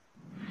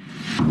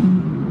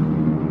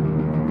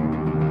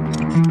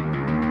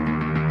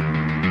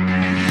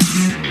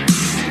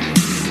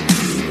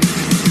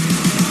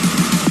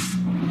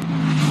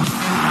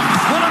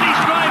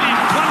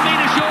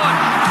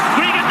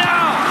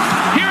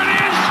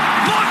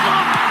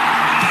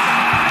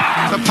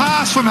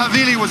From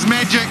Havili was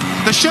magic.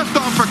 The shift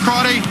on for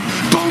Crotty.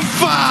 Boom,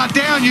 far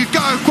down you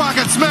go,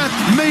 Quackett Smith.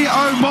 Me,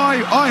 oh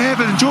my, I have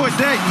enjoyed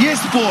that.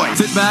 Yes, boy.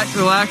 Sit back,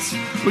 relax,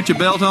 put your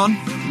belt on,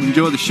 and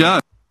enjoy the show.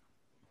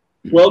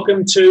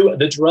 Welcome to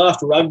the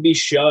Draft Rugby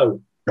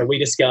Show, where we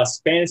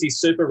discuss fantasy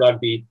super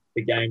rugby,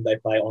 the game they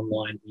play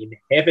online in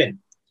heaven.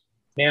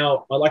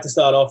 Now, I'd like to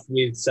start off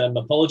with some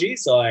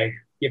apologies. I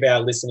give our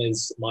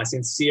listeners my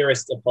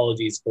sincerest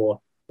apologies for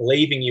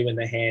leaving you in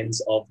the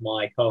hands of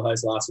my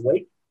co-host last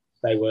week.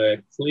 They were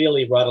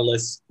clearly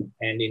rudderless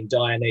and in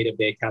dire need of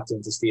their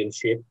captain to steer the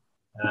ship.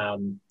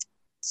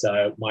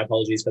 So my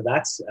apologies for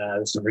that.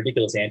 There's some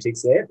ridiculous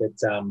antics there, but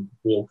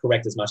we'll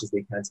correct as much as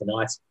we can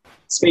tonight.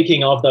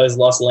 Speaking of those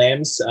lost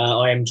lambs,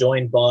 I am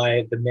joined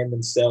by the men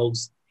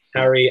themselves,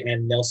 Harry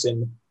and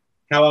Nelson.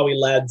 How are we,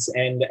 lads?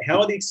 And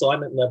how are the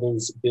excitement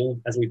levels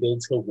as we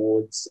build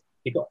towards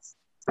kickoff?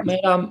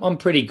 Mate, I'm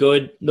pretty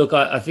good. Look,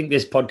 I think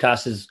this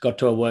podcast has got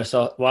to a worse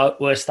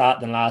start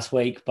than last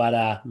week,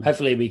 but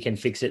hopefully we can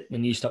fix it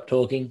when you stop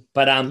talking.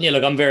 But,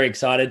 look, I'm very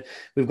excited.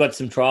 We've got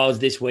some trials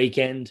this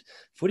weekend.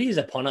 Footy is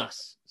upon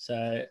us,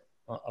 so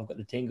I've got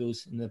the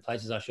tingles in the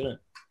places I shouldn't.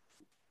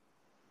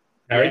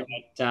 Harry?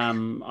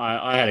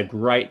 I had a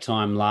great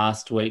time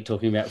last week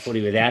talking about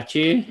footy without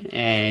you,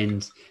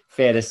 and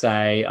fair to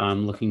say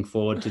I'm looking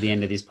forward to the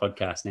end of this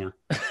podcast now.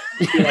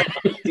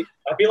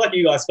 I feel like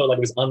you guys felt like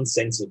it was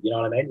uncensored, you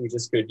know what I mean?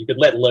 You could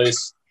let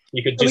loose.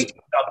 You could just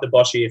up the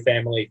bosh of your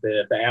family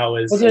for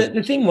hours. Well,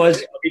 the thing was,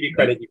 I'll give you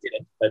credit, you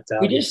didn't. But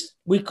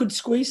we could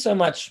squeeze so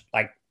much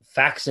like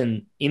facts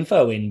and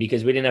info in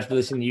because we didn't have to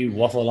listen to you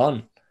waffle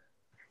on.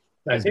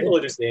 No, people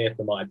are just there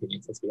for my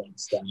opinions, let's be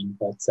honest.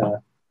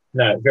 But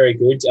no, very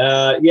good.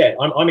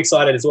 I'm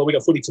excited as well. We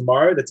got footy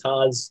tomorrow, the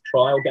TARS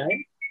trial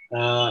game.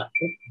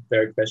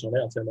 Very professional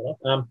there. I'll turn that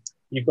off.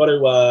 You've got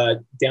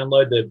to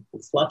download the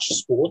Clutch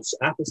Sports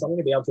app or something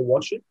to be able to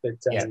watch it.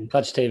 But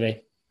Clutch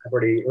TV. I've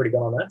already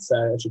gone on that,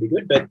 so that should be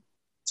good. But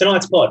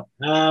tonight's pod,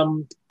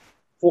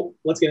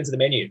 let's get into the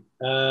menu.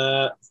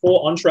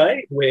 For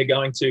entree, we're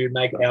going to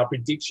make our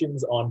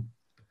predictions on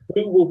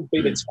who will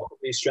be the top of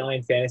the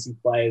Australian fantasy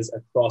players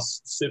across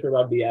Super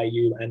Rugby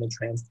AU and the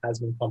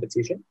Trans-Tasman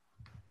competition.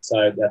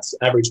 So that's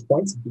average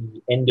points at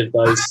the end of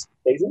those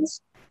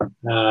seasons.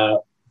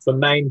 For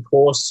main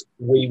course,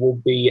 we will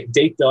be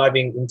deep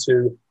diving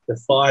into the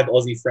 5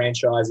 Aussie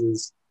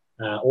franchises,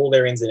 all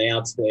their ins and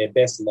outs, their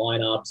best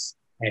lineups,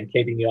 and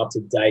keeping you up to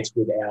date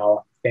with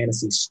our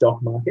fantasy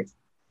stock market.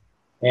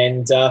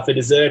 And for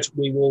dessert,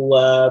 we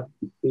will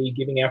be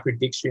giving our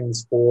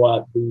predictions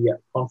for the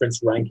conference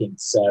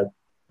rankings. So,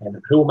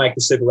 and who will make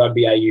the Super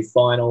Rugby AU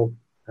final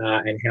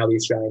and how the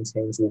Australian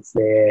teams will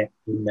fare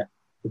in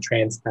the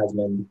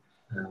Trans-Tasman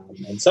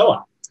and so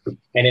on.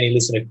 And any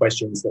listener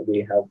questions that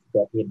we have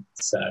got in.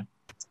 So,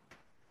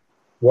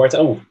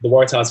 the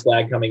Waratahs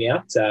flag coming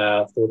out.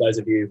 For those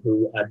of you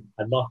who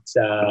are not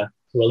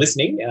who are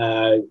listening,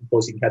 of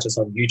course, you can catch us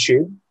on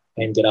YouTube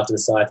and get after the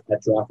site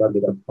at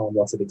draftrugby.com.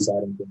 Lots of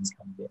exciting things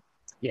coming there.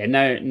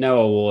 Yeah,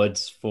 no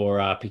awards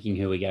for picking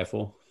who we go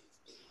for.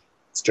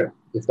 It's true.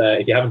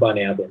 If you haven't by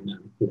now, then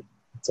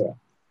it's all right.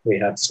 We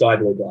have sky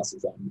blue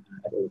glasses on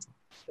at all times.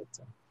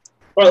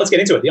 All right, let's get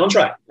into it. The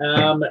entree.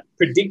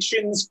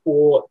 Predictions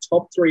for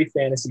top 3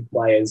 fantasy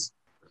players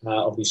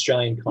of the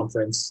Australian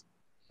Conference.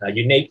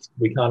 Unique.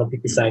 We can't all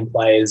pick the same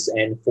players.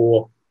 And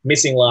for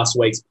missing last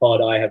week's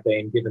pod, I have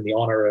been given the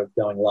honour of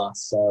going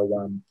last.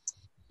 So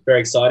very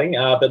exciting.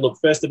 But look,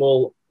 first of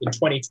all, in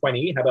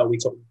 2020, how about we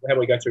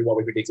go through what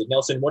we predicted?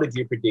 Nelson, what did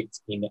you predict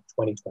in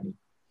 2020?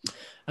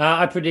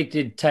 I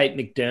predicted Tate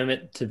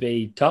McDermott to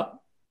be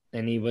top,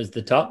 and he was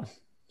the top.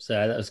 So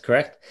that was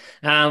correct.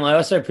 I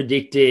also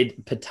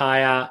predicted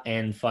Pataya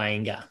and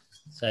Fainga.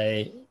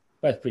 So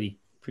both pretty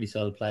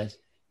solid players.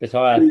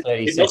 Pataya,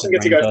 30 Did Nelson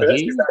get to go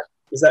first?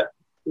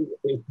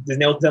 Does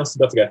Nelson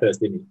got to go first,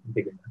 didn't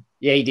he?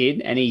 Yeah, he did.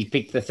 And he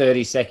picked the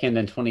 32nd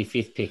and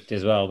 25th picked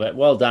as well. But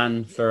well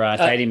done for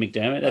Tate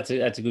McDermott.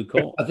 That's a good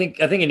call. I think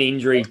an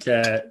injury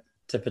to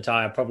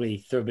Pataya probably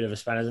threw a bit of a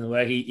spanners in the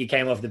work. He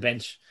came off the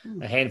bench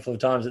a handful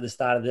of times at the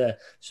start of the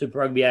Super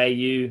Rugby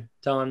AU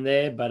time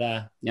there. But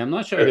I'm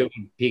not sure who would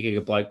pick a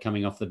bloke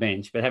coming off the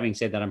bench. But having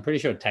said that, I'm pretty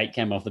sure Tate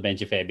came off the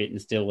bench a fair bit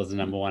and still was the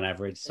number 1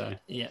 average. So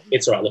yeah,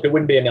 it's all right. Look, it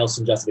wouldn't be a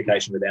Nelson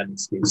justification without an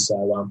excuse.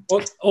 So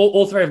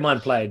all 3 of mine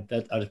played.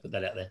 I'll just put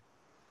that out there.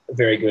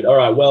 Very good. All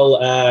right.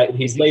 Well,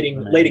 he's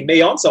leading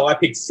me on. So I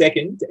picked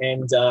second,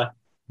 and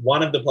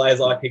one of the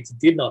players I picked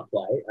did not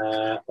play.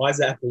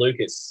 Isaac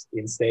Lucas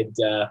instead.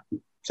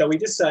 Shall we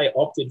just say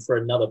opted for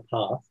another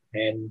path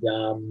and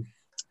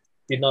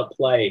did not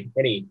play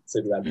any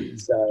Super Rugby.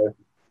 So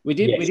We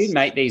did Yes.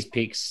 make these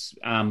picks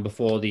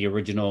before the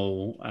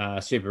original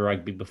Super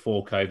Rugby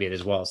before COVID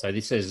as well. So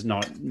this is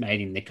not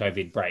made in the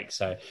COVID break.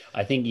 So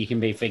I think you can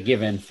be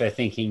forgiven for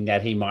thinking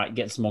that he might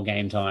get some more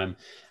game time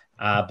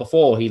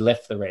before he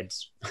left the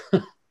Reds.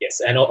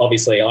 Yes, and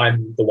obviously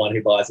I'm the one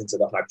who buys into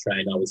the hype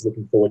train. I was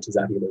looking forward to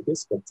Xavier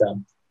Lucas, but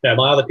no,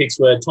 my other picks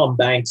were Tom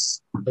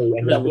Banks, who It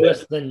ended was up with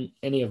worse than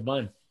any of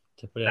mine,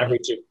 to put it an out.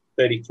 average of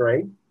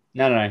 33.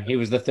 No. He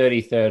was the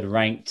 33rd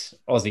ranked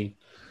Aussie.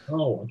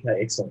 Oh,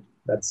 okay, excellent.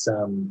 That's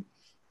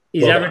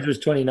His well average was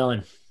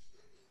 29.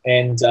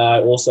 and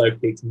also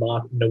picked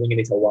Mark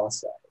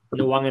Nwinganitawasa.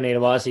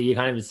 Nwanganitawasa, you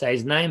can't even say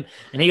his name.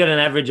 And he got an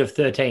average of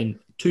 13,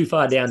 too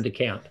far down to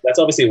count. That's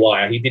obviously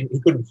why he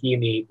couldn't hear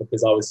me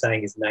because I was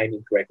saying his name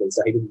incorrectly,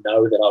 so he didn't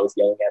know that I was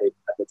yelling at him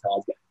at the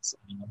Tars games.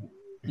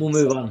 We'll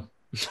move on.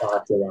 I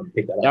have to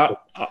pick that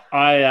up.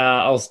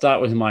 I'll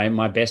start with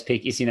my best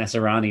pick. Issy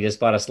Nasarani,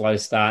 despite a slow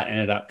start,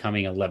 ended up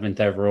coming 11th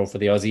overall for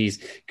the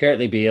Aussies.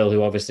 Curtly Beale,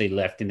 who obviously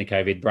left in the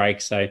COVID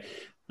break, so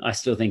I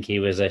still think he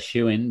was a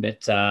shoo-in,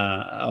 but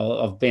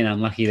I've been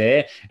unlucky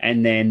there.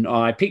 And then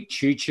I picked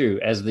Choo Choo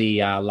as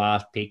the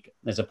last pick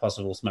as a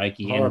possible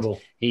smoky. Horrible.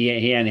 And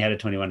he only had a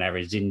 21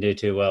 average, didn't do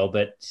too well,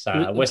 but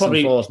Western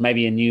Probably- Force,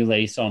 maybe a new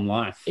lease on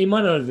life. He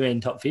might not have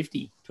been top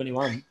 50,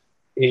 21.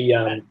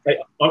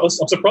 I'm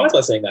surprised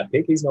by seeing that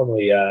pick. He's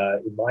normally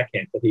in my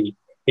camp, but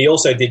he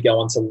also did go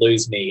on to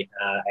lose me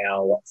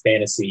our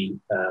fantasy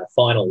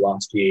final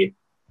last year.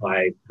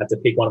 I had to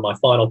pick one of my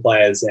final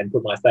players and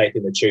put my faith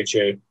in the Choo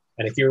Choo.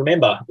 And if you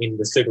remember, in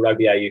the Super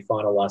Rugby AU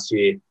final last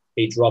year,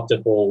 he dropped a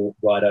ball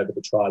right over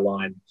the try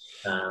line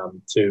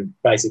to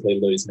basically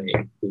lose me.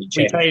 We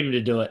paid him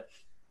to do it.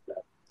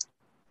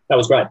 That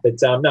was great. But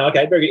no,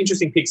 okay, very good.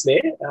 Interesting picks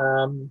there.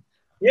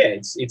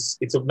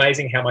 It's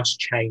amazing how much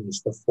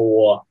changed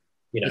before,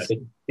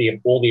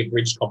 all the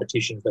abridged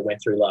competitions that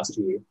went through last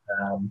year.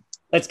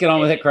 Let's get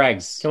on with it,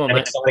 Craigs. Come on, And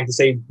mate. exciting to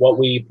see what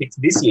we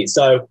picked this year.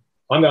 So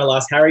I'm going to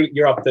ask Harry,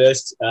 you're up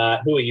first.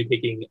 Who are you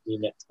picking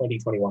in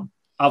 2021?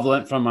 I've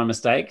learnt from my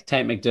mistake.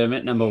 Tate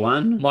McDermott, number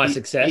one. My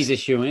success. He's a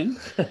shoo-in.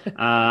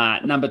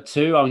 Number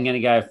two, I'm going to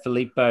go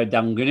Filippo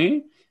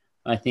Dangunu.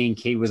 I think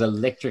he was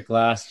electric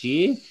last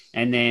year.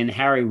 And then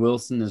Harry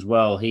Wilson as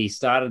well. He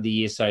started the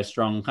year so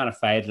strong, kind of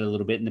faded a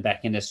little bit in the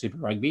back end of Super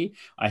Rugby.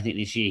 I think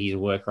this year his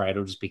work rate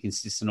will just be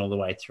consistent all the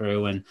way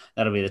through, and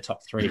that'll be the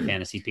top three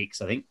fantasy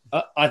picks, I think.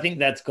 I think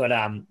that's got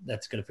a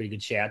pretty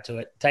good shout to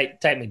it.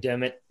 Tate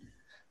McDermott,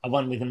 I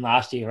won with him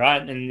last year,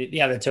 right? And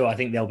the other two, I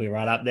think they'll be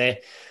right up there.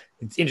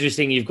 It's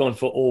interesting you've gone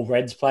for all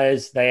Reds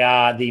players. They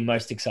are the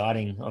most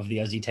exciting of the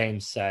Aussie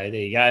teams. So there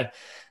you go.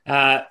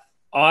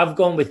 I've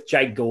gone with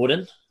Jake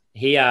Gordon.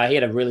 He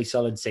had a really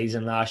solid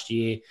season last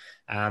year.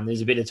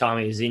 There's a bit of time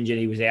he was injured.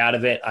 He was out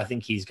of it. I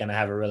think he's going to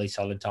have a really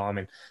solid time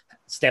and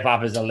step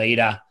up as a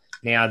leader.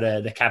 Now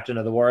the captain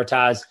of the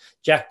Waratahs.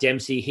 Jack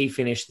Dempsey, he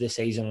finished the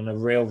season on a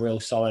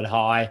real solid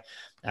high.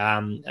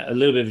 A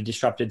little bit of a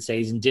disrupted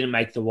season. Didn't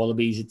make the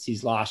Wallabies. It's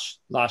his last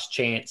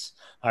chance,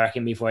 I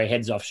reckon, before he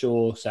heads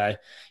offshore. So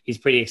he's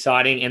pretty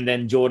exciting. And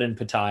then Jordan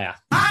Pataya.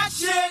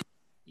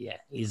 Yeah,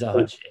 he's a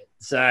hot shit.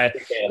 So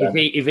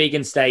if he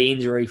can stay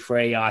injury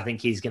free, I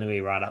think he's going to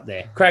be right up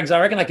there. Craigs, I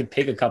reckon I could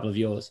pick a couple of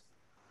yours.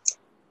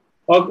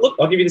 Oh, look,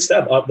 I'll give you the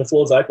stab. The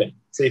floor's open.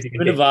 See if you can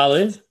pick.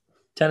 Vunivalu,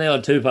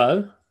 Taniela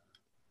Tupou,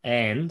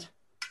 and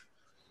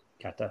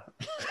Kata.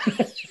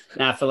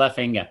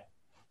 Falafinga.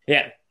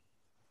 Yeah.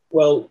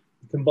 Well,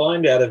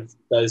 combined out of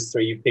those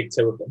three, you picked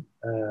two of them.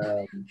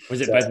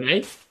 Was it both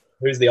me?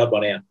 Who's the odd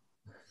one out?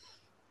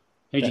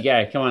 Who'd you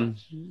go? Come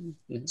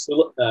on.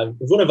 So,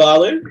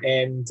 Vunivalu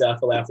and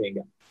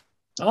Falafinga.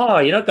 Oh,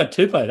 you not got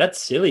Tupou. That's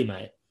silly,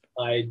 mate.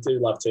 I do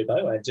love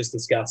Tupou. I just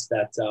discussed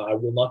that I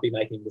will not be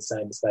making the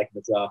same mistake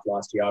in the draft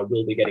last year. I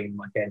will be getting in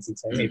my fantasy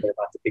team, even if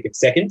I have to pick him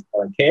second. I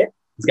don't care.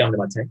 He's going to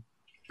my team.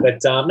 But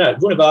no,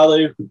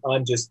 Vunivalu,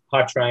 I'm just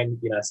hype train,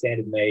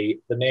 standard me.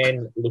 The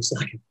man looks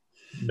like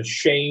a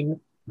machine.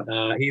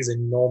 He's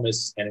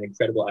enormous and an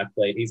incredible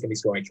athlete. He's going to be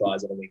scoring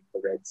tries on the wing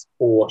for the Reds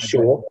for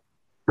sure.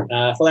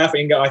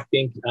 Falafinga, I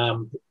think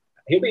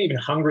he'll be even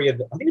hungrier.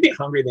 I think he'll be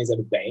hungrier than he's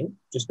ever been,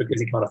 just because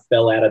he kind of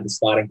fell out of the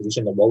starting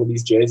position in the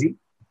Wallabies jersey.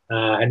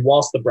 And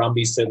whilst the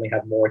Brumbies certainly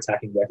have more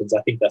attacking weapons,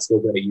 I think they're still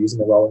going to be using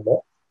the rolling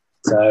more.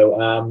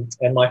 So,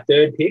 and my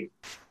third pick,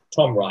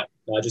 Tom Wright.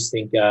 I just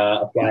think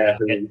a player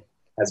who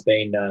has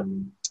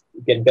been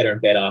getting better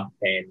and better,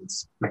 and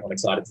I'm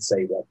excited to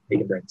see what he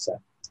can bring. So,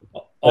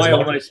 I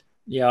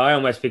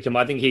almost picked him.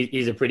 I think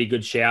he's a pretty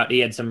good shout. He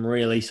had some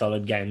really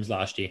solid games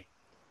last year.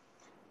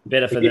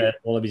 Better for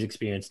all of his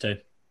experience too.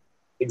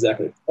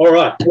 Exactly. All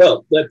right.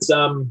 Well, let's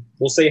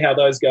we'll see how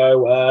those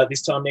go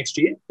this time next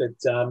year. But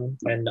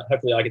and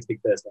hopefully I get to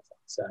pick first next time.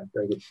 So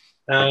very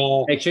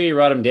good. Make sure you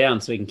write them down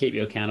so we can keep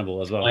you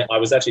accountable as well. I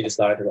was actually just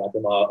starting to write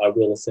them. I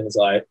will as soon as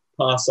I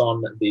pass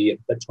on the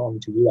baton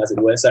to you, as it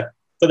were. So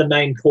for the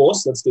main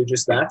course, let's do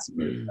just that.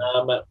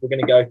 We're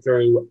going to go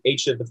through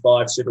each of the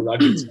 5 Super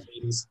Rugby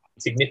teams,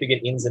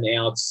 significant ins and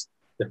outs,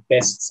 the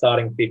best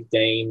starting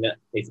 15,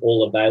 if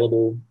all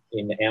available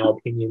in our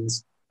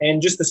opinions,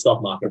 and just the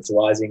stock markets,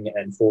 rising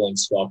and falling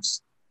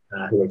stocks.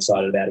 who we're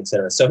excited about,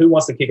 etc. So who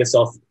wants to kick us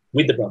off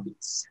with the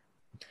Brumbies?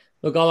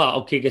 Look,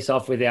 I'll kick us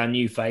off with our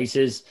new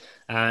faces.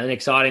 An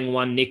exciting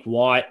one, Nick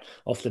White,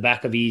 off the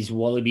back of his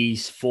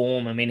Wallabies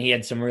form. I mean, he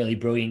had some really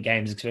brilliant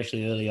games,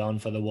 especially early on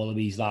for the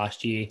Wallabies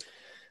last year.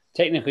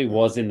 Technically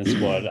was in the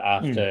squad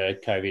after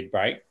COVID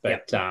break,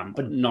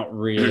 but not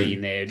really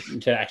in there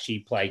to actually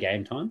play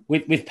game time.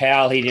 With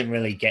Powell, he didn't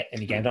really get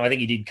any game time. I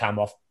think he did come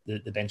off the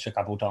bench a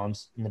couple of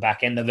times in the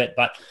back end of it,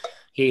 but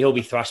he'll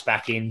be thrust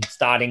back in,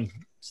 starting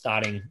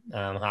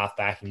half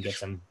back and get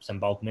some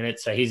bulk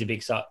minutes. So he's a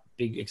big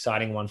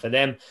exciting one for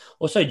them.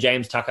 Also,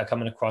 James Tucker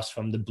coming across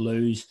from the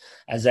Blues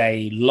as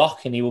a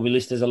lock, and he will be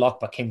listed as a lock,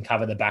 but can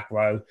cover the back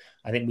row.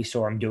 I think we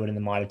saw him do it in the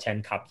Mitre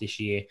 10 Cup this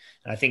year,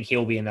 and I think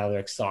he'll be another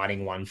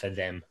exciting one for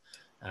them.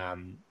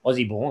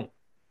 Aussie born.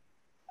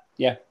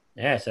 Yeah.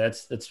 Yeah, so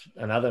that's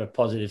another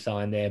positive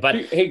sign there. But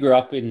he grew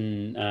up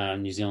in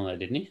New Zealand,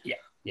 didn't he?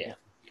 Yeah.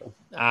 Cool.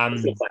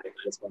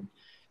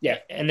 Yeah,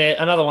 and then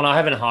another one, I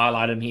haven't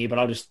highlighted him here, but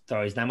I'll just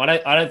throw his name. I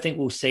don't think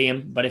we'll see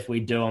him, but if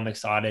we do, I'm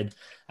excited.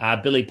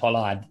 Billy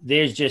Pollard.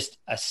 There's just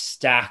a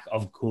stack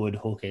of good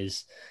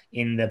hookers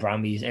in the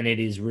Brumbies, and it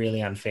is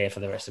really unfair for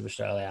the rest of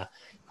Australia.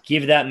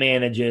 Give that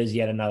man a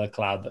jersey at another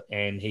club,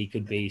 and he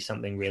could be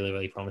something really,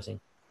 really promising.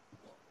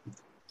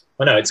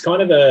 I know, it's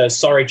kind of a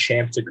sorry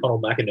champ to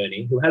Connell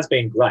McInerney, who has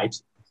been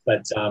great,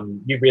 but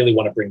you really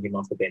want to bring him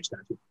off the bench,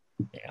 don't you?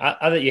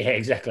 Yeah,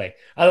 exactly.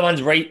 Other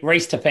ones,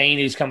 Reece Tapine,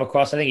 who's come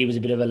across. I think he was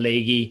a bit of a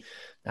leaguey.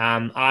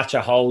 Archer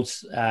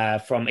Holtz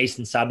from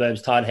Eastern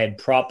Suburbs, tight head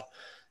prop.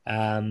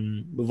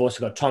 We've also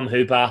got Tom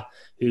Hooper,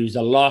 who's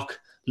a lock.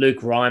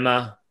 Luke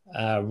Reimer,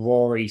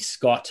 Rory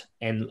Scott,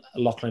 and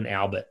Lachlan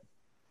Albert.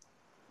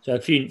 So a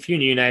few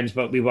new names,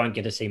 but we won't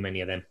get to see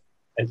many of them.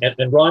 And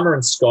Reimer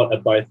and Scott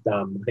are both,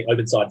 I think,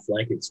 open side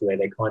flankers, where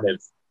they're kind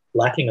of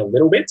lacking a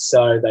little bit.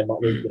 So they might,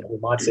 we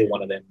might see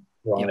one of them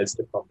rise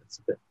to prominence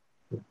a bit.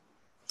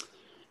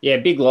 Yeah,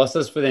 big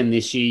losses for them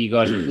this year. You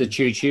got the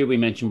Choo-Choo we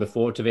mentioned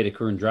before, Tavita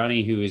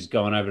Kurandrani, who is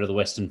going over to the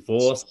Western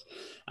Force.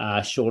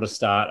 Shorter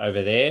start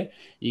over there.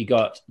 You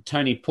got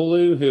Tony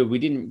Pulu, who we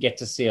didn't get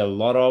to see a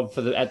lot of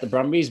at the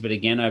Brumbies, but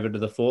again over to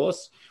the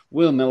Force.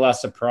 Will Miller,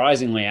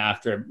 surprisingly,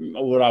 after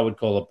what I would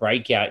call a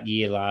breakout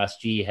year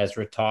last year, has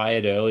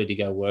retired early to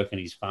go work on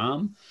his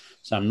farm.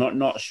 So I'm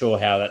not sure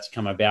how that's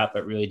come about,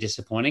 but really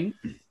disappointing.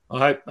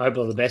 I hope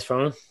all the best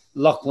from him.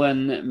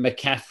 Lachlan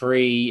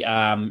McCaffrey,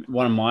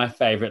 one of my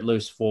favourite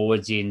loose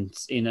forwards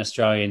in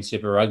Australian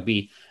Super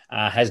Rugby,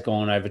 has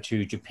gone over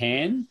to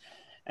Japan.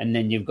 And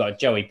then you've got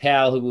Joey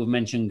Powell, who we've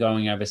mentioned,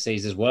 going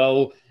overseas as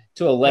well.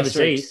 To a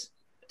lesser overseas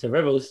to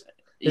Rebels.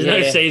 There's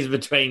no seas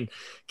between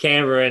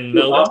Canberra and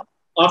Melbourne.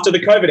 After the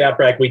COVID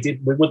outbreak, we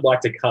would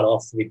like to cut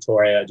off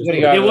Victoria.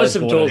 There was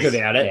some talk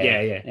about it.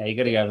 Yeah. You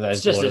got to go over those.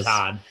 It's just borders. as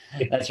hard.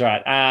 That's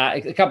right.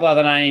 A couple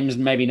other names,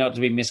 maybe not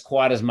to be missed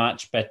quite as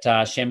much, but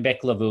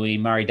Shembek Lavui,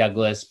 Murray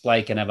Douglas,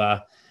 Blake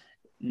never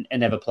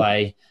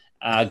play.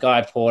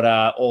 Guy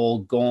Porter, all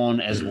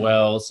gone as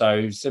well.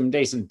 So some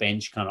decent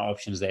bench kind of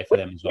options there for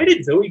them as well. Where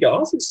did Vui go? I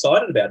was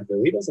excited about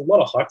Vui. There's a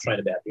lot of hype train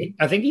about him.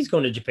 I think he's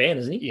gone to Japan,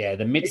 isn't he? Yeah,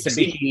 the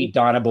Mitsubishi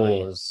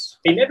Dynaballs.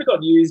 He never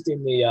got used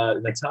in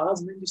the Tars,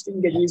 and then just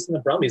didn't get used in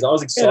the Brumbies. I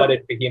was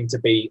excited for him to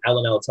be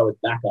Alan Alatoa's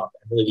backup.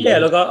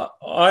 Look,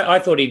 I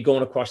thought he'd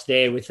gone across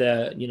there with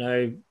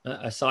a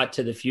sight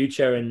to the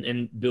future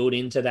and build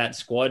into that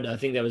squad. I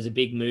think that was a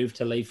big move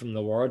to leave from the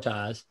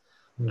Waratahs.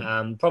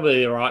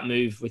 Probably the right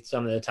move with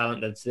some of the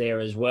talent that's there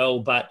as well,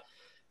 but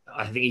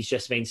I think he's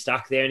just been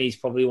stuck there and he's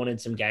probably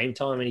wanted some game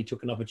time and he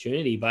took an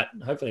opportunity, but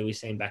hopefully we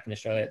see him back in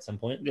Australia at some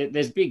point.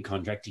 There's big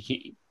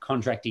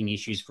contracting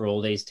issues for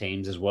all these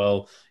teams as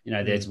well.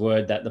 There's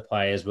word that the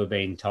players were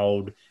being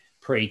told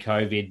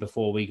pre-COVID,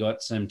 before we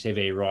got some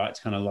TV rights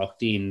kind of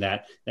locked in,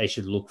 that they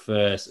should look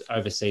for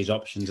overseas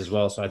options as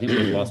well. So I think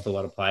we've lost a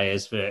lot of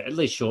players for at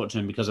least short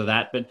term because of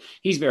that. But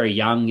he's very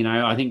young.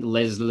 I think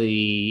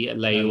Leslie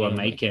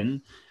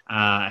Leua-Macon,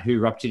 who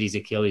ruptured his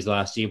Achilles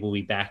last year, will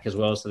be back as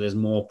well. So there's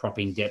more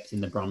propping depth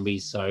in the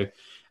Brumbies. So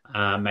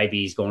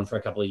maybe he's gone for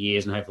a couple of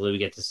years and hopefully we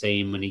get to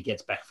see him when he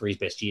gets back for his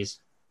best years.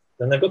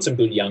 And they've got some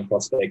good young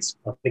prospects,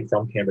 I think,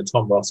 from Canberra,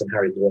 Tom Ross and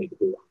Harry Lloyd.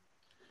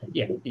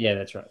 Yeah,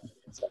 that's right.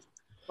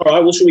 All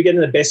right, well, should we get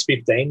into the best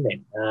 15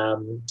 then?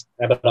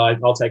 But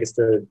I'll take us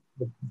through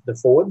the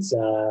forwards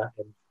and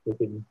we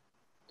can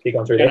kick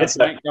on through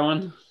that. Go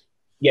on.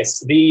 Yes,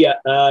 the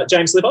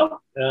James Slipper,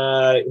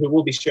 who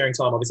will be sharing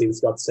time, obviously, with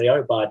Scott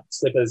CO, but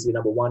Slipper's your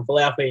number one.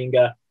 Folau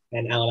Fainga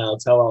and Alan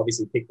Alatoa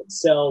obviously pick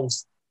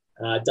themselves.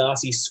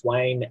 Darcy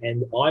Swain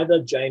and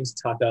either James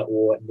Tucker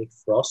or Nick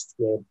Frost,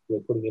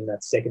 we're putting in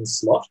that second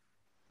slot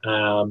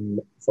for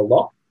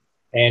lock.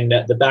 And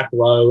the back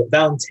row,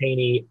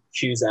 Valentini,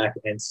 Cusack,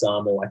 and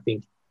Samu, I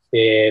think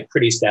they're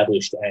pretty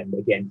established and,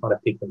 again, kind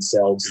of pick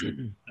themselves.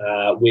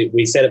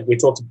 We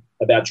talked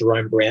about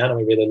Jerome Brown and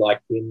we really like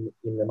him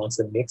in amongst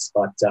the mix,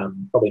 but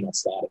probably not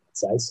starting, I'd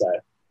say. So,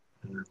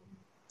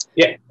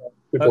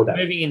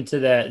 moving into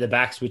the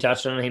backs, we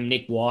touched on him.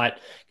 Nick White,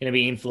 going to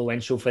be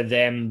influential for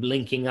them,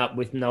 linking up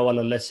with Noah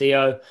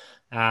Lolesio.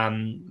 Got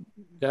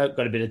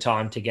a bit of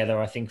time together,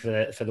 I think, for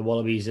the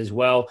Wallabies as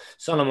well.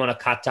 Solomon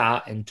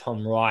Akata and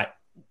Tom Wright,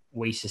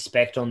 we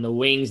suspect on the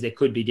wings. There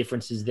could be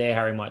differences there.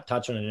 Harry might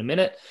touch on it in a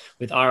minute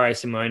with Ira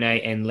Simone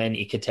and Len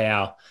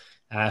Ikitau,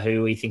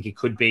 who we think it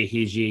could be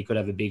his year, could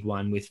have a big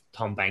one with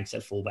Tom Banks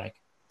at fullback.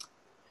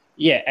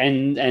 Yeah,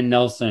 and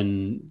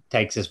Nelson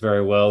takes us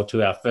very well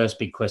to our first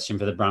big question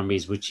for the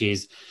Brumbies, which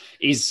is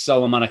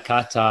Solomon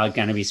Akata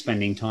going to be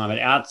spending time at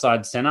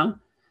outside centre?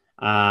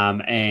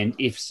 And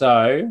if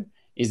so,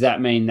 does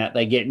that mean that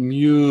they get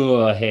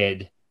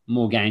Muirhead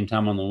more game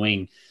time on the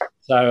wing?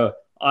 So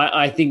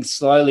I think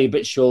slowly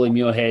but surely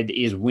Muirhead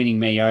is winning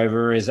me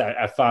over as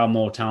a far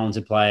more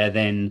talented player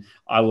than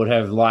I would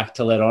have liked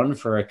to let on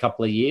for a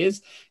couple of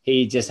years.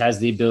 He just has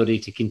the ability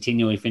to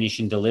continually finish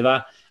and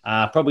deliver.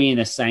 Probably in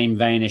the same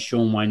vein as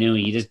Sean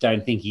Wainui. You just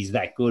don't think he's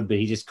that good, but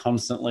he just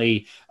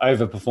constantly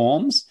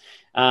overperforms.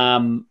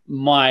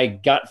 My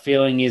gut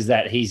feeling is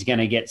that he's going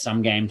to get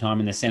some game time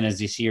in the centres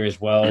this year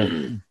as well.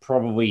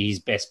 Probably his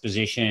best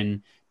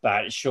position,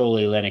 but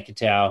surely Leonard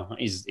Katau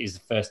is the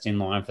first in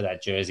line for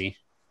that jersey.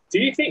 Do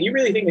you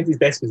really think that his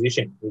best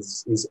position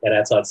is at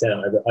outside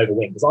centre over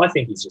wing? Because I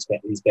think his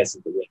best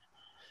is the wing.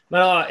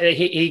 Well,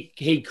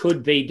 he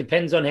could be,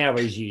 depends on how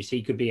he's used.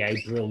 He could be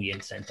a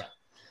brilliant centre.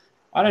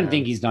 I don't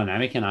think he's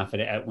dynamic enough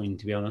at wing,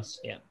 to be honest.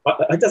 Yeah,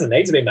 it doesn't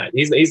need to be, mate.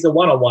 He's the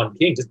one-on-one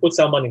king. Just put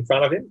someone in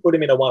front of him, put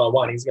him in a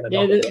one-on-one. He's going to.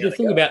 Yeah, the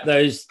thing about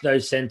those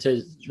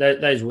centres,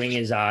 those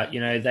wingers are,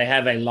 they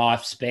have a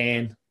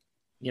lifespan,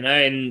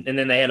 and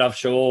then they head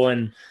offshore,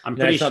 and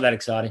it's not that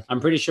exciting. I'm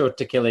pretty sure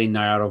Tekeli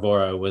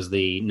Naiyaravoro was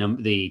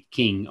the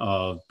king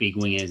of big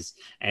wingers,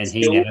 and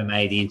he never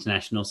made the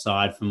international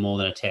side for more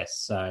than a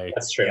test. So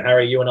that's true.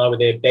 Harry, you and I were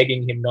there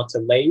begging him not to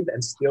leave,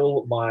 and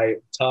still my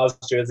Tars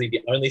jersey,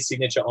 the only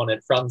signature on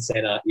it, front and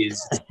centre,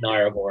 is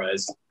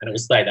Naiyaravoro's, and it will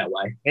stay that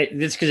way.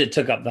 It's because it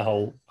took up the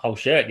whole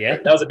shirt, yeah?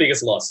 That was the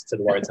biggest loss to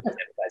the Warriors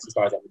as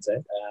far as I can see.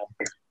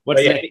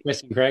 What's the next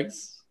question, Craig?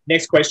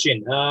 Next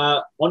question.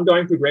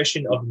 Ongoing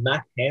progression of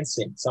Matt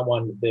Hansen,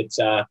 someone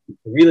that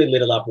really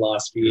lit it up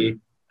last year,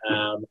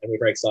 and we're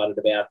very excited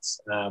about.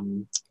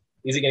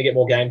 Is he going to get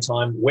more game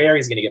time? Where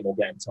is he going to get more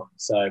game time?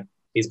 So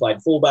he's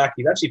played fullback.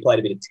 He's actually played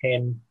a bit of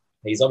 10.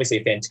 He's obviously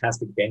a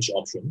fantastic bench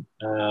option.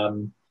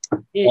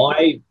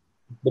 I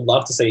would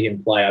love to see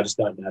him play. I just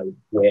don't know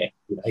where.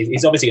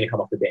 He's obviously going to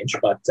come off the bench,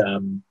 but...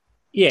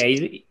 Yeah,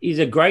 he's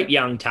a great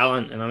young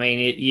talent, and I mean,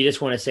 you just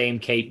want to see him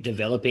keep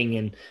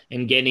developing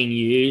and getting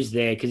used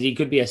there, because he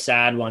could be a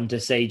sad one to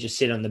see just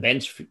sit on the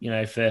bench, for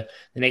the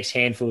next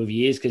handful of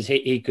years, because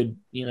he could,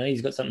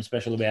 he's got something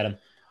special about him.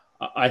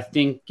 I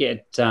think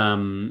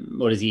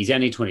he's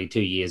only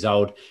 22 years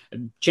old.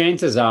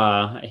 Chances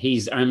are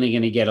he's only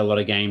going to get a lot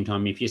of game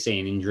time if you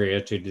see an injury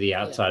or two to the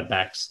outside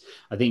backs.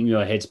 I think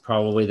Muirhead's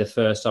probably the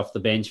first off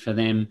the bench for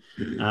them.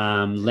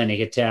 Lenny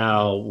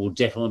Katau will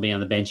definitely be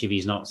on the bench if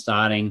he's not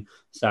starting.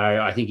 So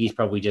I think he's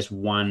probably just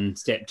one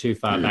step too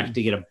far back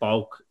to get a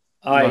bulk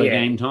of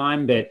game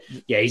time. But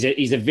yeah,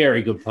 he's a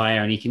very good player,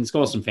 and he can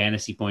score some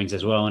fantasy points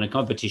as well in a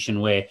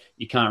competition where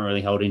you can't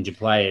really hold injured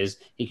players.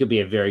 He could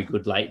be a very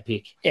good late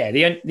pick. Yeah,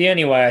 the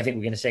only way I think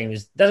we're going to see him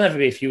doesn't have to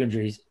be a few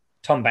injuries.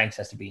 Tom Banks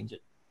has to be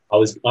injured.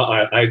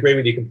 I agree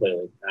with you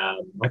completely.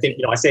 I think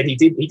I said he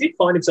did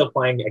find himself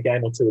playing a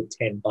game or two at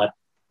 10, but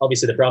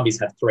obviously the Brumbies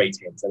have 3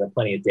 10s, so there's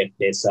plenty of depth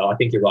there. So I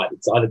think you're right.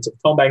 It's either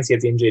Tom Banks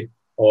gets injured,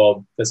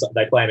 or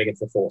they play him against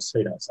the Force.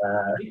 Who knows?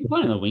 He could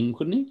play on the wing,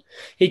 couldn't he?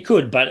 He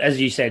could, but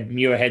as you said,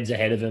 Muirhead's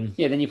ahead of him.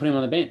 Yeah, then you put him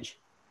on the bench.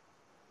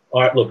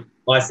 All right, look,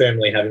 I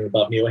firmly have him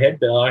above Muirhead,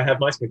 but I have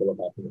most people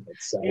above Muirhead.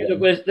 So,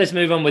 let's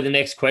move on with the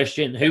next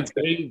question. Who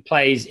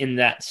plays in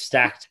that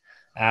stacked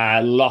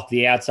lock,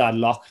 the outside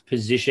lock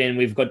position?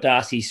 We've got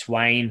Darcy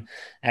Swain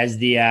as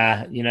the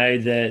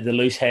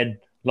loose head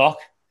lock.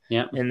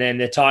 Yeah. And then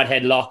the tight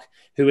head lock.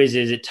 Who is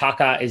it? Is it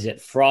Tucker? Is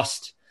it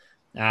Frost?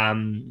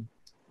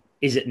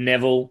 Is it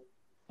Neville?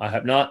 I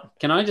hope not.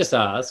 Can I just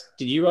ask,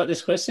 did you write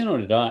this question or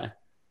did I?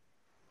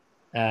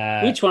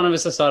 Which one of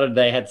us decided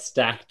they had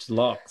stacked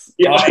locks?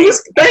 Yeah,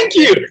 thank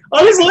you.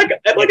 I was like, am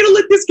I going to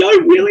let this go?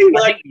 Really?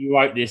 I think you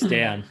wrote this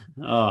down.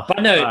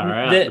 But no,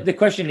 right. the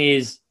question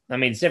is, I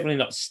mean, it's definitely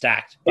not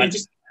stacked. But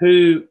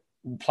who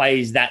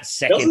plays that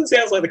second? Nelson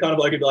sounds like the kind of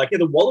bloke who'd be like, yeah,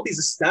 the Wallabies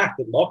are stacked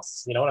at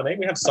locks. You know what I mean?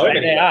 We have so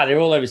many. They are. They're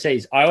all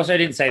overseas. I also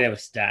didn't say they were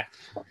stacked.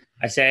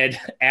 I said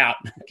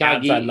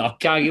outside lock.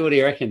 Cargie, what do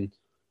you reckon?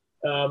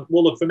 Well,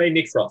 look, for me,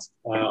 Nick Frost.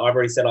 I've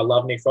already said I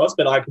love Nick Frost,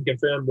 but I can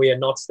confirm we are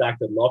not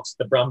stacked at locks.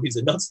 The Brumbies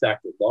are not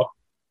stacked at lock.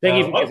 Thank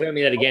you for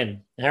confirming that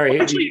again. Harry,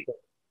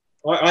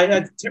 I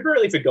had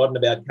temporarily forgotten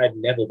about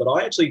Caden Neville, but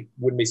I actually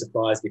wouldn't be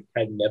surprised if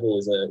Caden Neville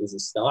is a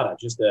starter,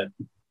 just a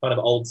kind of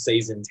old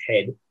seasoned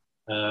head,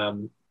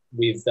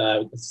 with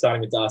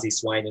starting with Darcy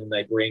Swain, and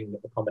they bring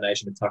a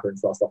combination of Tucker and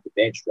Frost off the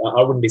bench.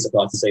 I wouldn't be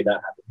surprised to see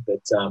that happen.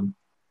 But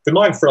for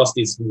mine, Frost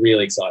is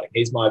really exciting.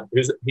 He's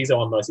who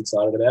I'm most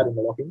excited about in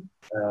the locking.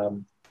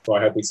 So I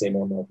hope we see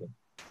more of him.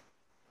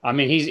 I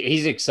mean,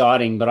 he's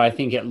exciting, but I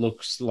think it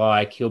looks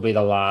like he'll be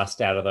the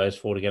last out of those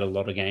 4 to get a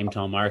lot of game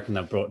time. I reckon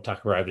they've brought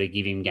Tucker over to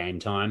give him game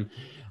time.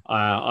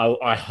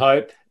 I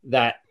hope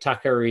that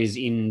Tucker is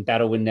in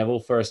battle with Neville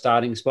for a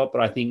starting spot,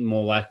 but I think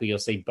more likely you'll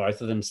see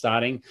both of them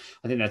starting.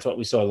 I think that's what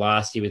we saw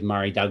last year with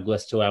Murray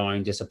Douglas, to our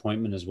own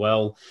disappointment as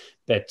well.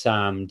 But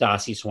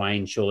Darcy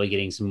Swain surely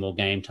getting some more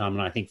game time,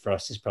 and I think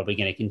Frost is probably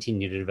going to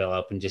continue to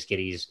develop and just get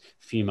his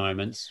few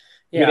moments.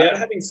 Yeah. Without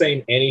having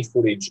seen any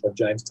footage of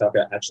James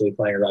Tucker actually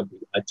playing rugby,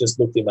 I just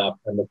looked him up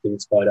and looked at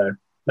his photo.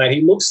 Mate,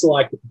 he looks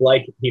like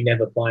Blake, he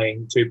never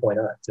playing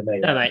 2.0 to me.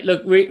 No, mate.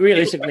 Look,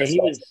 realistically,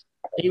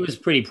 he was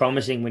pretty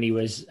promising when he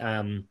was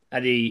in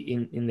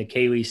the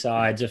Kiwi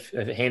sides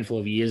a handful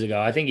of years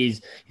ago. I think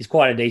he's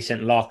quite a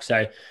decent lock.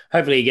 So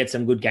hopefully he gets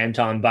some good game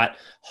time. But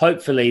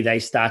hopefully they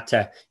start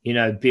to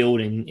build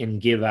and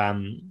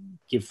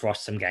give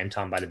Frost some game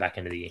time by the back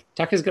end of the year.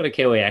 Tucker's got a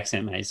Kiwi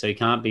accent, mate, so he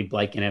can't be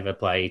Blake can ever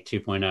play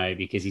 2.0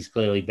 because he's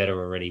clearly better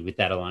already with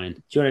that alone.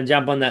 Do you want to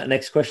jump on that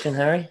next question,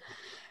 Harry?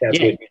 That's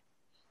good.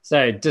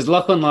 So does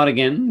Lachlan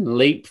Lonergan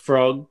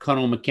leapfrog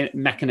Connell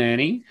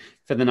McInerney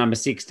for the number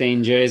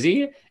 16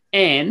 jersey?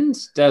 And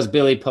does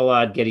Billy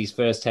Pollard get his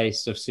first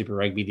taste of Super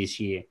Rugby this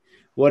year?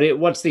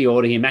 What's the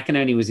order here?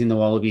 McInerney was in the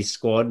Wallabies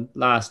squad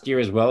last year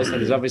as well, so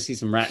there's obviously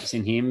some raps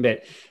in him,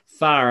 but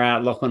far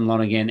out, Lachlan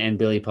Lonergan and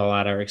Billy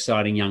Pollard are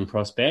exciting young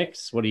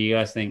prospects. What do you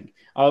guys think?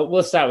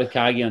 We'll start with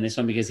Cargie on this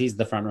one because he's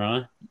the front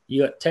rower.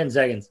 You got 10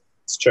 seconds.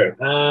 It's true.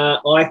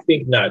 I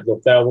think, no.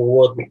 Look, they'll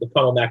reward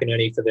Connell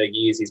McInerney for the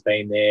years he's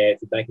been there,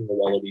 for making the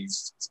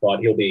Wallabies spot.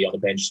 He'll be on the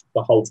bench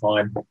the whole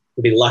time.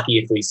 We'll be lucky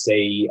if we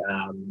see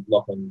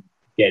Lachlan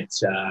get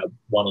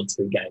 1 or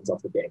 2 games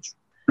off the bench.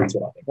 That's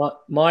what I think.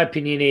 Well, my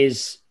opinion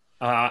is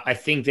I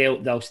think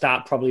they'll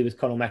start probably with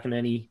Connell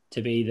McInerney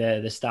to be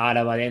the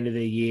starter by the end of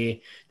the year.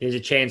 There's a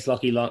chance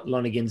Lockie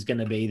Lonergan's going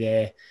to be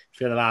there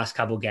for the last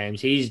couple of games.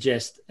 He's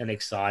just an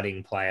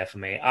exciting player for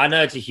me. I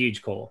know it's a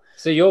huge call.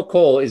 So your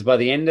call is by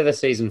the end of the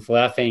season,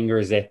 Flowerfinger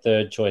is their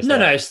third choice.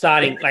 No,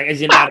 starting, like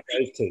as in out of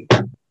those two.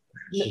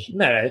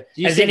 No.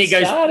 You as in he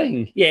goes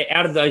starting. Yeah,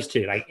 out of those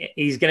two. Like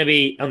he's going to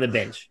be on the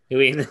bench. He'll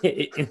be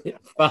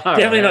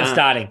definitely not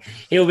starting.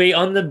 He'll be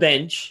on the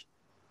bench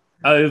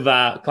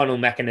over Connell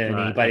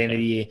McInerney by the end of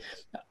the year.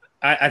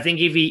 I think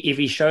if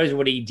he shows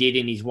what he did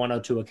in his 1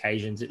 or 2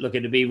 occasions,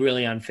 it'd be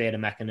really unfair to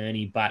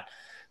McInerney, but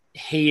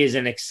he is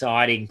an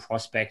exciting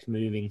prospect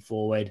moving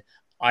forward.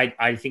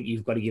 I think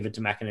you've got to give it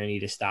to McInerney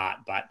to start,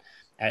 but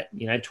at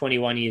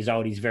 21 years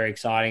old, he's very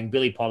exciting.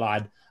 Billy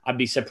Pollard, I'd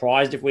be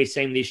surprised if we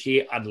see him this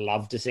year. I'd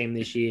love to see him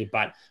this year,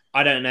 but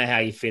I don't know how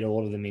you fit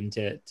all of them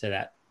into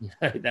that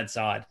that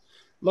side.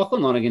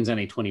 Lachlan Lonergan's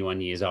only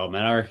 21 years old,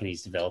 man. I reckon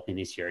he's developing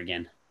this year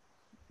again.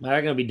 I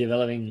reckon he'll be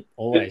developing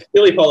always.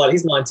 Billy Pollard,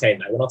 he's 19,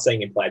 mate. We're not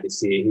seeing him play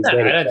this year.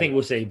 I don't think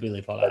we'll see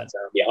Billy Pollard.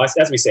 But,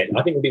 as we said,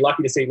 I think we'll be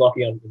lucky to see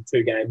Lockie in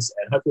 2 games,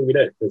 and hopefully we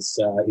do, because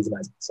he's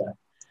amazing.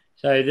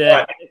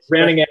 So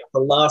rounding out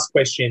the last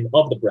question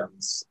of the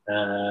Brums,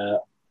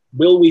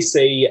 will we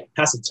see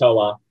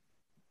Pasatoa,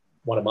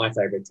 one of my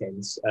favourite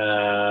 10s,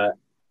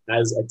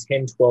 as a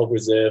 10-12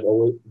 reserve,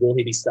 or will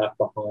he be stuck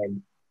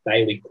behind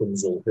Bailey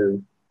Kunzel,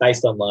 who,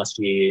 based on last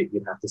year,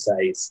 you'd have to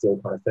say is still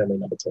kind of firmly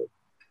number 2?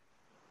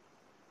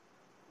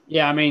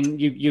 Yeah, I mean,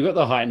 you got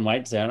the height and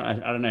weights there. I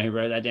don't know who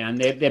wrote that down.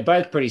 They're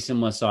both pretty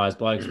similar size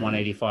blokes,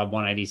 185,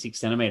 186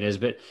 centimetres.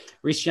 But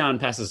Rishan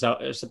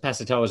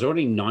Pasatoa is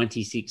already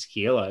 96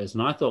 kilos,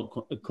 and I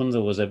thought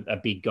Kunzel was a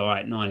big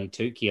guy at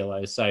 92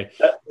 kilos. So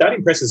that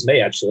impresses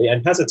me, actually.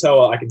 And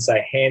Pasatoa, I can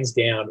say, hands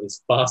down,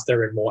 is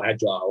faster and more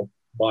agile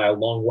by a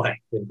long way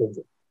than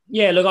Kunzel.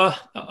 Yeah, look,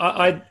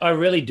 I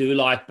really do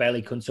like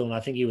Bailey Kunzel, and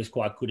I think he was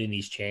quite good in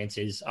his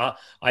chances.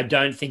 I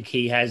don't think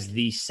he has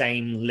the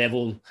same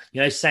level,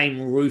 same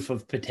roof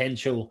of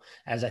potential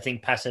as I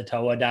think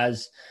Pasatoa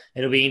does.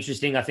 It'll be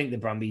interesting. I think the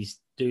Brumbies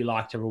do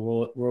like to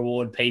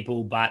reward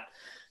people, but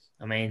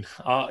I mean,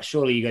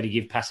 surely you got to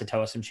give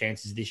Pasatoa some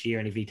chances this year,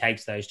 and if he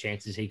takes those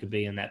chances, he could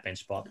be in that bench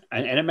spot.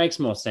 And it makes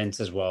more sense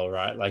as well,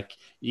 right? Like,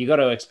 you got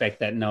to expect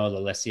that Noah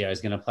Lolesio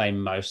is going to play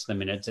most of the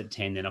minutes at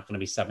 10. They're not going to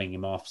be subbing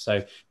him off.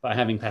 So by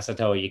having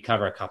Pasatoa, you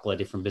cover a couple of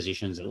different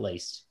positions at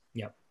least.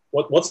 Yeah.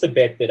 What's the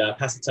bet that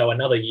Pasatoa,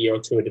 another year or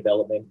 2 of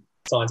development,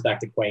 signs back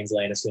to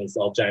Queensland as soon as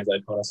old James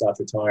O'Connor starts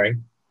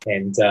retiring,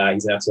 and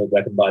he's an absolute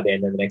weapon by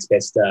then, and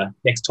the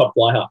next top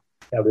fly half?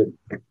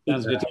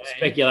 Sounds good.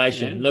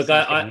 Speculation. Yeah, look,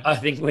 I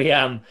think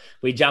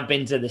we jump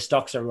into the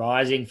stocks are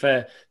rising.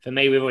 For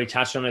me, we've already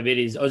touched on a bit,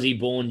 is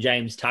Aussie-born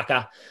James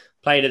Tucker.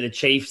 Played at the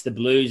Chiefs, the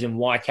Blues, and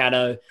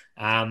Waikato.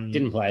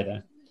 Didn't play,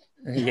 though.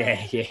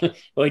 Yeah.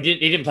 Well, he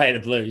didn't play the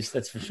Blues,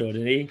 that's for sure,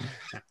 did he?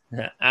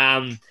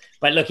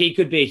 But look, he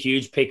could be a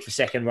huge pick for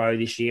second row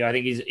this year. I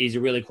think he's a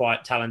really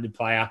quite talented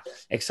player.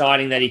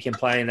 Exciting that he can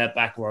play in that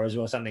back row as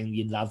well, something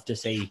you'd love to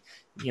see,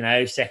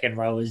 second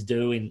rowers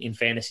do in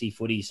fantasy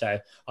footy. So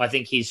I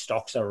think his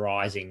stocks are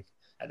rising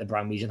at the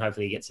Brumbies, and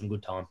hopefully he gets some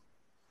good time.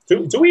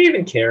 Do we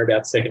even care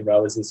about second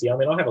rowers this year? I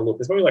mean, I'll have a look.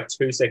 There's probably like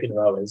 2 second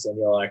rowers, and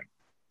you're like,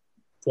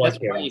 that's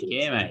why you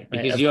care, mate,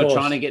 because you're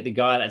trying to get the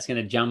guy that's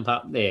going to jump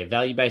up there.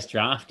 Value-based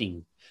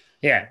drafting.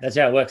 Yeah, that's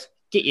how it works.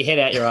 Get your head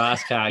out your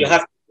ass, Cargie.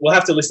 We'll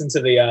have to listen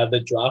to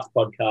the draft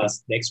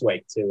podcast next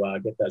week to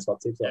get those hot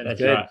tips on.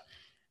 That's right.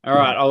 All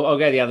right, I'll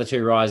go the other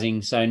two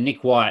rising. So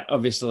Nick White,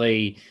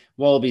 obviously,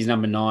 Wallabies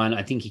number 9.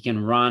 I think he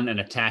can run and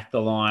attack the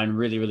line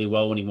really, really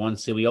well when he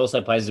wants to. He also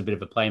plays a bit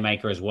of a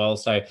playmaker as well.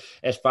 So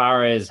as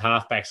far as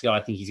halfbacks go, I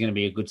think he's going to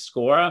be a good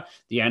scorer.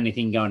 The only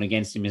thing going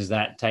against him is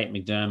that Tate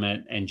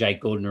McDermott and Jake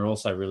Gordon are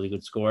also really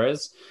good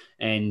scorers.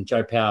 And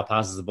Joe Power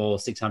passes the ball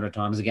 600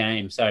 times a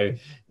game. So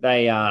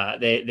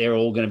they're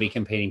all going to be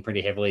competing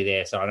pretty heavily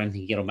there. So I don't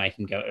think it'll make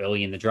him go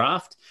early in the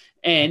draft.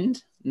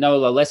 And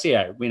Noah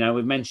Lolesio,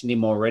 we've mentioned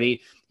him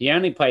already. He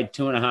only played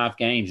 2.5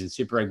 games in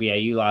Super Rugby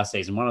AU last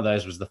season. One of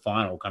those was the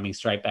final, coming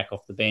straight back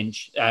off the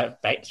bench,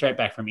 straight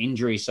back from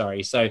injury,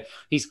 sorry. So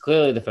he's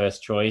clearly the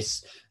first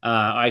choice.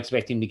 I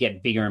expect him to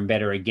get bigger and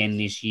better again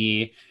this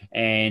year.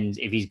 And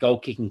if his goal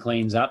kicking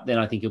cleans up, then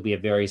I think he'll be a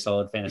very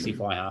solid fantasy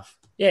fly half.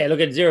 Yeah, look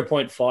at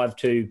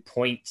 0.52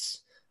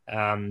 points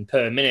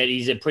per minute.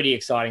 He's a pretty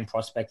exciting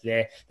prospect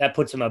there. That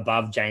puts him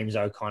above James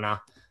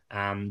O'Connor.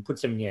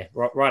 Puts him,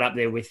 right up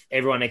there with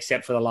everyone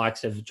except for the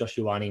likes of Josh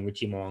Ioane and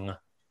Richie Mo'unga.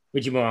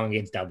 Richie Mo'unga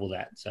gets double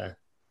that. So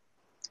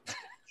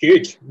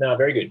huge. No,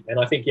 very good. And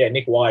I think,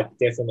 Nick White,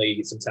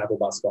 definitely some tackle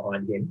busts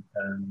behind him.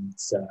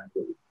 So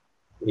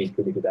he's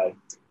pretty good day.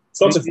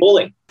 Stocks are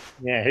falling.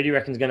 Yeah, who do you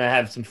reckon is going to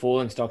have some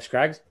falling stocks,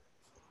 Crags?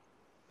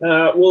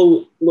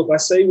 Well, look, I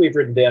see we've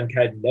written down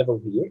Caden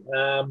Neville here.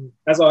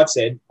 As I've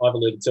said, I've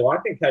alluded to, I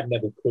think Caden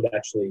Neville could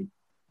actually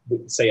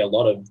see a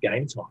lot of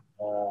game time.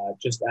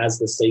 Just as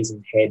the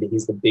season head,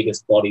 he's the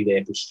biggest body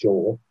there for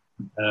sure.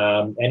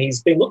 And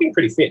he's been looking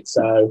pretty fit,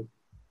 so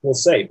we'll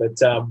see. But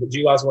do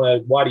you guys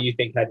why do you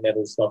think Caden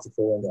Neville's stocks are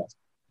falling, guys?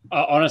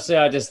 Honestly,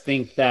 I just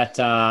think that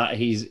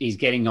he's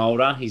getting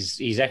older.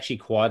 He's actually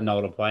quite an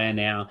older player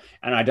now,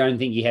 and I don't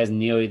think he has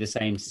nearly the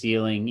same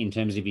ceiling in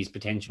terms of his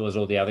potential as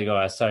all the other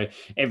guys. So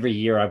every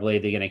year, I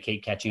believe they're going to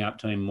keep catching up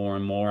to him more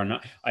and more, and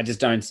I just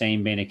don't see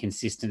him being a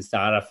consistent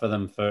starter for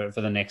them for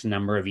the next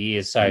number of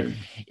years. So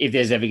if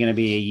there's ever going to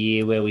be a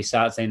year where we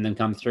start seeing them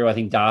come through, I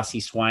think Darcy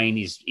Swain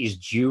is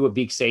due a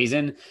big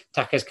season.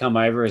 Tucker's come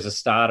over as a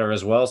starter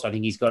as well, so I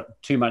think he's got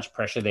too much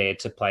pressure there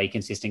to play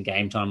consistent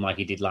game time like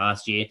he did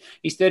last year.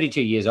 He's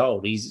 32 years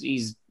old.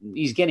 He's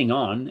getting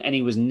on, and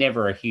he was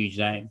never a huge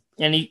name.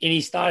 And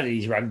he started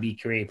his rugby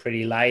career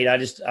pretty late. I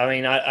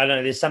don't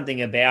know. There's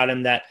something about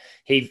him that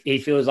he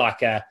feels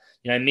like a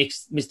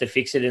Mr.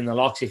 Fix-It in the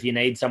locks. If you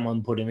need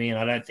someone, put him in.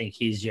 I don't think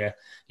he's your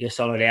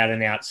solid out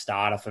and out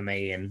starter for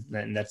me,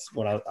 and that's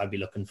what I'd be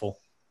looking for.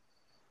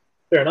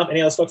 Fair enough.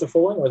 Any other stocks are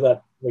falling, or is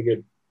that we're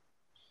good?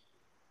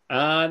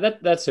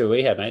 That's who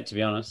we have, mate, to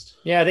be honest.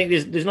 Yeah, I think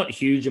there's not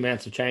huge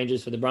amounts of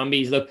changes for the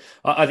Brumbies. Look,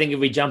 I think if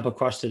we jump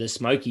across to the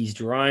Smokies,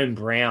 Jerome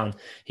Brown,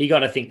 he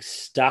got, I think,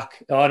 stuck.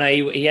 Oh, no,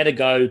 he had to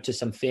go to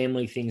some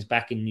family things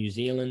back in New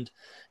Zealand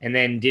and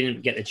then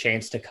didn't get the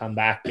chance to come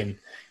back. And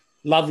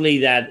lovely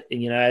that,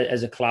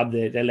 as a club,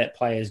 they let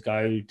players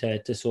go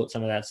to sort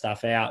some of that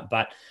stuff out.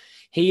 But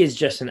he is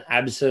just an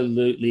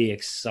absolutely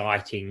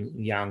exciting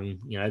young,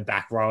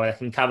 back rower that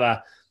can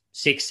cover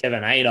 6,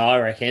 7, 8, I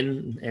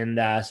reckon.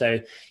 And so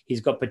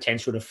he's got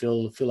potential to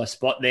fill a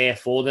spot there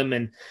for them.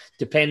 And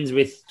depends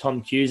with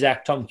Tom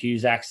Cusack. Tom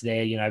Cusack's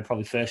there,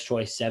 probably first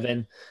choice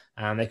 7.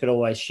 They could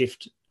always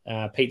shift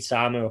Pete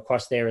Sama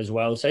across there as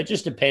well. So it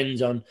just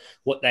depends on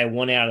what they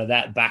want out of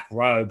that back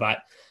row. But,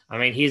 I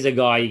mean, here's a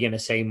guy you're going to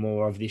see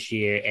more of this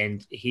year,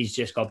 and he's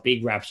just got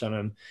big raps on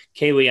him.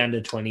 Kiwi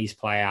under-20s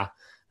player.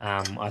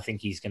 I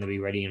think he's going to be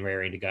ready and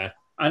raring to go.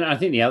 And I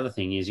think the other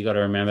thing is you got to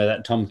remember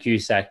that Tom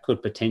Cusack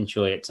could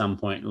potentially at some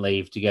point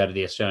leave to go to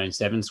the Australian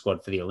 7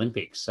 squad for the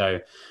Olympics. So,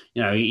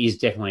 he's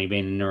definitely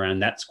been around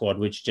that squad,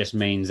 which just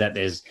means that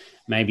there's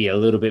maybe a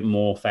little bit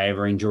more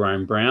favouring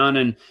Jerome Brown.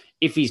 And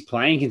if he's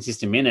playing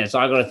consistent minutes,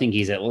 I got to think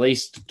he's at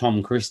least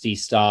Tom Christie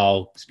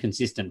style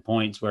consistent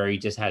points where he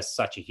just has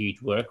such a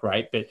huge work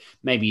rate, but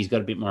maybe he's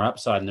got a bit more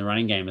upside in the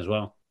running game as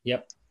well.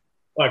 Yep.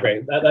 I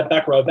agree. That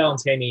back row,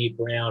 Valentini,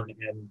 Brown,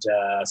 and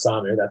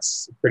Samu,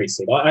 that's pretty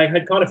sick. I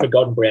had kind of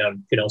forgotten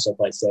Brown can also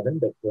play 7,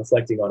 but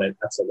reflecting on it,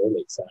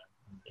 absolutely. So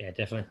yeah,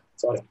 definitely.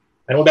 Exciting.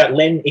 And what about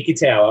Len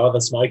Ikitau, our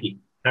other Smoky?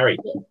 Harry,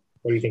 what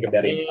do you think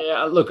about him?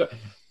 Yeah, look,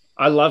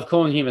 I love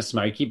calling him a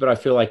Smoky, but I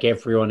feel like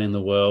everyone in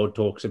the world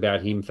talks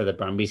about him for the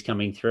Brumbies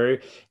coming through.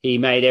 He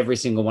made every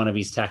single one of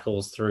his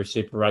tackles through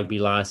Super Rugby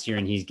last year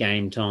in his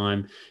game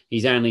time.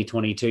 He's only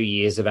 22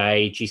 years of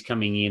age. He's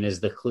coming in as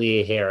the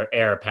clear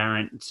heir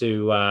apparent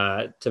to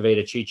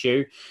Tavita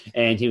Chuchu,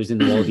 and he was in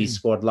the Wallabies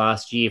squad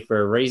last year for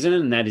a reason,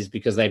 and that is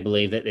because they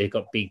believe that they've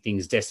got big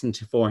things destined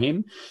for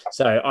him.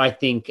 So I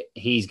think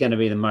he's going to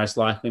be the most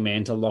likely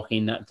man to lock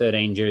in that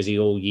 13 jersey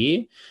all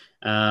year.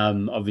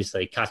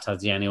 Obviously,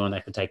 Qatar's the only one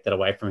that could take that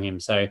away from him.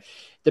 So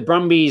the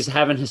Brumbies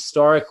haven't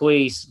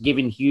historically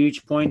given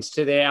huge points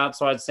to their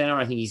outside centre.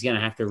 I think he's going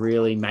to have to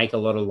really make a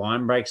lot of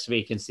line breaks to be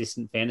a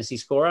consistent fantasy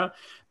scorer.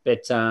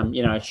 But,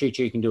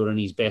 Chuchu can do it in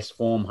his best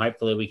form.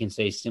 Hopefully we can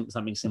see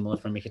something similar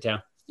from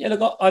Mikitau. Yeah,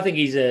 look, I think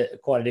he's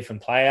quite a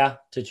different player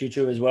to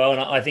Chuchu as well. And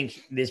I think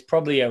there's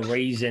probably a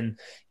reason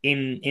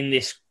in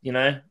this,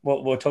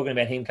 what we're talking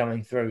about him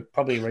coming through,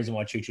 probably a reason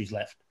why Chuchu's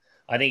left.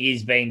 I think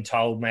he's been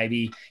told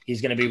maybe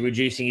he's going to be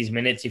reducing his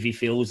minutes if he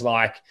feels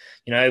like,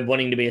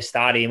 wanting to be a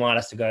starter, he might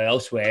have to go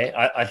elsewhere.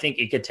 I think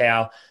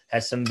Ikitau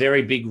has some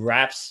very big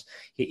wraps.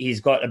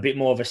 He's got a bit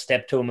more of a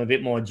step to him, a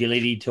bit more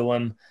agility to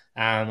him.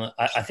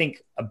 I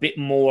think a bit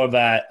more of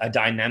a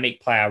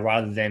dynamic player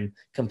rather than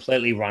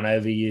completely run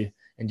over you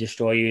and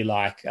destroy you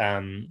like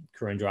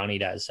Kurandrani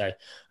does. So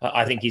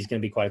I think he's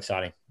going to be quite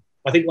exciting.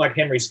 I think like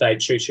Henry's fate,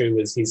 Choo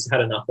he's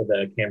had enough of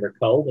the Canberra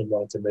cold and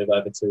wanted to move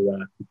over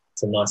to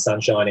some nice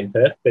sunshine in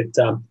Perth. But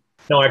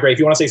no, I agree. If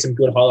you want to see some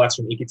good highlights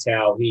from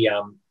Ikitau, he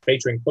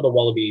featuring for the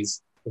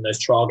Wallabies in those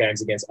trial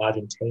games against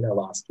Argentina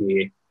last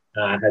year,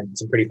 had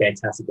some pretty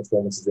fantastic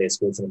performances there,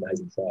 scored some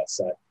amazing tries.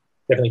 So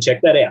definitely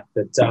check that out.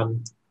 But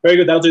very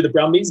good. That'll do the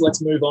Brumbies.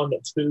 Let's move on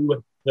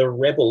to the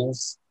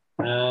Rebels.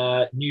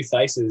 New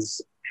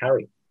faces,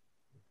 Harry.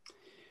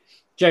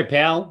 Joe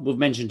Powell, we've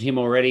mentioned him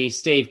already.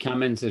 Steve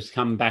Cummins has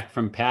come back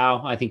from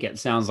Powell. I think it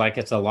sounds like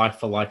it's a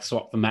like-for-like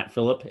swap for Matt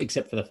Phillip,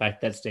 except for the fact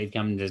that Steve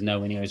Cummins is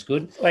nowhere near as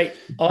good. Wait,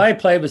 I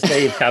played with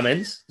Steve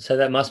Cummins, so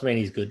that must mean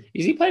he's good.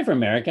 Is he playing for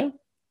America?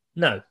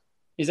 No.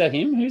 Is that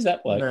him? Who's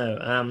that bloke? No.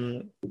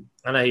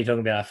 I know who you're talking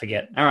about. I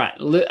forget. All right.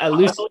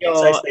 I thought you'd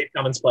say Steve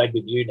Cummins played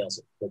with you,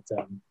 Nelson, but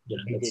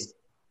it's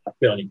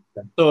good on him.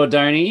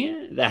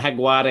 Thordoni, the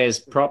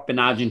Jaguares prop and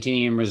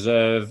Argentinian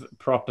reserve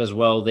prop as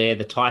well there,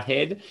 the tight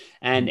head,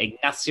 and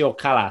Ignacio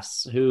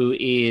Calas, who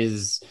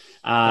is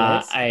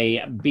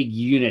a big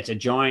unit, a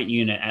giant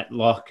unit at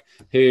lock,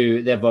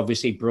 who they've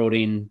obviously brought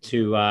in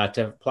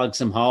to plug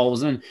some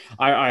holes. And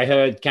I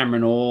heard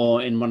Cameron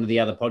Orr in one of the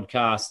other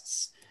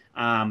podcasts,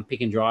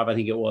 Pick and Drive, I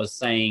think it was,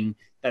 saying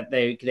that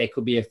there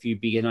could be a few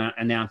big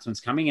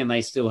announcements coming, and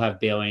they still have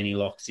barely any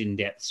locks in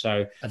depth.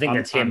 So I think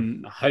that's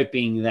him. I'm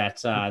hoping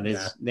that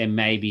there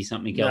may be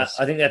something else.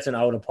 I think that's an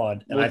older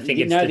pod. And I think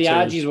it's the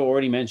Argies were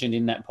already mentioned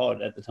in that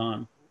pod at the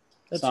time.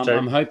 That's so true.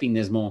 I'm hoping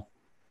there's more.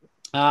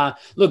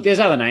 Look, there's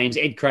other names.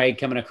 Ed Craig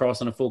coming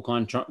across on a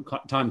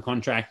full-time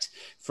contract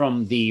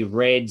from the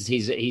Reds.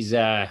 He's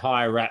a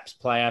high wraps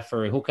player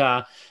for a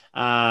hooker.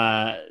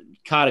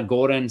 Carter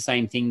Gordon,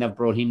 same thing. They've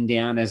brought him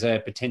down as a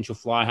potential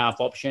fly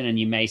half option, and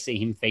you may see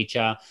him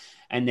feature.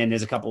 And then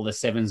there's a couple of the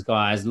sevens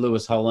guys.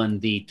 Lewis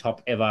Holland, the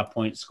top ever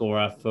point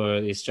scorer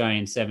for the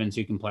Australian sevens,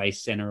 who can play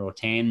centre or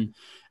 10.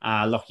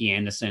 Lockie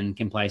Anderson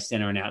can play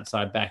centre and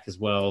outside back as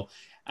well.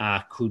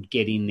 Could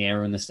get in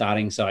there on the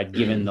starting side,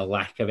 given the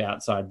lack of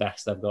outside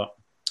backs they've got.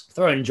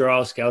 Throw in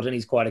Jarrell Skelton.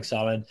 He's quite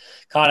excited.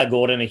 Carter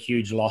Gordon, a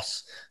huge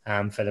loss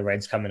for the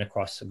Reds coming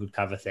across. A good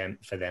cover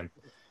for them.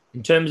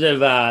 In terms of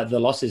the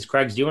losses,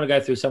 Craigs, do you want to go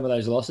through some of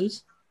those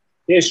losses?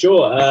 Yeah,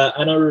 sure.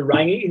 Anaru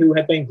Rangi, who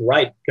had been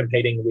great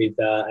competing with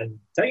and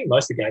taking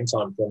most of the game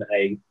time from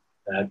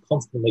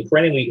a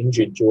perennially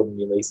injured Jordan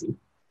Ulisi.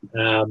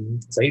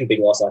 So he's a big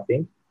loss, I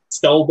think.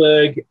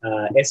 Stolberg,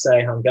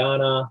 S.A.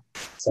 Hungana,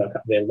 so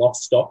they're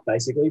lost stock,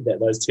 basically.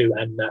 Those two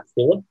and Matt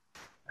Phillip,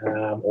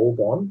 all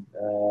gone.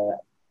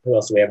 Who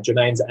else do we have?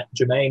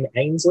 Jermaine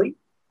Ainsley,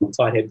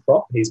 tight head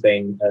prop. He's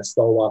been a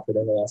stalwart for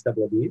them the last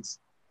couple of years.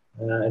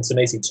 And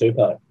Samisi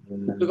Tupou.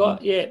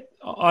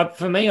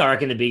 For me, I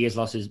reckon the biggest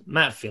loss is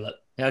Matt Phillip.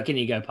 How can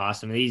you go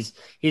past him? He's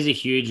a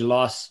huge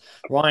loss.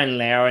 Ryan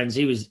Lowrens,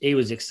 he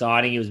was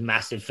exciting. He was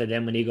massive for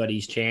them when he got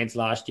his chance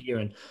last year,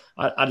 and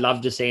I'd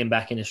love to see him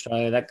back in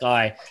Australia. That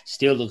guy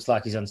still looks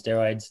like he's on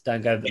steroids.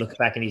 Don't go look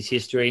back in his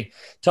history.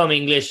 Tom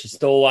English,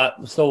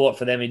 stalwart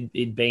for them.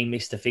 He'd been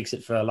Mr.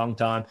 Fix-It for a long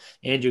time.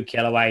 Andrew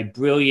Kellaway,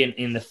 brilliant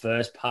in the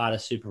first part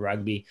of Super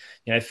Rugby.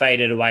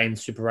 Faded away in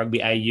Super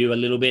Rugby AU a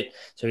little bit.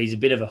 So he's a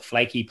bit of a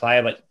flaky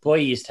player, but boy,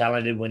 he is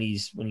talented when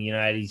he's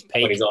at his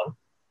peak. When he's on.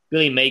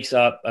 Billy Meeks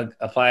up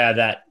a player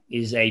that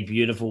is a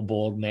beautiful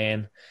bald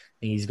man.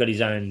 He's got his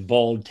own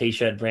bald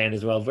T-shirt brand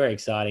as well. Very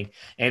exciting.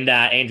 And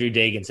Andrew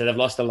Deegan. So they've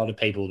lost a lot of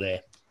people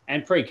there.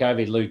 And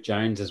pre-COVID, Luke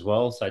Jones as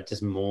well. So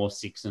just more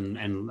six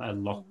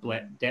and lock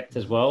depth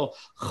as well.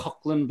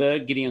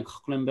 Gideon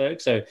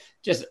Hochlenberg. So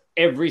just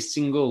every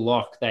single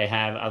lock they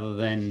have other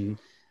than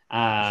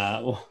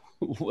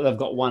they've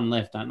got one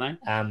left, don't they?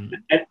 And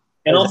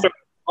I'll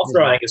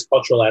throw Angus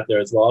Cottrell out there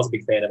as well. I was a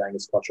big fan of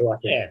Angus Cottrell. I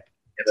think. Yeah.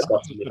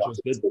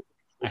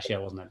 Actually, I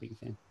wasn't that big a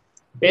fan.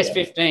 Best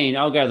 15,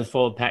 I'll go the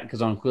forward pack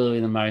because I'm clearly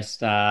the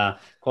most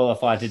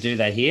qualified to do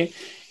that here.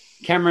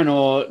 Cameron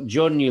Orr,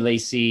 Jordan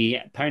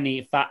Ulisi,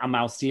 Pony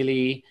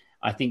Fa'amalsili.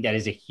 I think that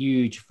is a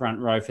huge front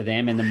row for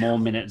them, and the more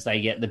minutes they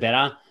get, the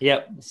better.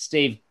 Yep.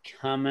 Steve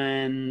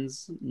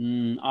Cummins,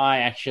 I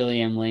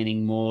actually am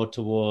leaning more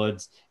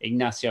towards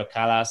Ignacio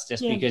Calas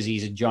just because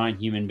he's a giant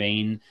human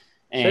being.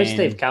 And so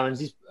Steve Cummins,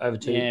 he's over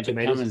 2 meters.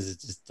 Cummins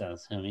just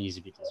does. I mean, he's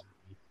a bit...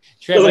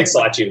 Doesn't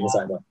excite you in the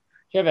same way.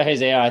 Trevor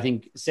Hosea, I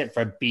think, set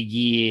for a big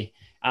year.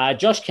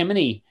 Josh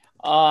Kemeny,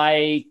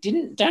 I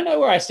don't know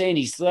where I stand.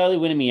 He's slowly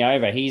winning me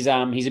over. He's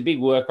a big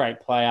work rate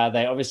player.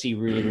 They obviously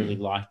really, really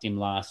liked him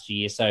last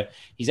year. So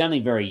he's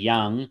only very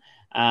young.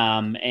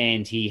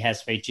 And he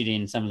has featured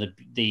in some of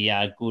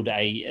the good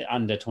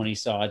under-20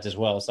 sides as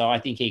well. So I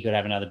think he could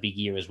have another big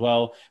year as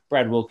well.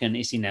 Brad Wilkin,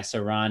 Issy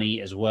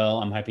Nassarani as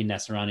well. I'm hoping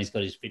Nassarani's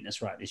got his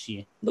fitness right this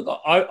year. Look,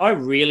 I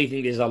really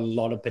think there's a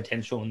lot of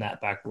potential in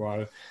that back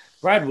row.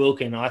 Brad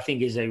Wilkin, I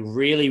think, is a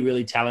really,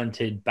 really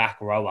talented back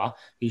rower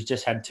who's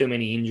just had too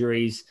many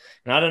injuries.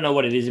 And I don't know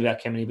what it is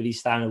about Kemeny, but he's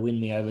starting to win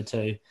me over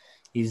too.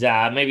 He's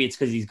maybe it's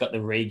because he's got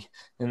the rig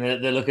and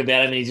the look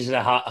about him. And he's just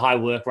a high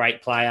work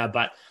rate player,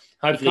 but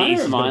hopefully he kind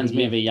of reminds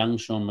me of a young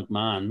Sean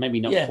McMahon. Maybe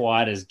not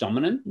quite as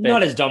dominant.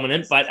 Not as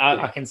dominant, but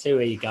I can see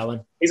where you're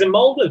going. He's a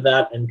mould of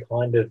that and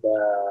kind of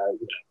a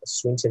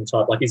Swinton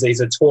type. Like he's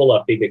a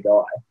taller, bigger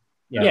guy.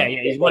 Yeah.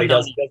 He's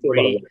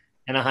 193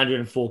 and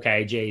 104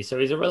 kg, so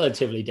he's a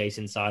relatively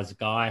decent sized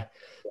guy.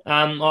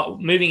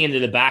 Moving into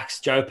the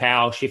backs, Joe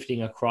Powell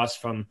shifting across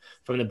from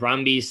the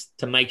Brumbies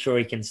to make sure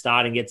he can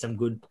start and get some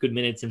good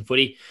minutes in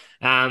footy.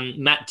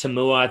 Matt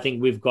Tamua, I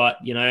think we've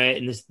got,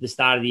 in the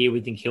start of the year,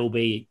 we think he'll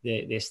be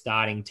their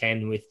starting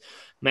 10 with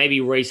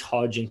maybe Reece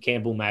Hodge and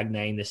Campbell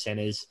Magnay in the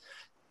centres.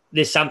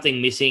 There's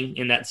something missing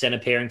in that centre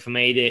pairing for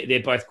me.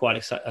 They're both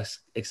quite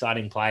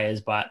exciting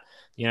players, but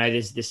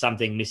there's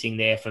something missing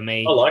there for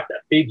me. I like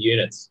that. Big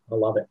units. I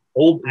love it.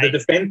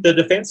 The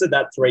defense of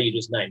that three you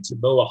just named,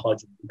 Tamua,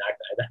 Hodge, and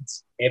Magnay,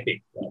 that's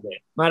epic right there.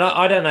 Mate,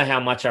 I don't know how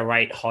much I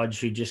rate Hodge,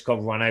 who just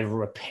got run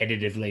over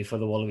repetitively for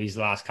the Wallabies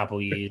last couple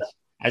of years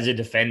as a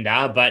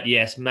defender. But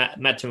yes, Matt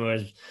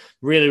Tamua is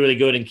really, really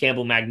good, and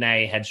Campbell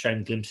Magnay had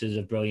shown glimpses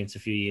of brilliance a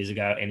few years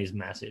ago and is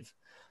massive.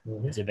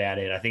 Mm-hmm. That's about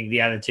it. I think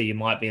the other two, you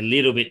might be a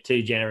little bit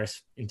too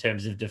generous in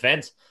terms of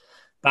defense.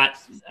 But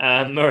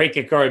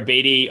Marika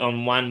Korobidi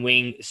on one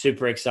wing,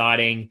 super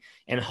exciting,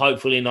 and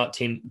hopefully not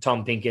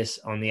Tom Pincus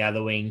on the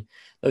other wing.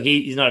 Look,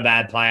 he's not a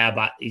bad player,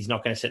 but he's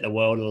not going to set the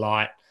world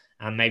alight.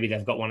 Maybe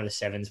they've got one of the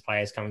sevens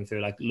players coming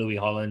through, like Louis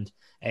Holland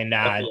and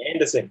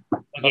Anderson.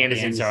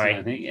 Sorry.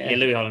 I think, yeah,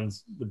 Louis Holland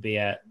would be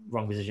a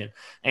wrong position.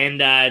 And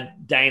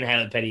Dane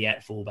Halett-Petty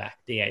at fullback,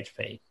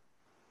 DHP.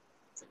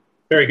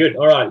 Very good.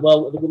 All right.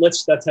 Well,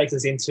 that takes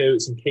us into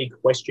some key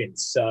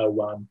questions.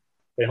 So,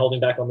 we're holding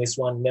back on this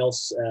one.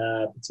 Nels,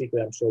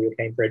 particularly, I'm sure you're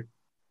keen for it.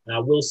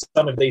 Will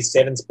some of these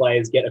sevens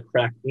players get a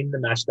crack in the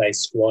matchday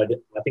squad?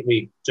 I think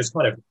we just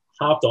kind of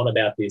harped on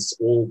about this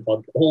all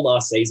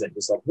last season.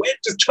 Just like,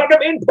 just chuck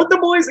them in, put the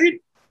boys in.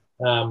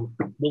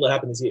 Will it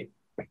happen this year?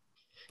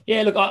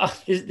 Yeah, look,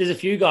 there's a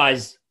few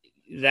guys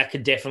that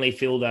could definitely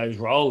fill those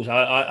roles.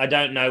 I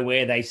don't know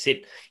where they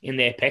sit in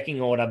their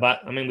pecking order,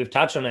 but, I mean, we've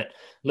touched on it.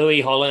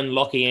 Louis Holland,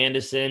 Lockie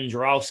Anderson,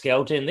 Jarrell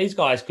Skelton, these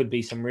guys could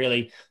be some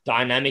really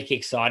dynamic,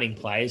 exciting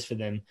players for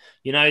them.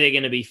 They're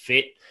going to be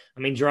fit.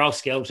 I mean, Jarrell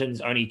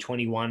Skelton's only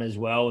 21 as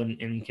well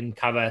and can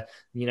cover,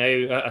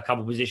 a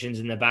couple of positions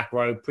in the back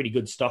row. Pretty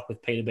good stock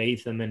with Peter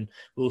Beetham and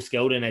Will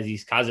Skelton as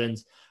his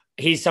cousins.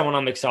 He's someone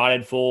I'm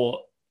excited for.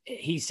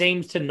 He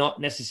seems to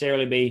not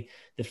necessarily be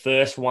the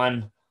first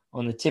one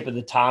on the tip of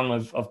the tongue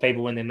of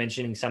people when they're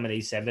mentioning some of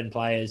these seven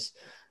players.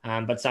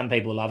 But some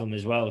people love him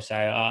as well. So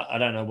I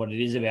don't know what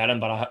it is about him,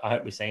 but I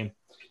hope we see him.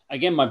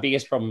 Again, my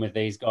biggest problem with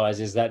these guys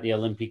is that the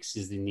Olympics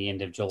is in the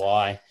end of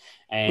July.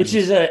 Which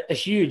is a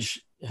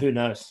huge who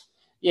knows.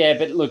 Yeah,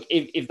 but look,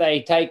 if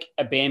they take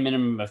a bare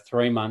minimum of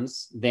 3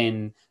 months,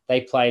 then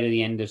they play to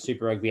the end of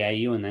Super Rugby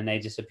AU and then they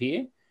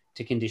disappear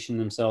to condition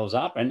themselves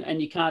up.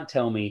 And you can't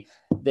tell me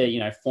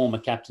the former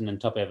captain and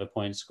top ever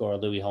point scorer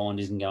Louis Holland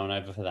isn't going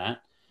over for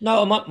that.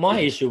 No, my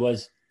issue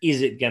was,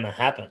 is it going to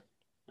happen?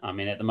 I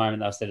mean, at the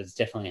moment, they've said it's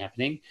definitely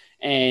happening.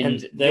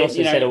 And they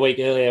also said a week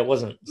earlier it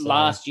wasn't. So.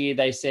 Last year,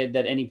 they said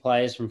that any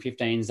players from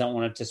 15s don't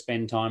want to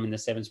spend time in the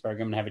sevens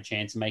program and have a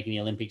chance of making the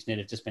Olympics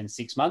needed to spend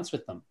 6 months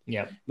with them.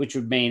 Yeah. Which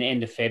would mean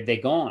end of Feb, they're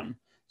gone.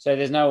 So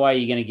there's no way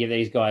you're going to give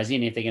these guys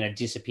in if they're going to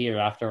disappear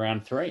after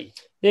round 3.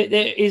 There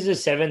is a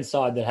seven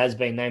side that has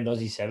been named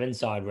Aussie seven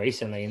side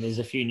recently, and there's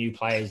a few new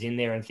players in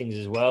there and things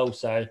as well.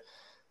 So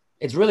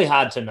it's really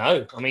hard to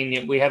know. I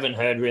mean, we haven't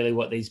heard really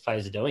what these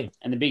players are doing.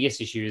 And the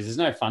biggest issue is there's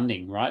no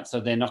funding, right?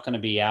 So they're not going to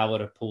be able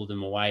to pull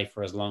them away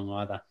for as long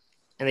either.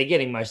 And they're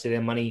getting most of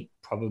their money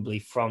probably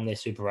from their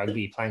Super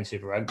Rugby, playing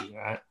Super Rugby,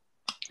 right?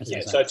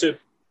 Yeah, so to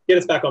get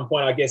us back on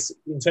point, I guess,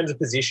 in terms of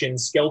position,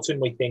 Skelton,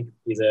 we think,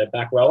 is a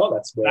back rower.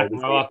 That's where back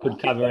rower could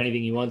cover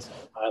anything he wants.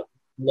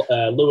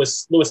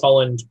 Lewis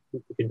Holland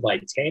can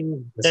play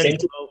 10. The 10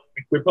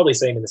 we'd probably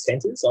see him in the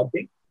centres, I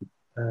think.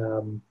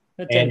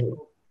 10,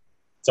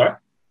 sorry?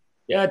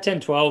 Yeah, 10,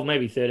 12,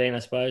 maybe 13, I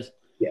suppose.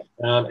 Yeah,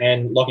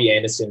 and Lockie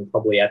Anderson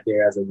probably out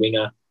there as a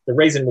winger. The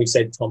reason we've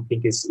said Tom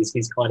Pincus is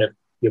he's kind of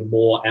your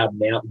more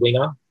out-and-out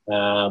winger.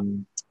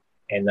 And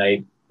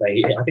I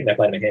think they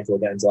played him a handful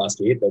of games last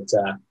year, but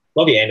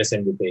Lockie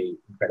Anderson would be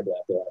incredible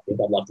out there, I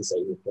think. I'd love to see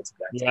him.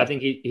 I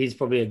think he's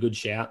probably a good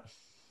shout.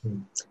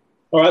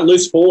 All right,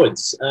 loose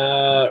forwards.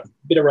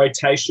 Bit of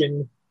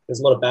rotation. There's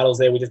a lot of battles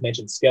there. We just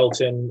mentioned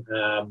Skelton,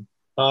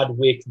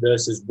 Hardwick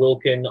versus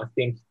Wilkin. I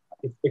think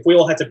if we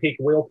all had to pick,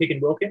 we're all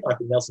picking Wilkin. I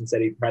think Nelson said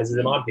he praises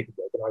him. I'm picking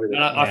Wilkin.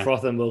 I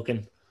froth him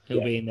Wilkin.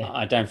 He'll be in there.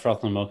 I don't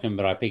froth on Wilkin,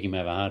 but I pick him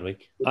over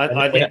Hardwick.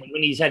 I think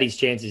when he's had his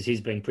chances,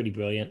 he's been pretty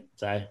brilliant.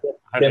 So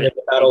then there's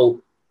the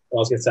battle I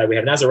was going to say we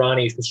have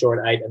Nazarani for sure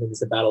at 8, and then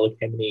there's a battle of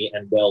Kemeny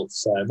and Wells.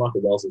 So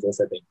Michael Wells has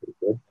also been pretty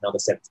good. Another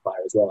sevens player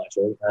as well,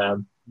 actually.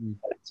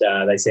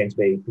 But they seem to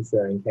be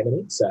preferring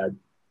Kemeny. So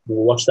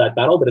we'll watch that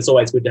battle, but it's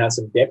always good to have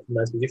some depth in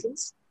those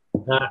positions.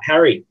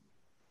 Harry,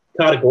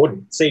 Carter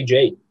Gordon,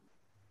 CG.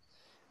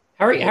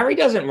 Harry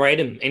doesn't rate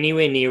him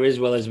anywhere near as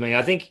well as me.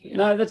 I think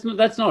no,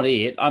 that's not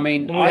it. I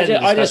mean,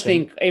 I just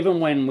think even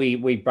when we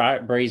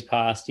breeze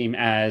past him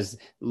as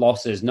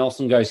losses,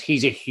 Nelson goes,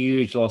 he's a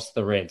huge loss to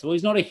the Reds. Well,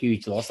 he's not a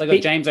huge loss. They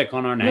got James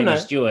O'Connor and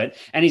Hamish Stewart,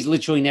 and he's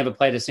literally never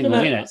played a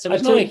single minute. So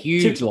it's not a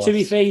huge loss. To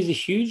be fair, he's a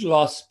huge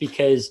loss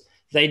because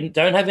they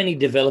don't have any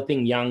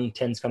developing young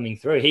 10s coming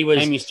through. He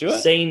was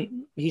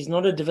seen. He's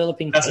not a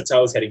developing.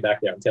 Pasatoa's heading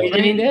back there. I'm telling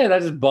you. Yeah, they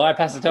just buy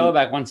Pasatoa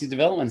back once his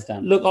development's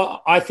done. Look,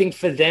 I think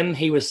for them,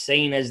 he was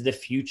seen as the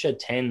future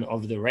 10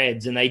 of the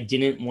Reds, and they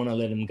didn't want to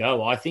let him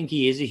go. I think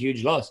he is a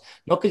huge loss,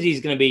 not because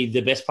he's going to be the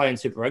best player in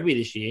Super Rugby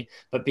this year,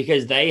 but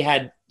because they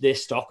had their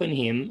stock in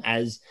him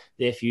as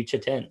their future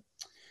 10.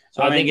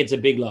 So I think it's a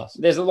big loss.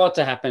 There's a lot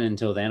to happen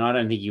until then. I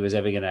don't think he was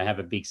ever going to have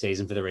a big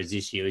season for the Reds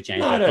this year with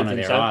James O'Connor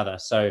there either.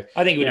 So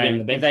I think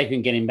if they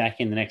can get him back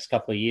in the next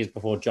couple of years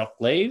before Jock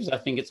leaves, I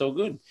think it's all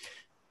good.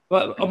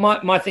 But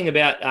my thing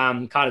about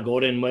Carter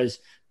Gordon was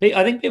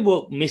I think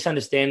people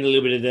misunderstand a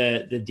little bit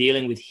of the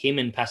dealing with him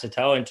and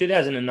Pasatoa. In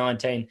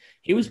 2019,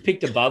 he was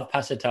picked above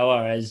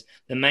Pasatoa as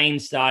the main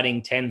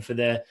starting 10 for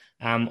the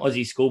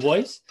Aussie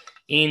schoolboys.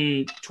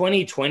 In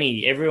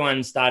 2020,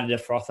 everyone started to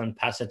froth on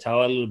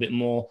Pasatoa a little bit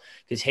more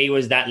because he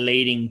was that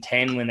leading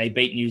 10 when they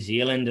beat New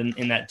Zealand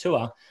in that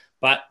tour.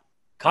 But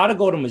Carter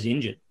Gordon was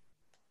injured.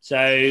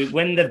 So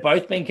when they've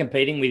both been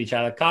competing with each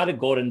other, Carter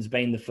Gordon's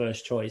been the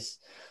first choice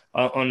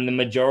on the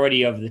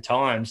majority of the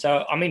time.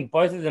 So, I mean,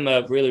 both of them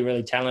are really,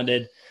 really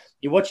talented.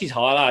 You watch his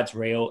highlights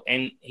reel,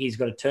 and he's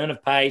got a turn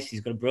of pace. He's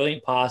got a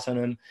brilliant pass on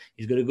him.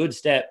 He's got a good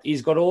step.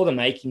 He's got all the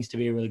makings to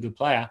be a really good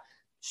player.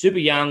 Super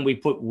young. We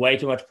put way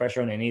too much pressure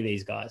on any of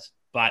these guys,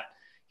 but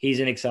he's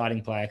an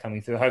exciting player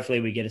coming through. Hopefully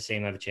we get to see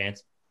him have a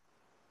chance.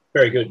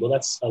 Very good. Well,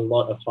 that's a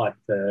lot of hype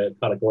for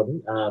Carter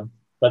Gordon.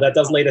 But that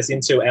does lead us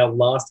into our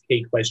last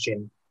key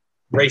question,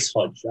 Reece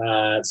Hodge.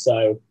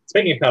 So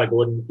speaking of Carter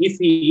Gordon, if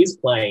he is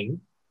playing,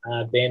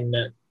 then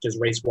does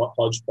Reece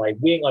Hodge play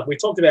wing? Like we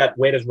talked about,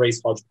 where does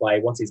Reece Hodge play?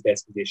 What's his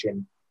best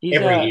position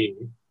every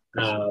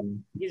year?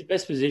 His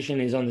best position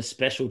is on the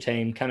special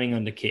team coming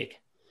on to kick.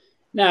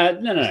 No.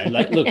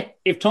 Like, look,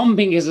 if Tom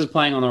Pinkers is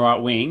playing on the right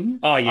wing,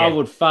 I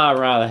would far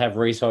rather have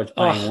Reece Hodge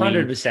playing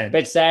 100%. wing.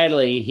 But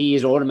sadly, he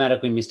is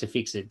automatically Mr.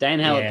 Fix-It. Dane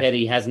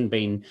Hallett-Petty hasn't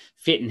been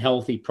fit and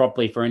healthy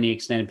properly for any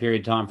extended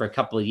period of time for a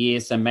couple of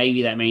years. So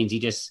maybe that means he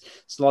just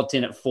slots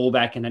in at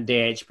fullback and at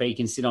DHP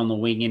can sit on the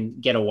wing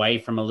and get away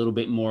from a little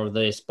bit more of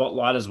the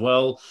spotlight as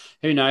well.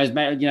 Who knows?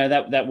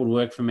 That would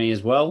work for me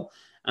as well.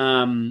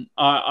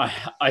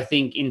 I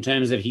think in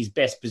terms of his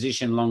best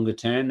position longer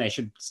term, they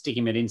should stick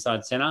him at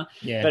inside centre.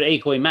 Yeah. But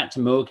equally, Matt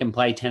Tamua can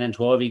play 10 and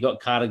 12. You've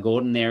got Carter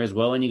Gordon there as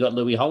well, and you've got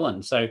Louis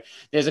Holland. So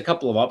there's a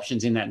couple of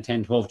options in that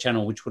 10-12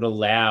 channel which would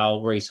allow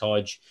Reece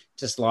Hodge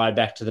to slide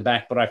back to the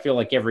back. But I feel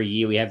like every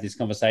year we have this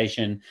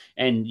conversation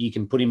and you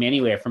can put him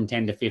anywhere from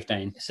 10 to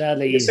 15.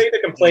 Sadly, you see the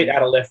complete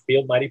out of left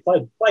field, mate. He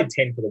played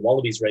 10 for the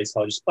Wallabies, Reece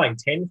Hodge. Just playing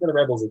 10 for the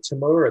Rebels at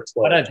Tamua at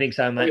 12. I don't think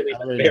so, mate.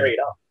 Really bury it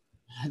up.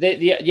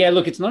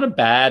 Look, it's not a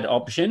bad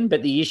option,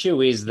 but the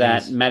issue is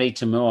that Matty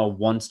Tamua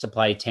wants to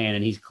play 10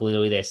 and he's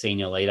clearly their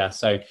senior leader.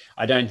 So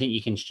I don't think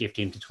you can shift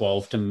him to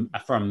 12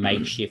 from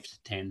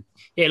makeshift 10.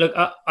 Yeah, look,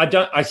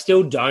 I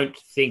still don't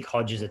think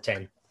Hodge is a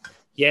 10.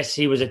 Yes,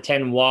 he was a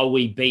 10 while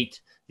we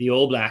beat the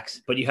All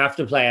Blacks, but you have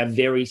to play a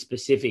very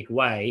specific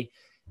way.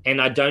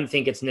 And I don't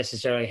think it's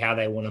necessarily how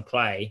they want to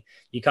play.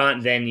 You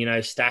can't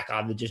then, stack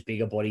other just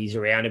bigger bodies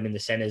around him in the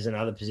centers and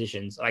other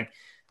positions. Like,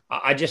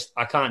 I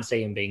can't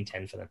see him being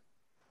 10 for them.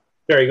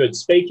 Very good.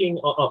 Speaking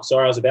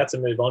sorry, I was about to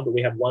move on, but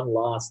we have one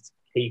last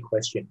key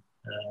question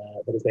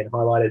that has been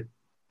highlighted.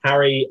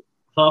 Harry,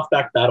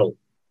 halfback battle.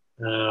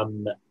 How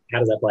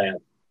does that play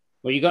out?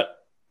 Well, you got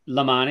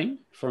Lamani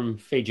from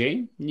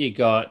Fiji. You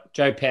got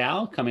Joe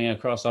Powell coming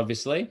across,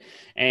 obviously,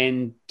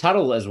 and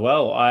Tuttle as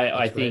well.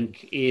 I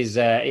think is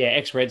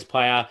ex-Reds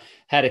player.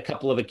 Had a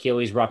couple of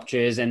Achilles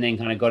ruptures and then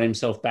kind of got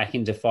himself back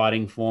into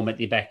fighting form at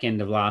the back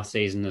end of last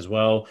season as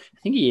well. I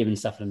think he even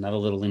suffered another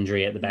little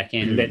injury at the back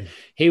end, but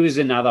he was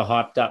another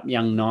hyped up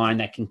young 9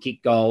 that can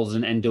kick goals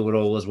and do it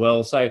all as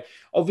well. So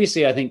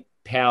obviously I think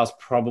Powell's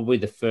probably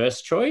the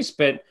first choice,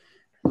 but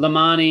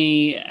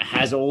Lamani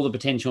has all the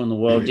potential in the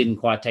world, didn't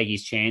quite take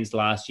his chance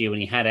last year when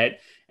he had it,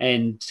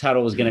 and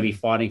Tuttle was going to be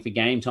fighting for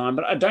game time.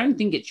 But I don't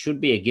think it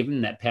should be a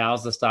given that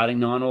Powell's the starting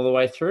 9 all the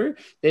way through.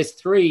 There's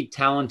 3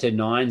 talented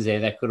 9s there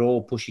that could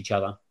all push each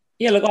other.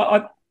 Yeah, look,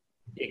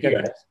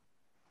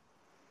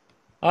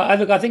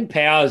 I think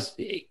Powell's,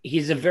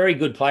 he's a very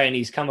good player and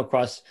he's come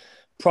across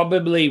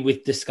probably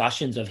with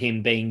discussions of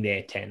him being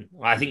their 10.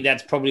 I think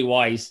that's probably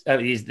why he's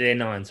their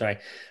 9, sorry.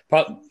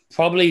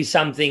 Probably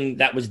something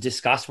that was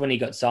discussed when he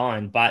got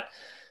signed, but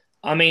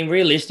I mean,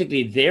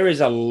 realistically, there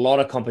is a lot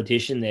of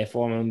competition there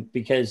for him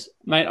because,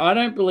 Mate, I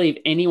don't believe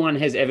anyone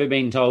has ever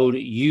been told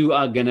you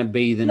are going to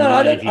be the no,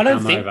 nine I if don't. you I don't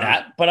come think over.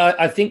 that. But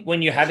I think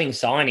when you're having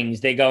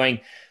signings, they're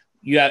going,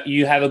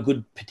 you have a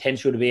good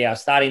potential to be our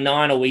starting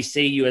nine, or we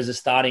see you as a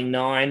starting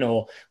nine,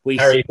 or we.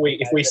 Harry, See,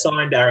 if we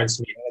signed Aaron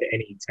Smith to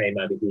any team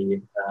over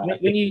here,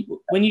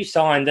 when you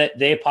sign that,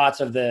 they're parts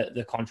of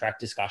the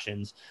contract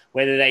discussions.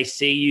 Whether they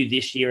see you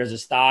this year as a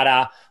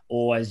starter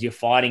or as you're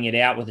fighting it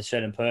out with a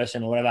certain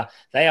person or whatever,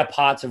 they are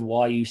parts of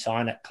why you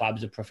sign at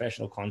clubs a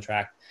professional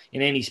contract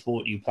in any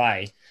sport you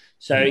play.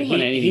 So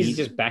he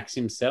just backs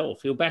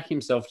himself. He'll back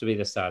himself to be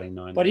the starting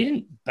nine. But he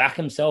didn't back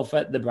himself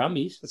at the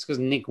Brumbies. That's because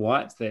Nick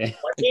White's there.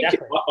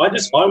 I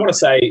want to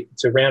say,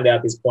 to round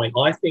out this point,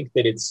 I think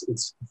that it's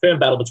a firm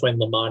battle between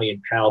Lamani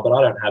and Powell, but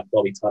I don't have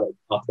Bobby Tuttle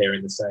up there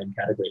in the same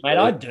category. Mate,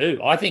 I do.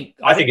 I think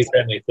he's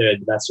certainly a third,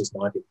 but that's just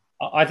my opinion.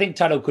 I think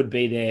Tuttle could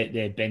be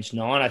their bench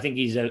nine. I think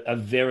he's a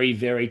very,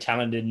 very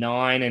talented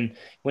nine. And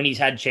when he's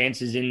had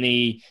chances in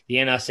the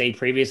NRC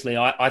previously,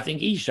 I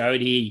think he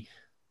showed he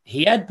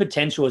had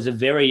potential as a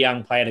very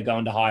young player to go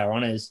into higher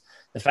honours.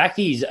 The fact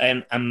he's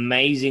an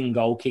amazing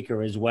goal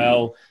kicker as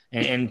well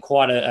and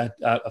quite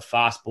a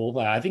fast ball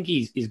player, I think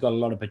he's got a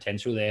lot of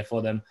potential there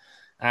for them.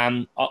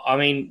 I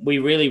mean, we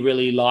really,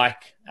 really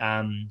like...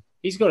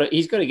 He's got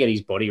to get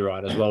his body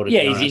right as well.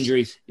 His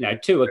injuries.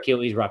 2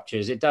 Achilles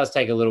ruptures. It does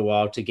take a little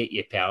while to get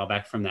your power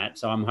back from that.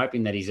 So I'm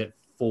hoping that he's at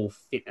full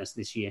fitness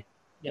this year.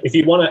 Yep. If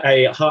you want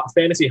a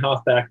fantasy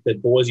halfback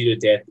that bores you to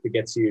death, that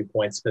gets you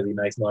points because he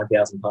makes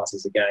 9,000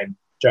 passes a game,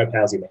 Joe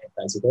Powell's your man,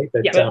 basically.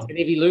 But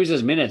if he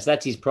loses minutes,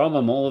 that's his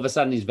problem. All of a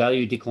sudden, his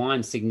value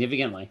declines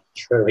significantly.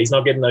 True. He's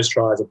not getting those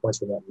tries or points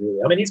from that,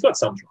 really. I mean, he's got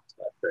some tries,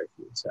 but very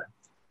few. So,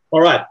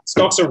 all right,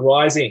 stocks are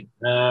rising.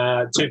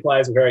 2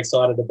 players we're very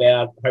excited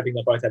about, hoping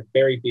they both have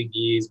very big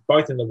years,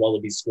 both in the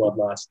Wallabies squad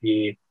last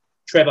year.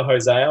 Trevor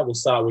Hosea, we'll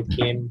start with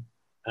him.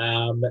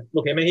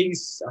 Look, I mean,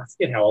 I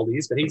forget how old he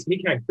is, but he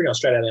came pretty much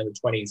straight out of the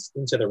 20s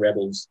into the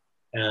Rebels,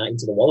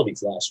 into the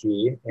Wallabies last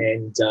year.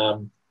 And,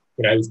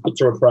 he was put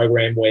through a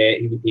program where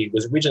he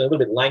was originally a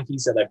little bit lanky,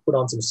 so they put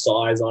on some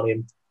size on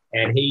him.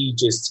 And he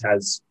just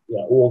has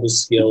all the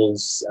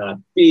skills,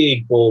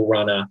 big ball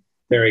runner,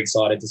 very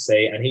excited to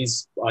see. And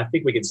I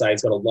think we could say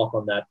he's got a lock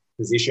on that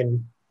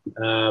position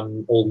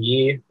all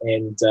year.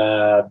 And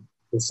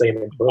we'll see him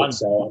improve.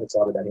 So I'm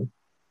excited about him.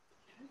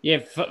 Yeah,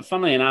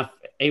 funnily enough,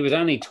 he was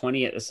only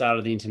 20 at the start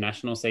of the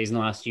international season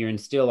last year, and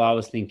still I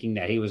was thinking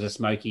that he was a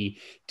smoky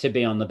to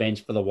be on the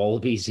bench for the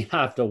Wallabies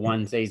after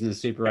one season of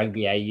Super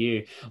Rugby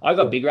AU. I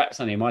got big raps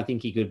on him. I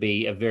think he could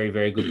be a very,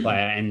 very good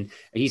player, and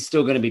he's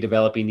still going to be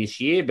developing this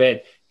year,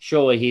 but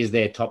surely he's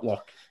their top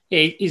lock.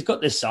 Yeah, he's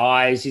got the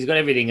size. He's got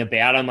everything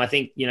about him. I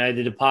think,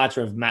 the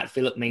departure of Matt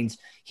Phillip means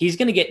he's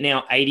going to get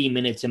now 80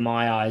 minutes in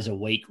my eyes a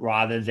week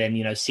rather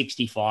than,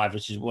 65,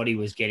 which is what he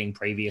was getting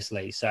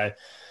previously. So,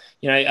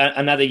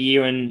 another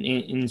year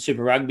in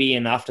Super Rugby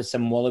and after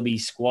some Wallaby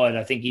squad,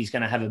 I think he's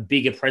going to have a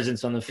bigger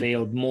presence on the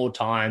field, more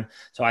time.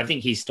 So I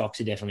think his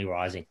stocks are definitely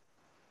rising.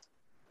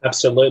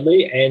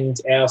 Absolutely. And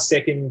our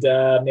second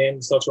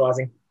man, stocks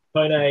rising,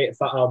 Pone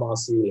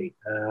Fa'amasili.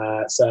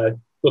 So,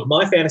 look,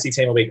 my fantasy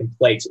team will be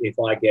complete if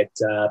I get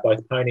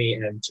both Pony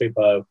and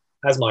Tupou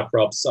as my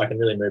props. I can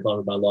really move on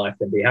with my life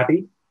and be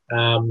happy.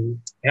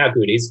 How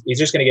good is he's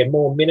just going to get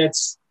more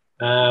minutes.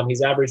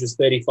 His average was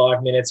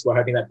 35 minutes. We're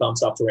hoping that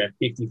bumps up to around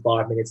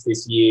 55 minutes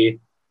this year.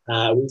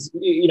 There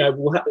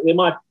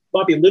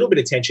might be a little bit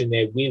of tension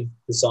there with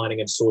the signing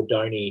of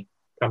Sordoni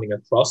coming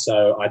across.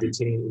 So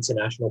Argentinian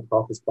international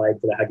prop has played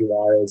for the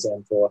Jaguares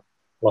and for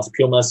Las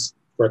Pumas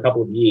for a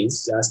couple of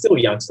years. Still a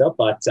youngster,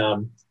 but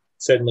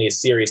certainly a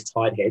serious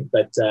tight head.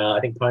 But I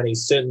think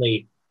Pony's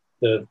certainly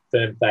the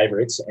firm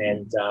favourites,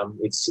 and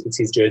it's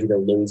his jersey to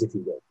lose, if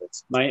you will.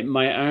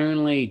 My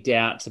only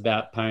doubts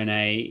about Pone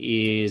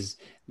is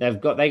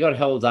they got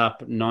held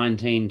up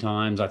 19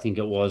 times, I think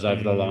it was,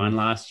 over the line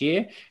last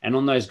year. And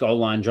on those goal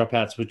line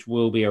dropouts, which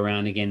will be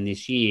around again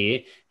this year,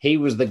 he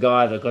was the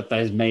guy that got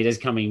those meters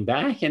coming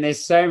back. And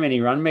there's so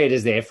many run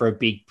meters there for a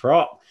big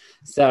prop.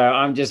 So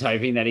I'm just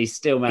hoping that he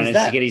still managed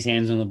to get his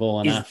hands on the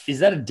ball enough. Is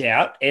that a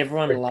doubt?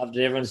 Everyone loved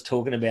it. Everyone's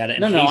talking about it.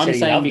 No, I'm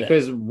saying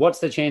because what's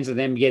the chance of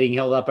them getting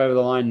held up over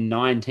the line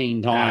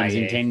 19 times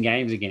in 10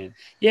 games again?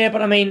 Yeah,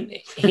 but I mean,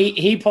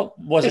 he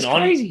wasn't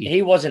on. Crazy.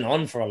 He wasn't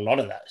on for a lot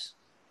of those.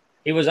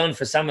 He was on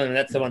for some of them.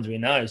 That's the ones we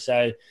know.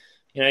 So,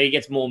 he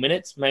gets more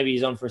minutes. Maybe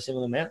he's on for a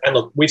similar amount. And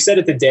look, we've said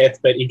it to death,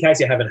 but in case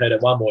you haven't heard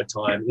it one more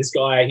time, this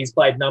guy, he's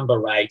played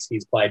number 8.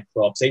 He's played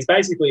prop. So he's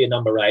basically a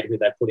number 8 who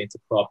they put into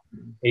prop.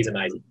 He's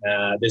amazing.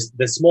 There's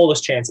the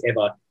smallest chance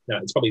ever. No,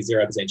 it's probably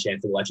 0%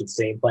 chance that we'll actually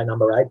see him play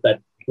number 8. But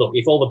look,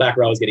 if all the back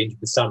rowers get injured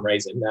for some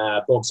reason,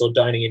 Bob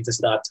Sordoni in to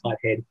start tight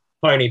head,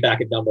 Pony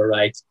back at number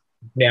 8,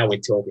 now we're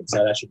talking.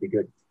 So that should be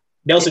good.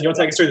 Nelson, you want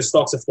to take us through the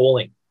stocks are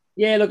falling?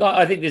 Yeah, look,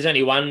 I think there's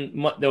only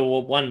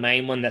one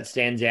main one that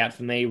stands out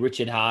for me,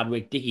 Richard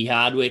Hardwick, Dickie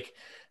Hardwick.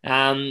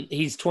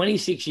 He's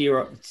 26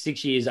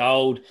 years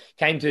old,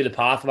 came through the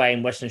pathway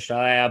in Western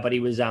Australia, but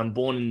he was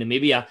born in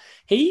Namibia.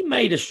 He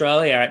made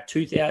Australia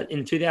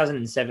in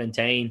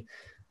 2017.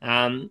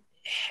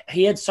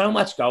 He had so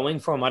much going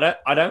for him.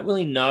 I don't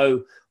really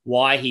know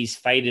why he's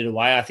faded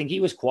away. I think he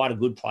was quite a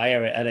good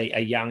player at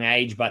a young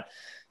age, but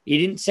he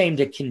didn't seem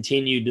to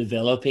continue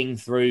developing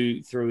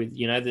through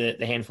the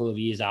handful of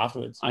years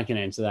afterwards. I can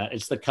answer that.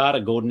 It's the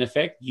Carter Gordon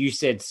effect. You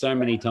said so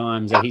many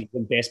times that he's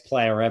the best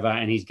player ever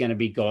and he's going to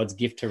be God's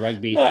gift to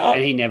rugby,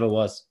 and he never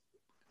was.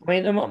 I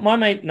mean, my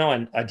mate,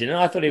 no, I didn't.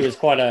 I thought he was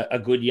quite a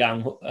good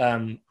young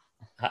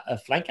a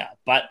flanker,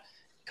 but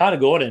Carter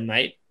Gordon,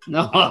 mate.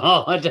 No,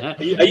 I don't.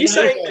 Are you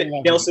saying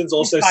that Nelson's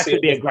also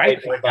could be a great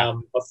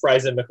of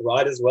Fraser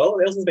McBride as well?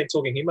 Nelson's been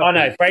talking him up. Oh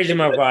no, Fraser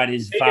McBride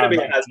is far. He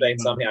has been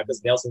somehow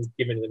because Nelson's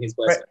given him his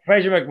blessing.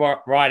 Fraser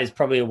McBride is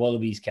probably a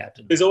Wallabies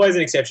captain. There's always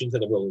an exception to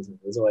the rule, isn't there?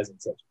 There's always an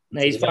exception.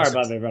 No, he's far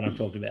above everyone I've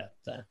talked about.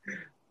 So.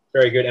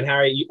 Very good. And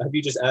Harry, have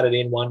you just added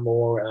in one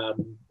more?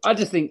 I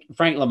just think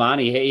Frank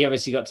Lamani, he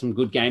obviously got some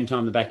good game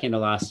time the back end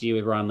of last year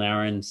with Ryan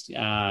Lawrence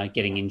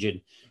getting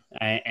injured.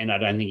 And I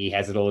don't think he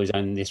has it all his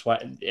own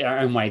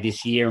way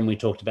this year, and we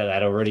talked about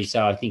that already.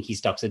 So I think his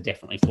stocks are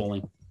definitely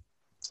falling.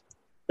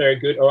 Very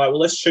good. All right, well,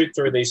 let's shoot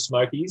through these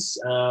Smokies.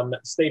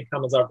 Steve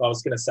Cummins, I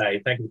was going to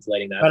say, thank you for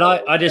leading that.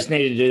 But I just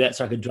needed to do that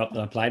so I could drop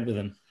that I played with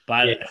him.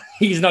 But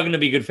he's not going to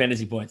be good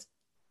fantasy points.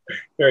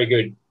 Very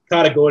good.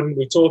 Carter Gordon,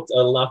 we talked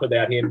enough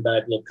about him,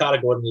 but look,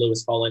 Carter Gordon,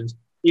 Lewis Holland,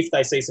 if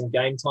they see some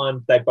game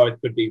time, they both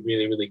could be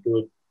really, really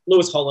good.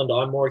 Lewis Holland,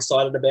 I'm more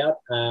excited about.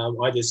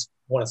 I just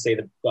want to see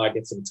the guy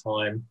get some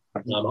time.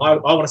 I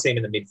want to see him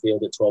in the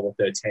midfield at 12 or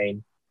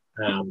 13,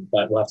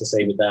 but we'll have to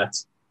see with that.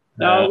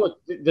 No, look,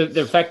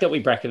 the fact that we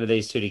bracketed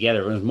these two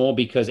together was more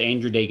because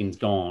Andrew Deegan's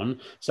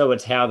gone, so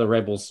it's how the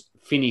Rebels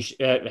finish,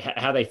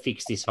 how they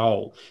fix this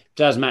hole.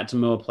 Does Matt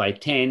Tamua play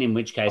 10, in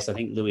which case I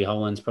think Louis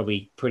Holland's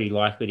probably pretty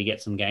likely to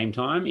get some game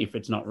time if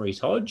it's not Reece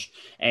Hodge,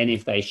 and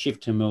if they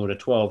shift Tamua to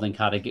 12, then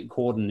Carter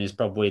Gordon is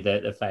probably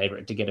the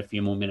favourite to get a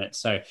few more minutes.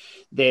 So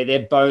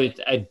they're both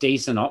a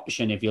decent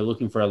option if you're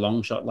looking for a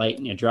long shot late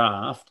in your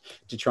draft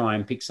to try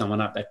and pick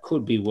someone up that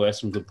could be worth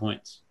some good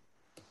points.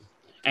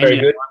 And, Very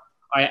good.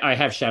 I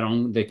have shat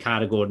on the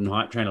Carter Gordon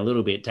hype train a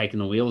little bit, taking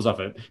the wheels off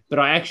it, but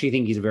I actually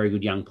think he's a very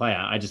good young player.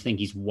 I just think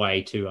he's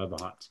way too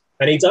overhyped.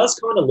 And he does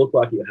kind of look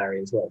like you,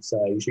 Harry, as well,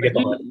 so you should get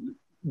behind him.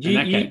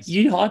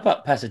 You hype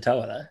up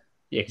Pasatoa, though.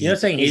 Yeah, you're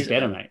not saying he's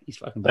better, mate. He's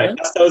fucking better.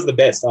 better. Pasatoa's the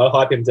best. I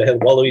hype him to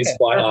Wallabies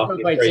fly half.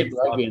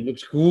 It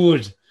looks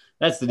good.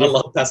 That's the difference. I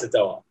love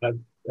Pasatoa.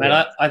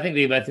 Mate, I think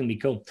they both can be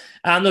cool.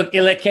 Look,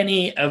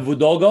 Ilekeni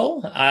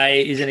Vudogo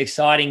is an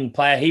exciting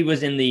player. He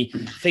was in the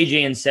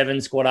Fijian 7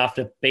 squad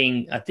after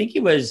being, I think he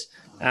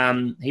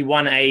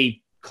won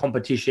a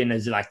competition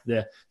as like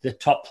the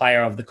top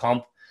player of the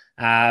comp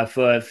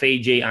for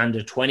Fiji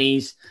under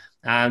 20s.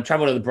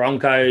 Traveled to the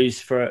Broncos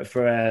for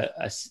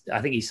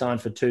I think he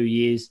signed for 2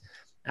 years.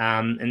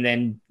 And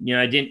then,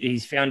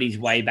 he's found his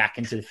way back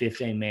into the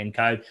 15-man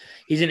code.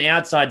 He's an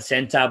outside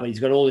centre, but he's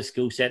got all the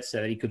skill sets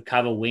so that he could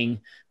cover wing,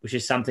 which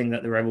is something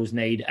that the Rebels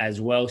need as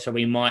well. So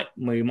we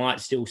might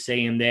still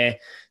see him there.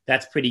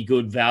 That's pretty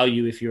good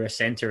value if you're a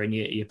centre and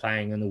you're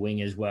playing on the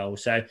wing as well.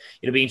 So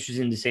it'll be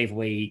interesting to see if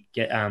we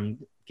get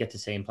to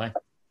see him play.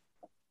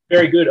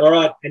 Very good. All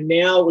right. And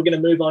now we're going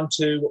to move on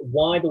to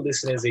why the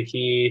listeners are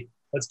here.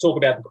 Let's talk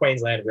about the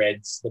Queensland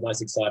Reds, the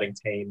most exciting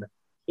team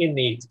in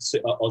the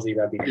Aussie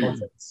Rugby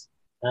Conference.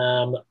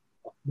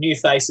 New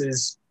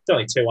faces. There's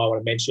only two I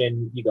want to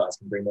mention. You guys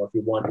can bring more if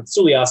you want.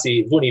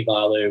 Suliasi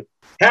Vunivalu.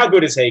 How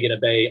good is he going to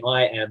be?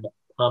 I am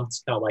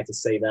pumped. Can't wait to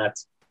see that.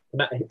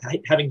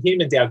 Having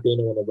him and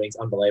Dalguna on the wings,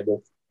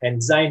 unbelievable.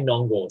 And Zane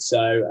Nongor.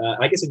 So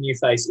I guess a new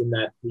face in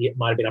that he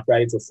might have been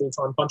upgraded to a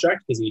full-time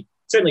contract because he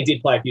certainly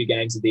did play a few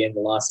games at the end of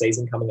the last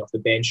season coming off the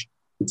bench.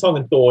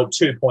 Tongan Thor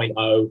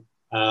 2.0.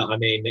 I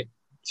mean,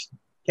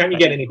 can you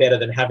get any better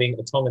than having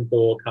a Tongan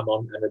Thor come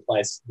on and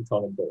replace the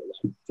Tongan Thor?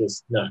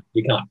 Just no,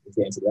 you can't. Is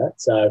the answer to that.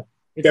 So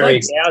it's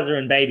like Bowser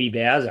and Baby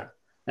Bowser.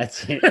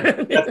 That's it.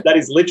 that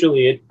is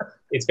literally it.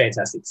 It's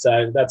fantastic.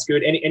 So that's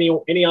good.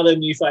 Any other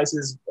new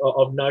faces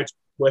of note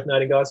worth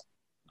noting, guys?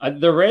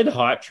 The red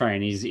hype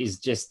train is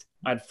just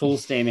at full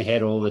steam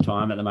ahead all the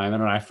time at the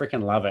moment, and I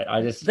freaking love it.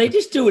 They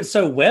just do it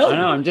so well. I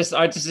know.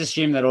 I just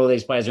assume that all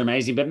these players are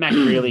amazing. But Mac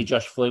Reilly,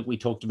 Josh Fluke, we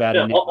talked about it.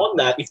 On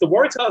that, if the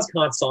Waratahs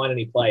can't sign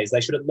any players,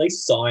 they should at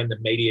least sign the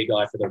media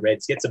guy for the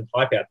Reds. Get some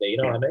hype out there. You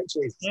know what I mean?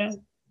 Jesus. Yeah.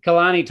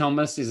 Kalani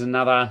Thomas is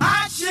another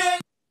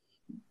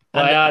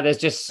player. There's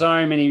just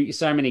so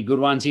many good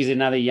ones. He's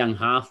another young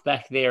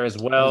halfback there as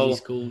well.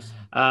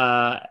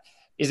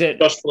 Is it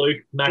Josh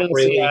Fluke, Mac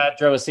Reilly,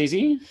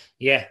 Droasizi?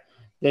 Yeah.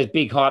 There's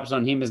big hypes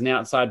on him as an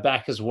outside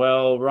back as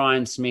well.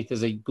 Ryan Smith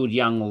is a good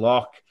young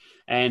lock,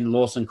 and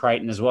Lawson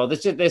Creighton as well.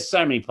 There's so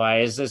many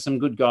players. There's some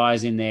good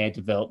guys in their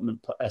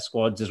development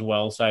squads as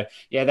well. So,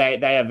 yeah,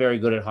 they are very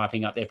good at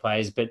hyping up their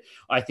players. But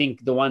I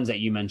think the ones that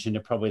you mentioned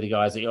are probably the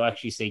guys that you'll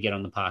actually see get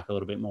on the park a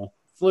little bit more.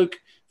 Fluke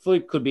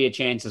could be a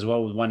chance as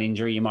well with one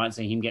injury. You might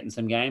see him getting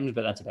some games,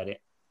 but that's about it.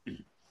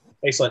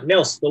 Excellent.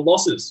 Nels, the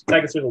losses.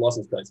 Take us through the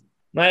losses, please.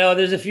 Mate,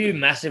 there's a few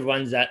massive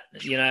ones that,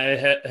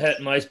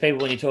 hurt most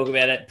people when you talk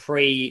about it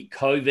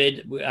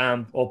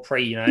pre-COVID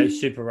or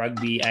Super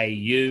Rugby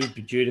AU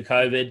due to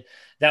COVID.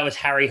 That was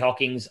Harry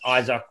Hockings,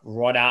 Isaac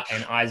Rodder,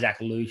 and Isaac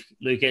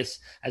Lucas,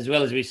 as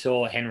well as we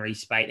saw Henry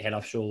Spate head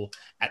offshore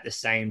at the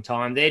same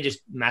time. They're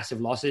just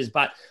massive losses,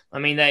 but, I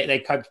mean, they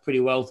coped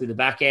pretty well through the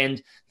back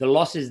end. The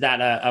losses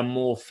that are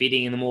more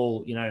fitting and the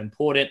more,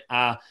 important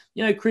are,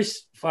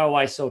 Chris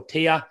Faraway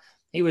Sortia.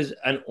 He was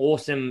an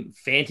awesome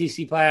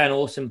fantasy player, an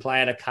awesome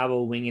player to cover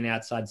wing and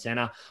outside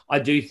centre. I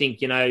do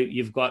think,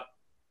 you've got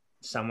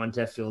someone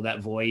to fill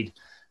that void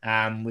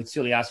with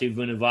Suliasi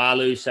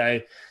Vunivalu. So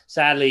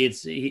sadly,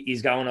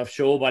 he's going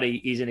offshore, but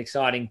he's an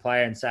exciting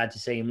player and sad to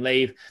see him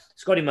leave.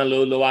 Scotty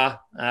Malulua,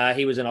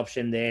 he was an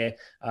option there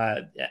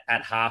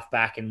at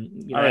halfback.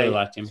 And, I really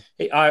liked him.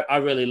 I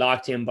really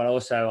liked him, but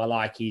also I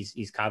like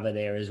his cover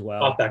there as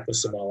well. Halfback for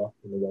Samoa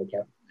in the World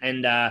Cup.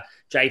 And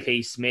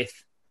JP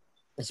Smith.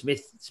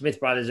 Smith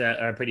brothers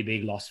are a pretty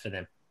big loss for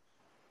them.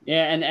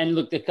 Yeah, and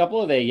look, a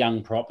couple of their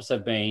young props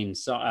have been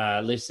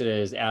listed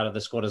as out of the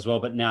squad as well,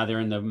 but now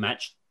they're in the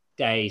match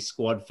day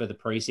squad for the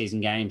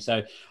preseason game.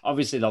 So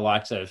obviously the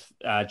likes of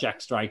Jack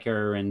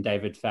Straker and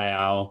David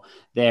Fayal,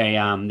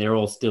 they're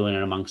all still in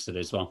and amongst it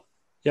as well.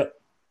 Yep.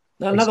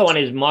 Another one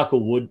is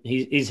Michael Wood.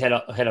 He's head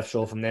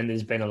offshore from them.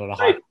 There's been a lot of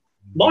hype.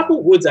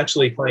 Michael Wood's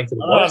actually playing for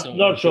the Warriors.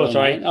 Not sure,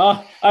 sorry.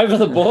 Oh, over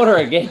the border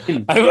again.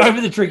 over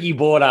the tricky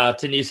border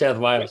to New South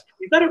Wales.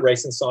 Is that a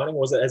recent signing?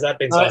 Has that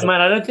been signed? Mate,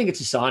 I don't think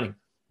it's a signing.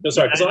 No,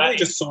 sorry, because I only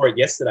just saw it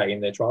yesterday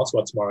in their trial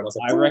squad tomorrow. And I was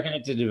like, I reckon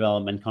it's a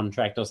development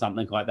contract or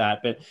something like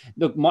that. But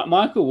look,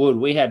 Michael Wood,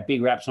 we had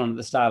big raps on at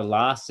the start of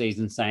last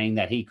season saying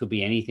that he could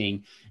be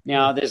anything.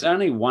 Now, there's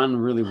only one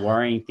really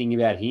worrying thing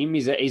about him.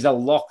 He's a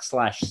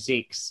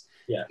lock/6.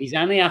 Yeah. He's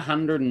only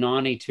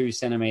 192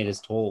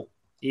 centimeters tall.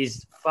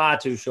 He's far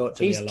too short to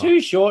be a lock. He's too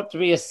short to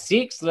be a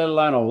 6, let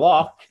alone a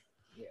lock.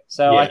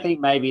 So I think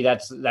maybe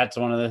that's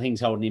one of the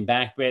things holding him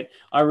back. But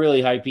I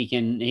really hope he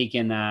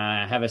can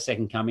have a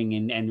second coming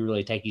and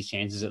really take his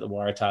chances at the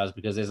Waratahs,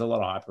 because there's a lot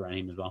of hype around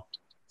him as well.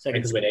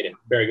 Because we need it.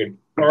 Very good.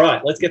 All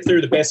right, let's get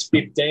through the best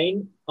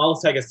 15. I'll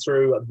take us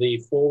through the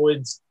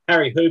forwards.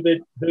 Harry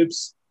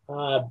Hoops,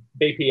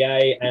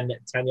 BPA and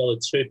Taniela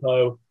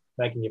Tupou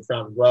making your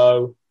front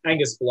row.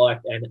 Angus Blythe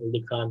and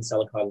Lukan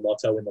Salakai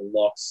Lotto in the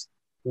locks.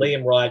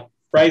 Liam Wright,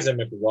 Fraser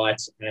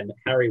McWright, and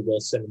Harry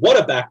Wilson.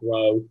 What a back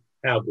row.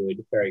 How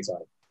good. Very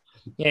exciting.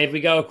 Yeah, if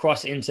we go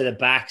across into the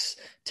backs,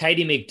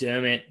 Tatey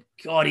McDermott,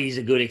 God, he's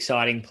a good,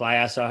 exciting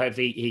player. So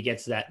hopefully he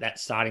gets that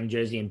starting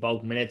jersey in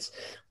bulk minutes.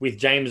 With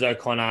James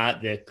O'Connor,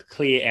 the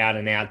clear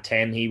out-and-out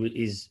 10,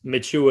 he's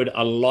matured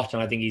a lot,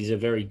 and I think he's a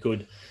very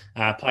good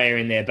player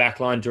in their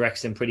backline,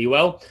 directs them pretty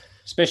well.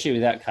 Especially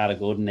without Carter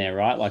Gordon there,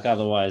 right? Like,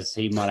 otherwise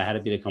he might have had a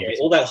bit of competition.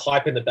 Yeah, all that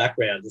hype in the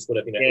background just would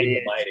have, made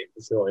him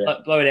for sure. Yeah.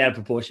 Blow it out of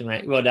proportion,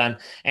 mate. Well done.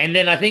 And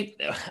then I think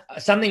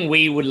something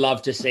we would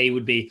love to see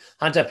would be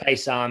Hunter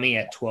Paisami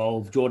at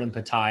 12, Jordan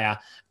Pataya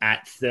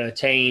at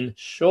 13.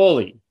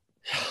 Surely.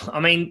 I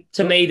mean,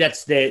 to me,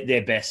 that's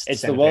their best.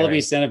 It's the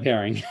Wallaby centre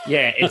pairing.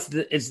 Yeah,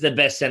 it's the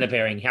best centre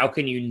pairing. How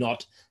can you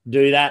not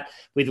do that?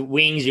 With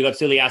wings, you've got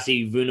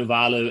Suliasi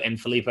Vunivalu and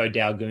Filippo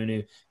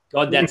Daugunu.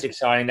 God, that's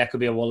exciting. That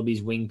could be a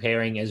Wallabies wing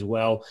pairing as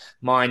well.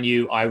 Mind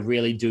you, I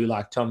really do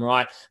like Tom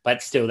Wright,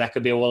 but still, that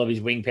could be a Wallabies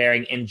wing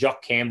pairing. And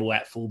Jock Campbell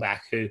at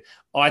fullback, who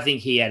I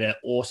think he had an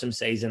awesome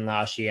season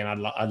last year,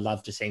 and I'd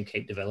love to see him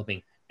keep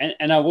developing.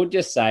 And I would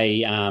just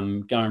say,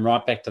 going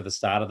right back to the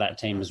start of that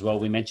team as well,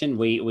 we mentioned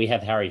we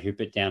have Harry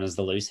Hoopert down as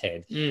the loose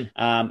head.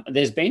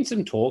 There's been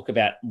some talk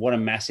about what a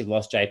massive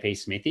loss JP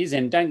Smith is.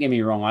 And don't get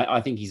me wrong,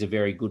 I think he's a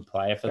very good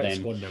player for them.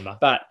 Squad member.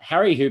 But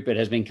Harry Hoopert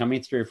has been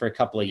coming through for a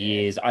couple of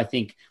years. I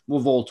think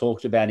we've all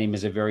talked about him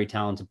as a very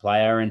talented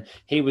player. And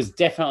he was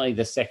definitely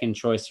the second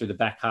choice through the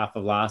back half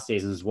of last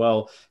season as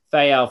well.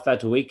 Fayal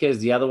Fatuika is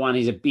the other one.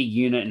 He's a big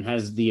unit and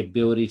has the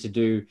ability to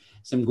do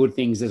some good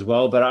things as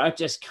well. But I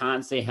just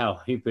can't see how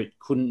Hoopert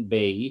couldn't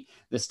be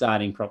the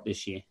starting prop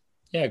this year.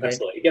 Yeah, great.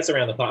 Absolutely. He gets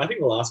around the park. I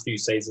think the last few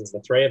seasons, the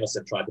three of us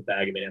have tried to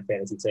bag him in our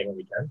fantasy team when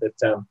we can. But,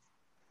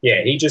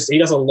 he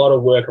does a lot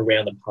of work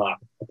around the park,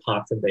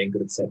 apart from being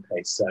good at set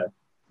piece. So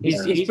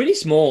He's pretty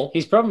small.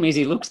 His problem is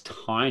he looks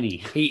tiny.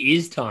 He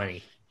is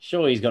tiny.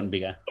 Sure, he's gotten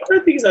bigger. I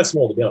don't think he's that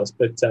small, to be honest.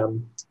 But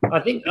I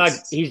think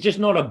he's just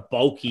not a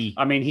bulky.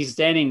 I mean, he's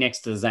standing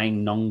next to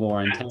Zane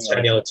Nongor and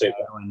Taniela Tupou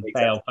and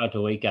Fayal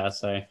Fatuika.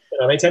 So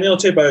I mean, Taniela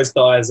Tupou's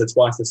thighs are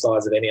twice the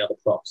size of any other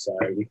prop. So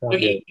we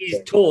can't.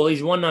 He's tall.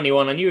 He's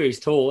 191. I knew he was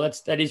tall.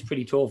 That is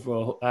pretty tall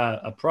for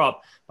a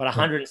prop. But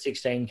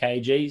 116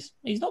 kgs.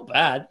 He's not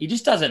bad. He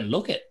just doesn't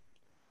look it.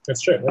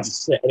 That's true.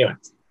 Anyway,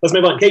 let's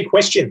move on. Key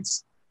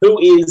questions. Who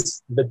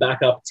is the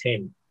backup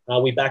 10?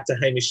 Are we back to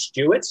Hamish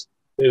Stewart,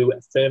 who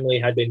firmly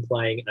had been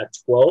playing at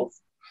 12?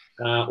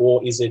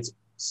 Or is it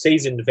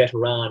seasoned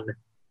veteran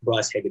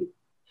Bryce Hegarty?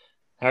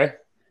 Harry?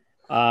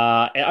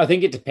 I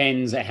think it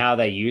depends how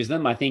they use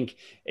them. I think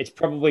it's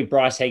probably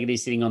Bryce Hegarty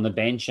sitting on the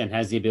bench and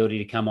has the ability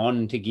to come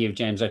on to give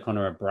James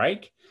O'Connor a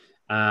break.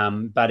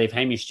 But if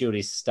Hamish Stewart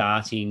is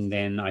starting,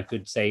 then I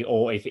could see,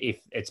 or if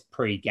it's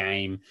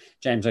pre-game,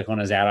 James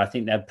O'Connor's out, I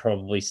think they'd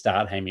probably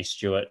start Hamish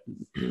Stewart.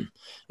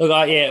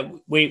 Look,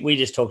 we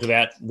just talked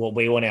about what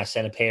we want our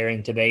centre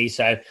pairing to be.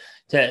 So,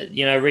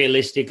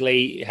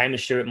 realistically,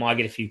 Hamish Stewart might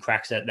get a few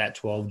cracks at that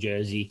 12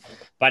 jersey.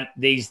 But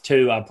these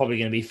two are probably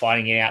going to be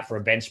fighting it out for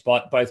a bench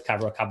spot. Both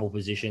cover a couple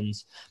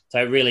positions. So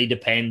it really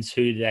depends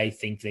who they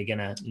think they're going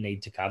to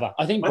need to cover.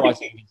 I think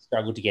Bryce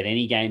struggled to get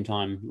any game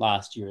time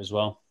last year as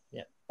well.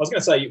 I was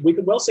going to say, we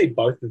could well see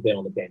both of them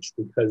on the bench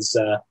because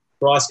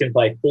Bryce can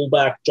play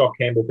fullback, Jock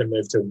Campbell can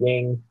move to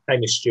wing,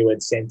 Hamish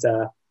Stewart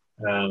centre,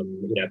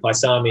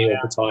 Paisami or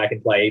Pattaya can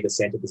play either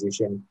centre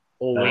position.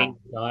 Or wing,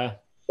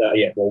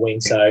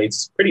 wing. So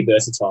it's pretty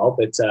versatile.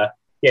 But,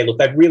 look,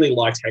 they've really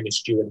liked Hamish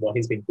Stewart and what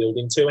he's been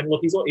building to. And,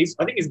 look,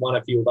 I think he's won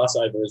a few of us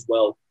over as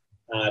well,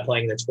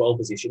 playing in the 12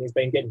 position. He's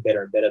been getting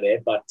better and better there.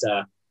 But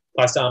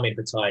Paisami and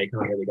Pattaya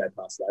can't really go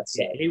past that.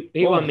 So. Yeah,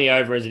 he won me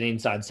over as an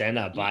inside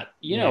centre, but...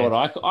 You know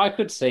what? I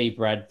could see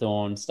Brad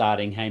Thorne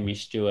starting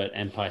Hamish Stewart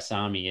and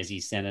Paisami as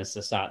his centres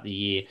to start the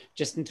year,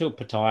 just until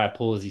Pattaya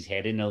pulls his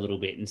head in a little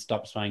bit and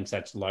stops playing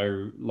such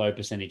low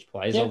percentage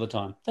plays all the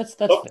time. That's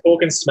Stop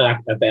talking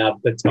smack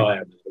about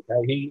Pattaya,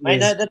 okay? He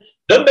is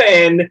the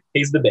man.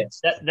 He's the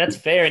best. That's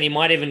fair, and he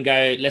might even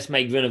go, let's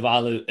make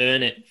Vunivalu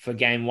earn it for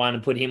game one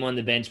and put him on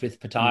the bench with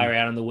Pattaya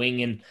out on the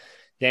wing, and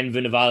then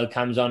Vunivalu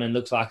comes on and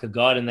looks like a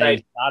god, and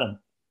they start him.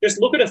 Just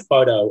look at a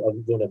photo of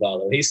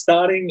Vunivalu. He's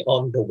starting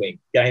on the wing,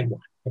 game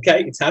one.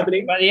 Okay, it's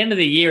happening. By the end of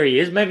the year, he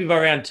is. Maybe by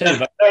round two.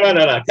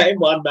 No. Game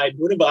one, mate.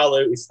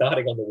 Vunivalu is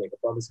starting on the wing. I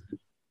promise you.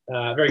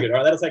 Very good. All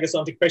right, that'll take us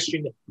on to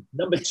question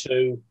number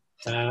 2.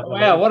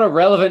 Wow, what a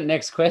relevant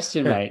next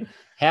question, mate.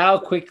 How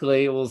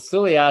quickly will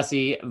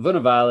Suliasi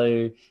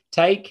Vunivalu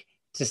take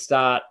to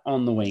start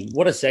on the wing?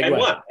 What a segue. Game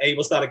one. He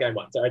will start at game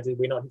one. So did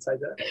we not say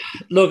that?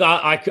 Look,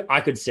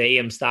 I could see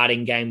him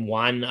starting game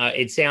one.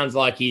 It sounds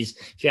like he's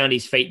found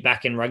his feet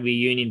back in rugby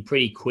union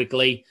pretty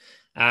quickly.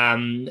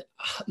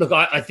 Look,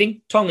 I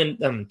think Thorn on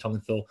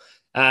the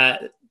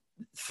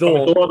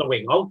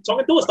wing.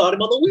 Tongan Thor started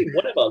him on the wing,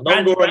 whatever.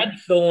 Brad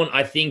Thorn,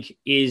 I think,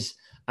 is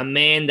a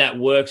man that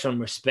works on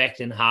respect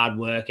and hard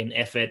work and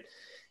effort.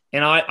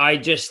 And I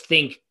just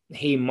think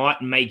he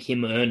might make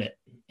him earn it.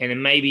 And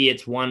then maybe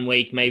it's 1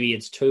 week, maybe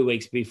it's 2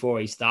 weeks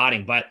before he's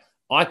starting. But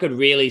I could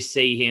really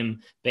see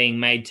him being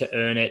made to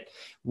earn it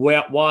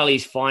while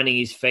he's finding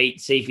his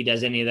feet, see if he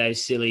does any of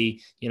those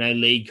silly,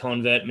 league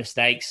convert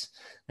mistakes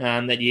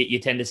that you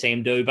tend to see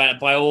him do. But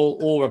by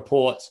all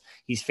reports,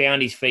 he's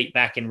found his feet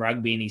back in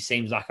rugby and he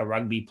seems like a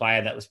rugby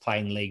player that was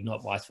playing league,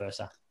 not vice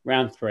versa.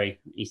 Round 3,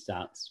 he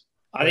starts.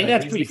 I think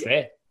that's pretty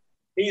fair.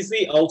 He's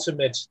the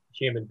ultimate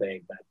human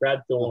being, mate.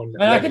 Brad Thorne.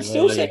 I could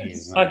still say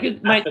I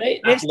could, mate.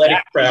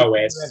 Athletic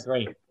prowess.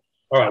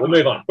 All right, we'll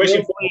move on.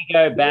 Question 4. We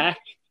go back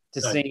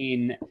to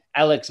seeing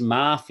Alex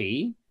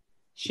Murphy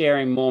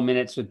sharing more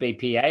minutes with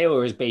BPA,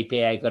 or has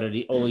BPA got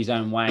it all his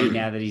own way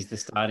now that he's the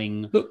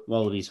starting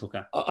Wallabies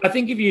hooker? I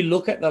think if you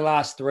look at the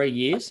last 3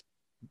 years,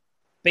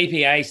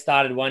 BPA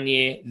started 1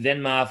 year,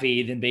 then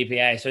Murphy, then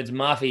BPA. So it's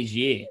Murphy's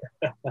year.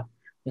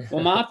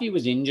 Well, Murphy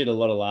was injured a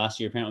lot of last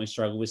year. Apparently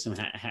struggled with some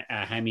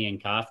hammy and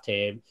calf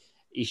tear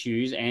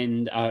issues.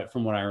 And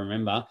from what I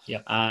remember,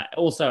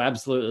 also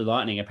absolutely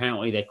lightning.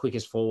 Apparently they're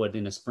quickest forward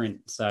in a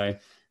sprint. So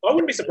I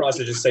wouldn't be surprised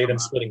to just see them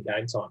splitting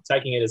game time,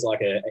 taking it as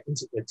like a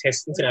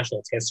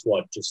international test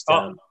squad.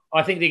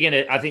 I think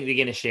they're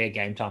gonna share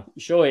game time.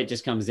 Sure, it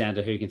just comes down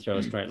to who can throw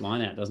a straight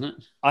line out, doesn't it?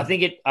 I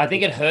think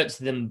it hurts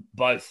them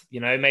both.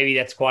 Maybe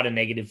that's quite a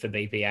negative for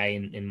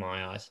BPA in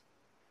my eyes.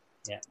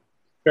 Yeah.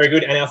 Very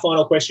good. And our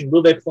final question,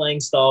 will their playing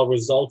style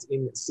result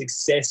in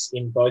success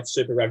in both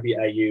Super Rugby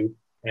AU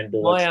and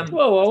Bullets?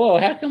 Whoa.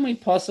 How can we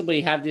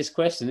possibly have this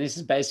question? This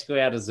is basically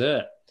our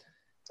dessert.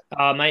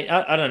 Mate,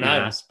 I don't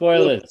know.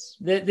 Spoilers.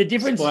 The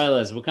difference...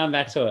 Spoilers. We'll come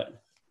back to it.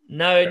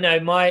 No.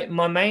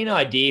 My main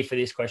idea for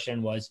this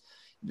question was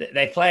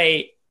they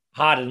play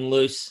hard and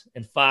loose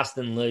and fast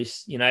and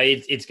loose.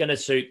 It's going to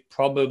suit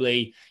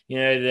probably,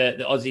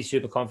 the Aussie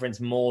Super Conference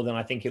more than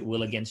I think it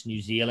will against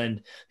New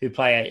Zealand, who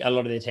play a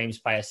lot of their teams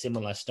play a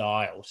similar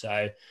style.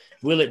 So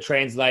will it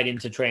translate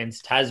into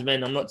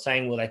Trans-Tasman? I'm not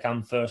saying will they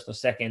come first or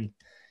second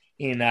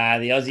in the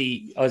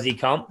Aussie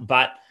comp,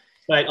 but...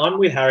 Mate, I'm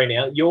with Harry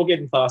now. You're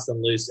getting fast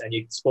and loose and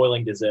you're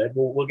spoiling dessert.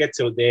 We'll get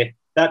to it there.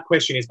 That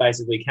question is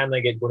basically, can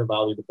they get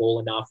Vunivalu the ball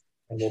enough?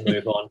 And we'll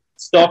move on.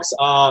 Stocks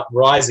are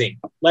rising.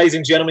 Ladies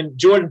and gentlemen,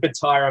 Jordan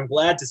Pattaya, I'm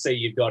glad to see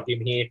you've got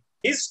him here.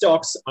 His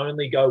stocks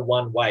only go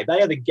one way.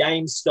 They are the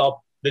GameStop,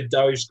 the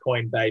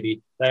Dogecoin,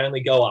 baby. They only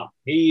go up.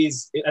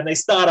 And they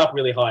start up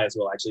really high as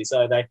well, actually.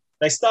 So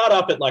they start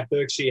up at like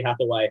Berkshire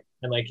Hathaway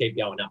and they keep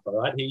going up, all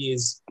right? He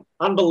is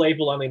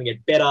unbelievable, only going to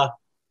get better.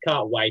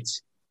 Can't wait.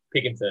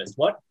 Pick him first.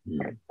 What?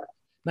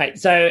 Mate,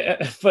 so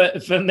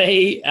for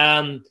me,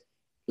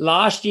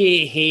 last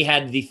year he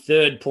had the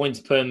 3rd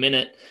points per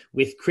minute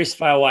with Chris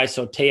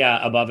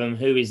Fawai-Sortia above him,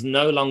 who is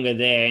no longer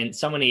there, and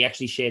someone he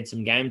actually shared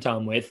some game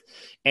time with,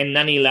 and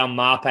Nani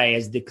Laumape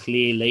as the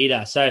clear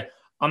leader. So,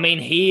 I mean,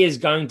 he is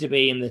going to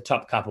be in the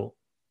top couple.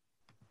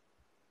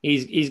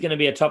 He's going to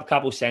be a top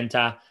couple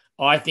centre.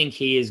 I think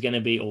he is going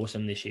to be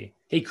awesome this year.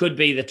 He could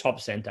be the top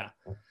centre.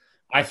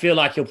 I feel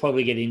like he'll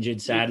probably get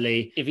injured,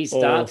 sadly. If he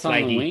starts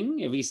on the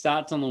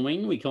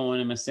wing, we call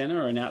him a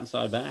centre or an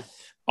outside back.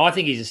 I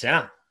think he's a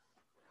centre.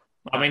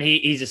 I mean,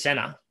 he's a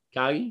centre.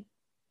 Kagi?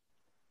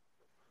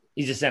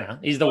 He's a centre.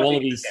 He's the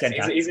Wallabies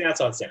centre. He's an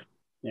outside centre.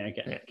 Yeah,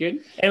 okay. Good.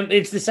 And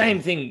it's the same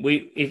thing.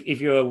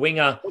 If you're a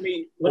winger... Let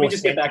me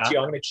just get back to you.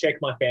 I'm going to check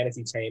my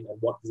fantasy team and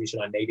what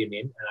position I need him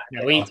in.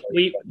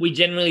 We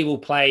generally will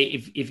play...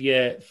 If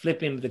you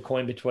flip him the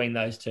coin between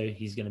those two,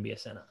 he's going to be a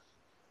centre.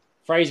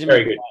 Fraser,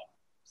 very good.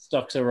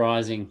 Stocks are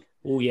rising.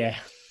 Oh, yeah.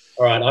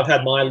 All right, I've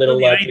had my little...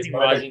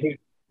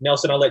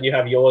 Nelson, I'll let you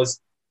have yours.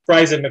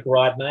 Fraser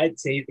McWright,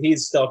 mate.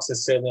 His stocks are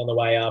certainly on the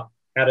way up.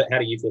 How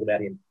do you feel about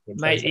him?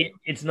 Mate,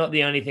 it's not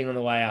the only thing on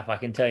the way up, I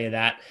can tell you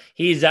that.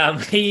 He is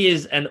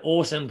an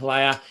awesome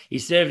player. He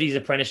served his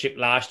apprenticeship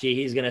last year.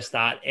 He's going to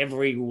start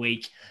every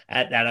week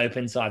at that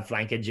open side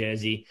flanker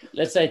jersey.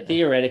 Let's say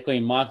theoretically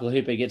Michael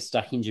Hooper gets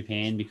stuck in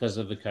Japan because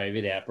of the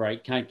COVID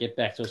outbreak, can't get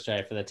back to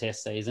Australia for the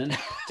test season.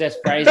 Just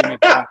Fraser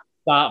McWright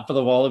start for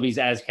the Wallabies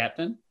as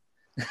captain.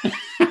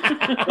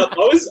 I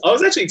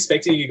was actually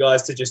expecting you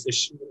guys to just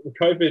the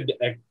COVID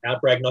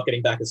outbreak not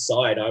getting back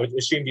aside. I would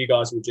assume you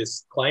guys would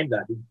just claim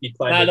that. You'd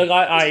claim no,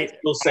 that. Look,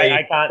 we'll see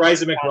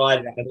Fraser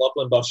McWright and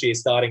Lachlan Boshier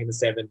starting in the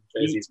 7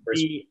 jerseys.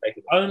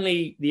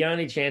 The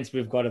only chance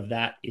we've got of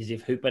that is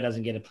if Hooper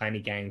doesn't get a plenty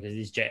game because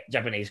this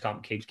Japanese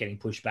comp keeps getting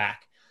pushed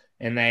back,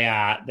 and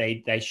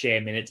they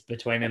share minutes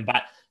between them.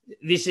 But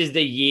this is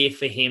the year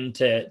for him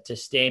to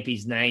stamp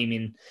his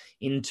name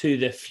into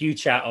the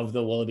future of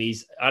the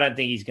Wallabies. I don't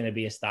think he's going to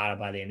be a starter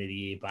by the end of the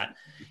year, but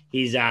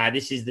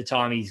this is the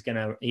time he's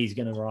gonna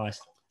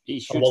rise. He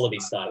should a Wallaby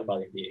starter by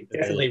the end of the year.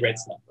 Definitely Red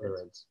Star.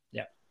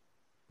 Yeah.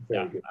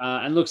 Very good.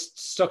 And look,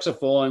 stocks are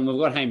falling. We've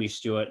got Hamish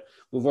Stewart.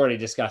 We've already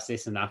discussed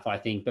this enough, I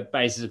think. But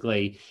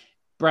basically,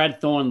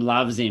 Brad Thorne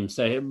loves him,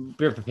 so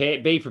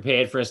be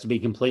prepared for us to be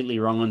completely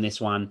wrong on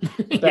this one.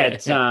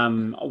 But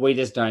we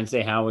just don't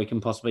see how we can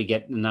possibly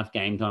get enough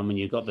game time when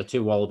you've got the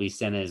two Wallaby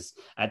centres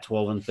at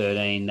 12 and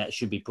 13 that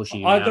should be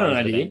pushing you out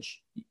on the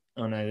bench.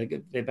 Oh, no,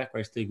 their back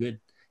row's too good.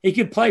 He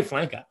could play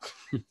flanker.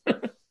 Who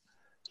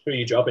are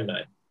you dropping,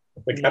 mate?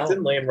 The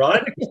captain, Liam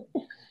Ryan?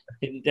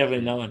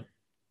 Definitely no one.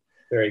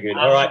 Very good.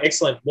 All right,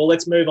 excellent. Well,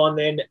 let's move on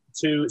then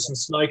to some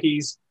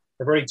Smokies.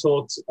 I've already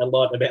talked a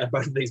lot about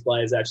both of these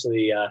players,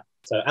 actually.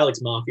 So Alex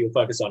Murphy, we'll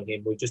focus on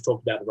him. We've just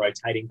talked about the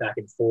rotating back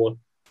and forth.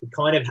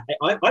 I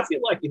feel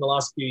like in the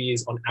last few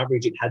years, on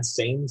average, it had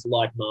seemed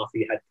like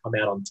Murphy had come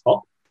out on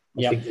top.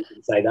 I think you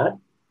can say that.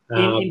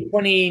 In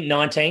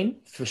 2019,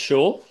 for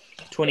sure.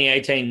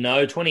 2018,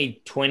 no.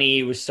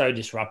 2020 was so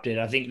disrupted.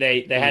 I think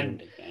they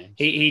had...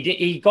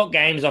 He got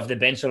games off the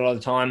bench a lot of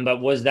the time, but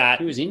was that...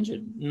 He was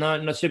injured.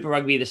 No, not Super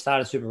Rugby. The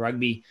start of Super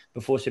Rugby,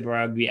 before Super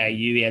Rugby AU,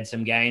 he had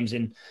some games,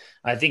 and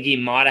I think he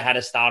might have had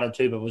a start or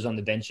two, but was on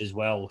the bench as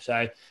well.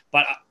 So,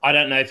 but I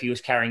don't know if he was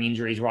carrying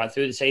injuries right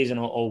through the season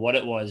or what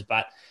it was,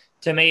 but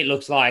to me, it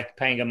looks like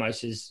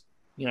Pangamos is,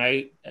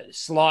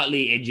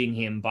 slightly edging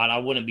him, but I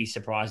wouldn't be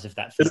surprised if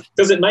that...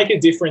 Does it make a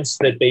difference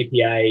that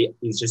BPA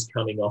is just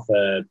coming off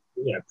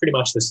pretty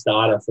much the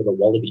starter for the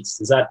Wallabies?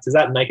 Does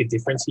that make a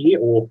difference here,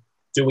 or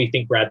do we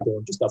think Brad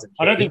Thorne just doesn't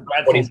care? I don't think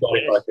Brad what he's got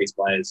in both these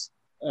players.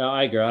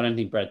 I agree. I don't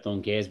think Brad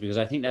Thorne cares because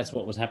I think that's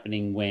what was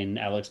happening when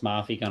Alex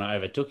Murphy kind of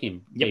overtook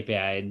him. Yep.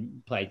 BPA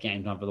and played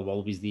game time for the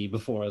Wallabies the year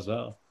before as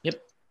well.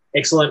 Yep.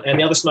 Excellent. And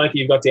the other Smoky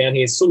you've got down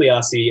here is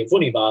Suliasi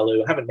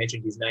Vunivalu. I haven't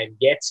mentioned his name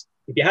yet.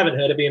 If you haven't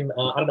heard of him,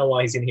 I don't know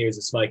why he's in here as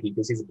a Smoky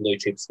because he's a blue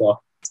chip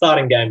stock.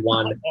 Starting game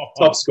 1,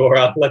 top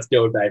scorer. Let's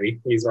do it, baby.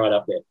 He's right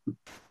up there.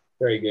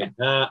 Very good.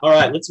 All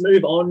right, let's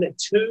move on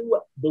to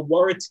the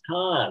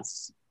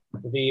Waratahs,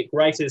 the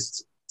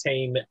greatest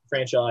team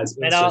franchise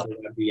in Super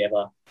Rugby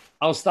ever.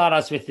 I'll start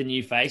us with the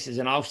new faces,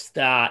 and I'll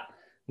start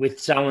with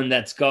someone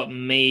that's got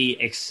me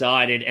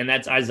excited, and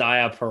that's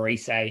Isaiah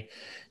Parise.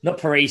 Not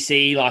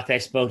Parisi, like they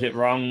spelled it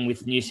wrong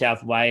with New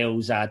South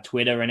Wales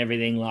Twitter and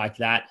everything like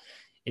that.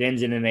 It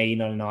ends in an E,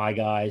 not an I,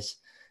 guys.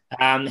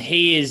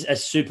 He is a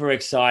super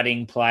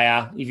exciting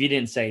player. If you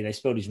didn't see, they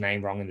spelled his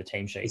name wrong in the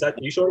team sheet. Are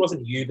you sure it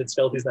wasn't you that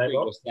spelled his name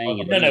wrong?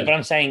 No, but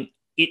I'm saying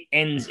it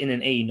ends in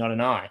an E, not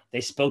an I.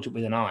 They spelled it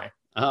with an I.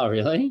 Oh,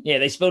 really? Yeah,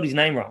 they spelled his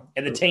name wrong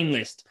at the team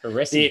list.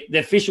 The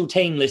official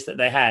team list that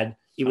they had,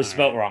 it was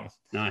spelt wrong.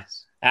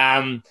 Nice.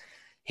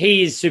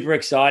 He is super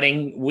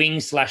exciting,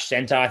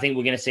 wing/center. I think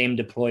we're going to see him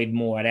deployed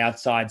more at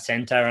outside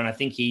center, and I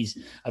think he's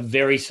a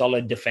very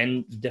solid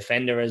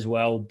defender as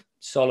well,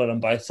 solid on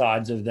both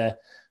sides of the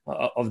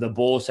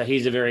ball. So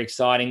he's a very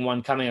exciting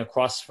one coming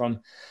across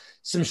from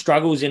some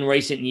struggles in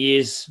recent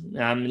years.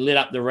 Lit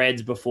up the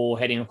Reds before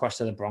heading across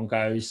to the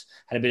Broncos.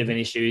 Had a bit of an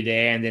issue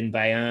there, and then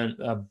Bayon,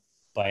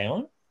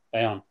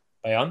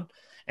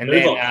 and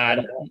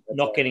then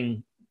not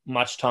getting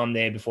much time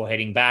there before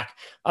heading back.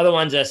 Other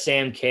ones are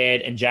Sam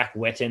Caird and Jack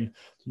Wetton,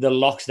 the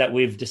locks that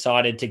we've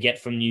decided to get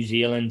from New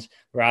Zealand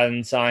rather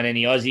than sign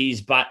any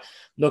Aussies. But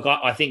look,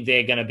 I think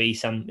they're going to be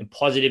some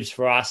positives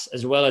for us,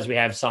 as well as we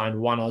have signed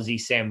one Aussie,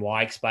 Sam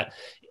Wykes. But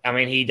I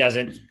mean, he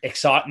doesn't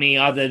excite me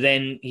other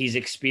than he's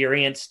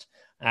experienced.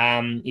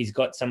 He's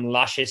got some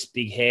luscious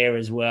big hair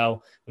as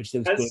well, which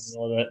looks good in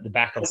all the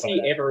back of. Has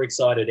he ever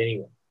excited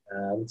anyone?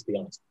 Let's be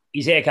honest.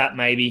 His haircut,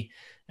 maybe.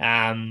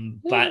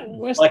 But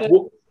like,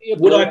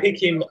 would I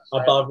pick him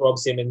above Rob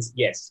Simmons?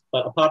 Yes,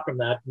 but apart from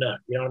that, no.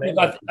 You know what I mean?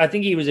 Look, I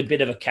think he was a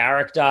bit of a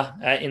character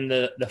in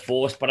the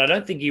force, but I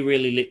don't think he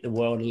really lit the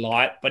world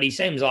alight. But he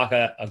seems like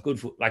a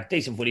good,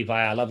 decent footy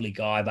player, a lovely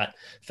guy. But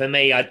for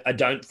me, I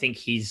don't think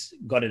he's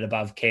got it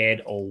above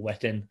Caird or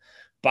Wetton.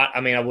 But,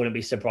 I mean, I wouldn't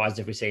be surprised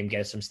if we see him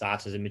get some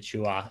starts as a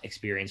mature,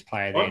 experienced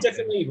player there. I'm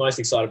definitely most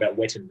excited about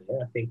Wetton there.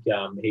 I think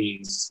he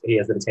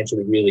has the potential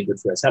to be really good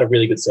for us. Had a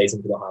really good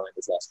season for the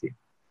Highlanders last year.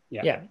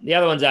 Yeah. The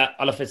other one's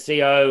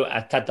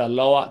Olafisio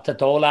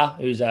Tatola,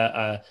 who's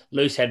a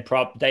loose head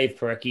prop. Dave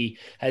Perecki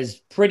has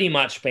pretty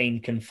much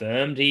been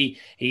confirmed. We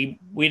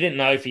didn't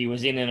know if he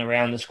was in and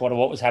around the squad or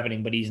what was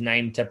happening, but he's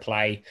named to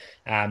play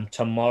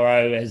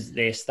tomorrow as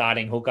their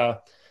starting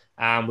hooker,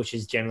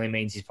 which generally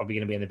means he's probably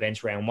going to be on the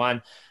bench round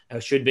one.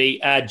 Should be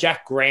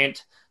Jack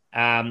Grant,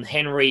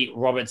 Henry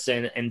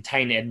Robertson, and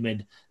Tane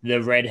Edmund,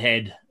 the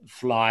redhead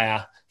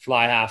fly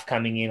half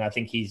coming in. I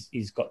think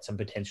he's got some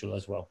potential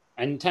as well.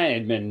 And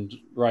Tane Edmund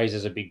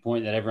raises a big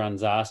point that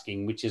everyone's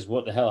asking, which is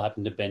what the hell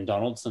happened to Ben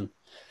Donaldson?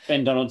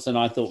 Ben Donaldson,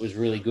 I thought, was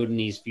really good in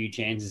his few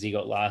chances he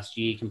got last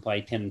year. He can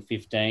play 10 and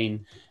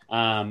 15.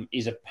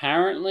 Is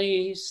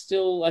apparently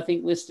still, I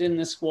think, listed in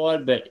the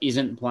squad, but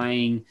isn't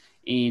playing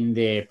in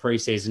their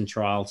preseason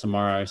trial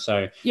tomorrow.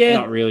 So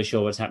not really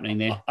sure what's happening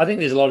there. I think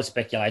there's a lot of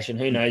speculation.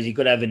 Who knows? He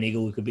could have a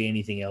niggle. It could be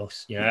anything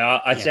else.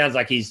 It sounds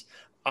like he's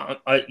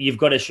you've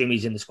got to assume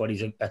he's in the squad.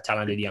 He's a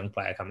talented young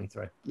player coming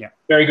through. Yeah.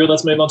 Very good.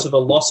 Let's move on to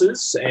the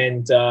losses.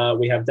 And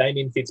we have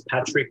Damien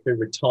Fitzpatrick, who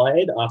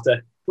retired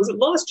after, was it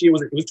last year?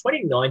 It was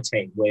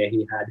 2019 where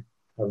he had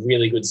a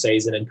really good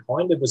season and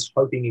kind of was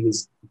hoping he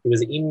was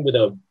in with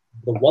the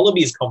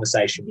Wallabies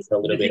conversation for a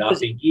little bit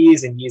after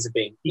years and years of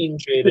being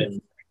injured.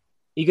 And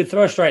he could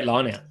throw a straight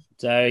line out.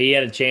 So he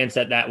had a chance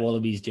at that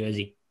Wallabies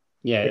jersey.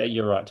 Yeah,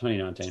 you're right.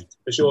 2019.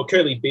 For sure.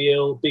 Curly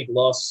Beale, big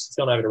loss. He's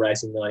gone over to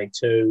Racing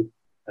 92.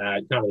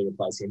 Can't really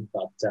replace him,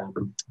 but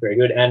very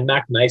good. And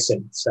Mac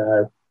Mason.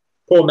 So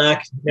poor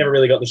Mac, never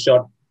really got the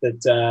shot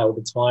or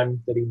the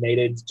time that he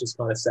needed. Just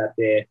kind of sat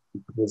there. It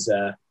was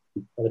a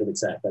little bit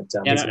sad. But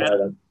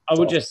I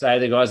would just say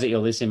the guys that you're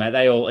listening, mate,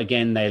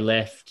 they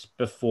left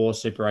before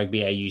Super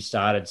Rugby AU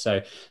started.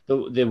 So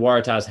the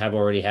Waratahs have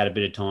already had a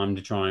bit of time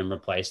to try and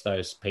replace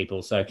those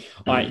people. So,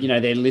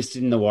 they're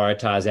listed in the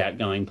Waratahs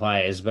outgoing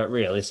players, but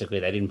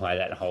realistically, they didn't play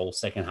that whole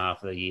second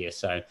half of the year.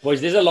 So,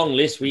 boys, there's a long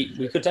list.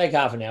 We could take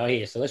half an hour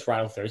here, so let's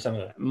rattle through some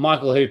of it.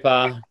 Michael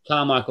Hooper,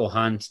 Carmichael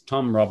Hunt,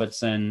 Tom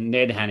Robertson,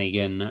 Ned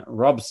Hannigan,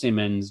 Rob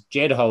Simmons,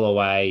 Jed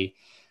Holloway,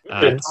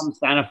 Tom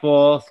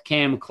Staniforth,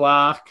 Cam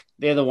Clark.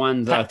 They're the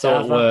ones that I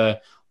thought were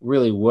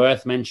really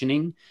worth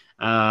mentioning.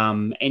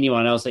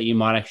 Anyone else that you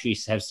might actually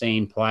have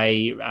seen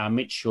play?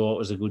 Mitch Short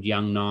was a good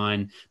young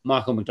 9.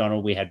 Michael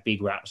McDonald, we had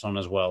big raps on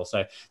as well.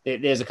 So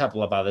there's a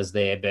couple of others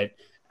there, but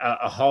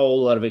a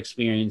whole lot of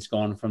experience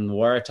gone from the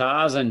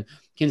Waratahs. And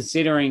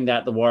considering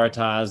that the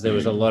Waratahs, there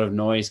was a lot of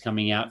noise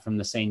coming out from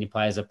the senior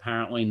players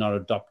apparently not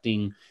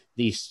adopting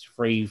this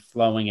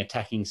free-flowing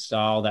attacking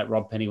style that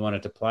Rob Penny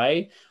wanted to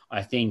play,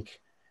 I think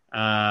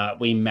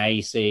we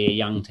may see a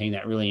young team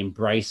that really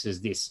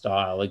embraces this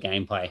style of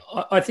gameplay.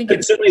 I think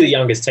it's certainly the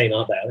youngest team,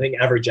 aren't they? I think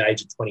average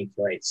age of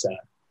 23. So,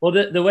 well,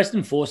 the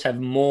Western Force have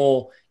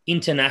more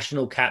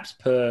international caps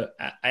per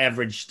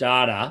average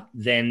starter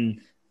than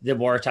the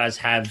Waratahs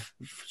have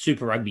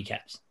Super Rugby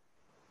caps.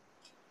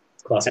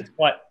 Classic.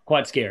 That's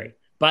quite scary.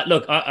 But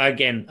look, I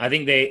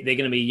think they're going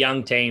to be a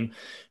young team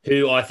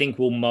who I think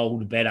will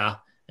mould better,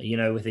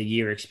 with a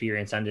year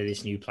experience under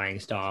this new playing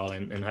style,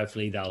 and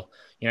hopefully they'll,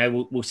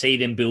 we'll see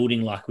them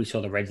building like we saw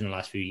the Reds in the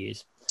last few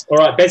years. All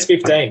right, best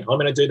 15. I'm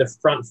going to do the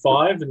front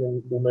 5 and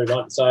then we'll move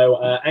on.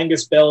 So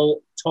Angus Bell,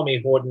 Tommy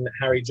Horton,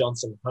 Harry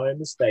Johnson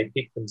Holmes, they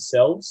picked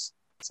themselves.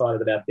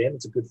 Excited about them.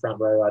 It's a good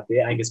front row right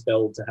there. Angus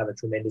Bell to have a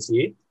tremendous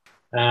year.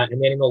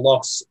 And then in the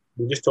locks,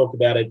 we just talked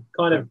about it,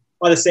 kind of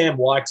either Sam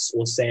Wykes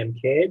or Sam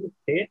Caird.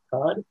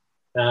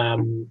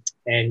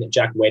 And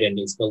Jack Whedon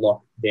is the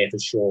lock there for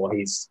sure.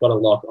 He's got a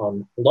lock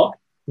on the lock.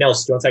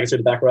 Nels, do you want to take us through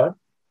the back row?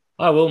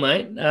 I will,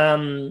 mate.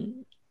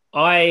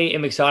 I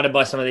am excited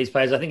by some of these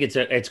players. I think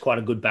it's quite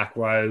a good back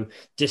row,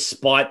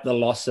 despite the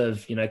loss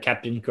of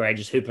Captain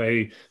Courageous Hooper,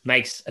 who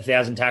makes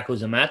 1,000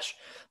 tackles a match.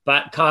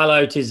 But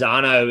Carlo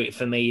Tizzano,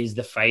 for me, is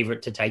the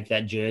favourite to take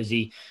that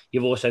jersey.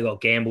 You've also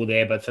got Gamble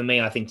there, but for me,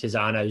 I think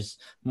Tizzano's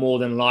more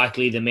than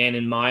likely the man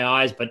in my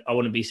eyes, but I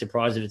wouldn't be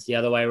surprised if it's the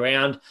other way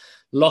around.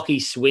 Lockie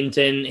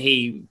Swinton,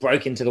 he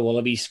broke into the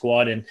Wallabies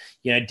squad and,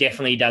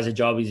 definitely does a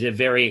job. He's a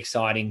very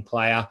exciting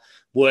player,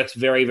 works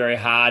very, very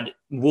hard,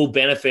 will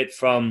benefit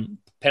from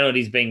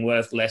penalties being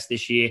worth less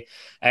this year.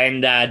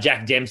 And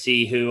Jack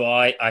Dempsey, who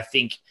I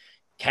think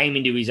came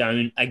into his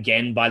own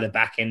again by the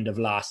back end of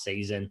last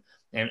season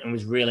and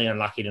was really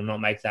unlucky to not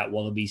make that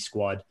Wallabies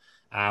squad.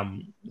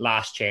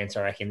 last chance,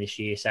 I reckon, this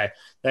year. So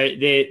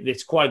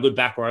it's quite a good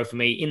back row for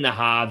me. In the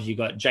halves, you've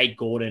got Jake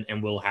Gordon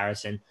and Will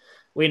Harrison.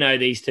 We know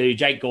these two.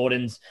 Jake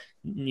Gordon's,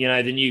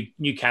 the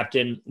new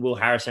captain. Will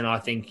Harrison, I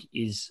think,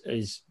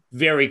 is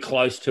very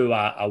close to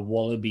a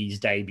Wallabies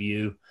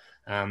debut.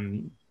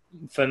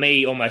 For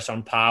me, almost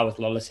on par with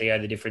Lolosio.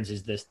 The difference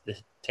is the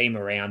team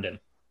around him.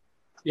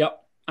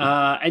 Yep.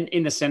 And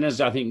in the centres,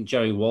 I think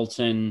Joey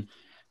Walton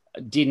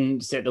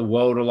didn't set the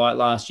world alight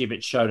last year,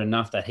 but showed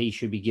enough that he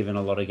should be given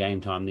a lot of game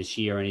time this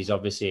year. And he's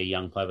obviously a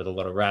young player with a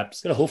lot of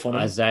raps. Got a hoof on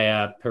him.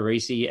 Isaiah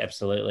Parisi,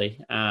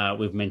 absolutely.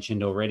 We've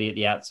mentioned already at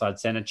the outside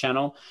centre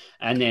channel.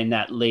 And then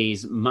that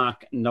leaves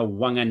Mark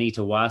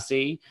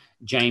Nwanganitawasi,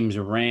 James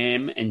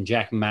Ram, and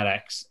Jack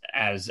Maddox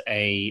as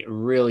a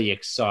really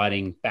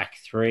exciting back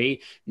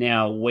three.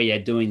 Now, we are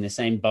doing the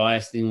same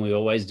bias thing we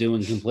always do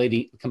and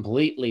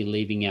completely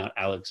leaving out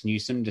Alex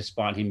Newsom,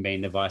 despite him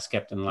being the vice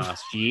captain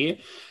last year.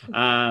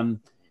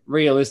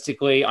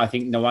 Realistically, I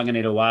think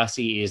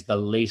Nwanganitawasi is the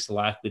least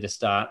likely to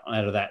start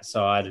out of that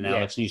side, and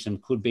Alex Newsom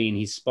could be in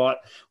his spot.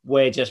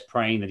 We're just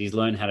praying that he's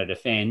learned how to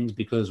defend,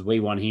 because we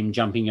want him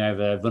jumping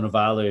over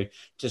Vunivalu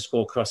to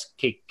score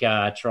cross-kick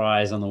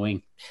tries on the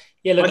wing.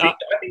 Yeah, look, I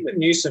think with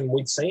Newsom,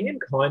 we'd seen him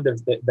kind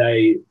of that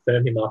they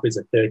firm him up as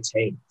a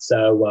 13.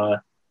 So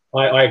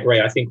I agree.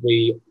 I think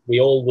we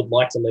all would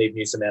like to leave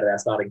Newsom out of our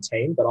starting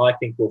team, but I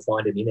think we'll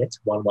find him in it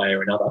one way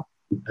or another.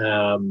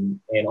 And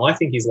I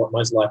think he's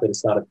most likely to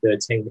start at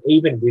 13,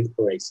 even with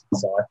Parisi.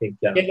 So I think...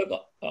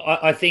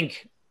 I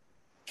think,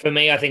 for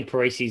me, I think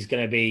Parisi's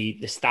going to be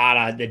the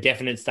starter, the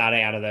definite starter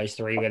out of those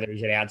three, whether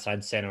he's at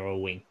outside centre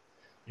or wing.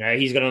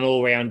 He's got an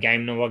all-round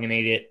game.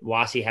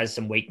 Wasi has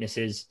some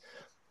weaknesses.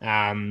 So,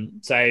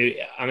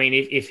 I mean,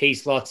 if he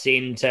slots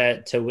in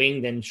to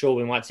wing, then sure,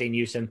 we might see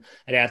Newsom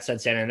at outside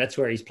centre, and that's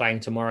where he's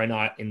playing tomorrow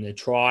night in the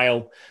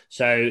trial.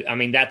 So, I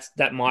mean,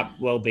 that might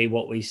well be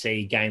what we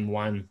see game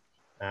one.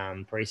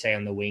 Parisi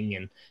on the wing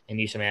and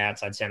Newsom at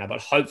outside centre.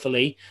 But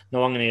hopefully,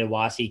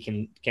 Nwanganitawasi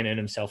can earn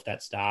himself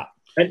that start.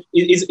 And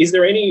is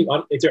there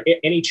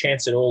any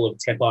chance at all of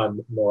Tepai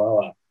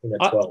Moroa in the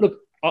 12? Look,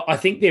 I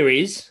think there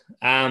is.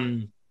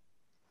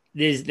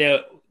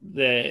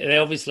 They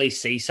obviously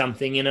see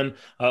something in him.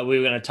 We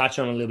were going to touch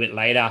on a little bit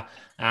later.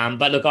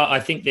 But look,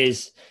 I think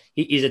he's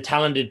a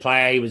talented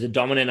player. He was a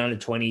dominant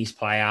under-20s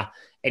player,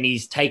 and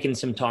he's taken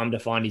some time to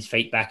find his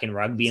feet back in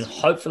rugby. And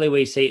hopefully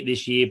we see it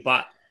this year.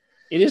 But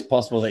it is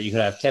possible that you could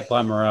have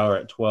Tepai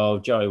Moroa at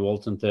 12, Joey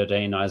Walton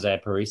 13,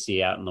 Isaiah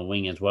Parisi out on the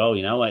wing as well.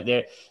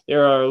 There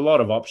are a lot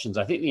of options.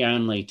 I think the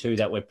only two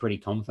that we're pretty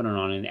confident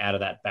on and out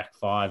of that back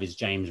five is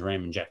James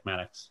Rem and Jack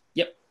Maddox.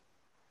 Yep.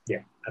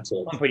 Yeah,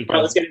 absolutely. I'm pretty confident. All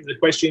right, let's get into the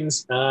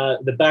questions.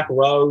 The back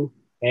row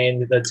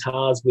and the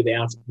Tars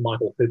without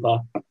Michael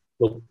Hooper.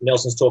 Look,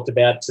 Nelson's talked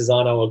about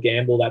Tizano or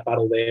Gamble. That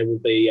battle there will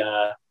be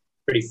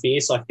pretty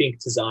fierce. I think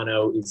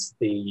Tizano is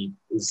the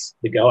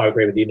go. I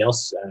agree with you,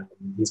 Nelson.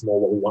 He's more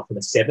what we want from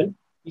a 7.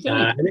 He's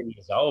only 20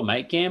 years old,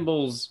 mate.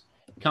 Gamble's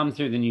come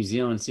through the New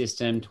Zealand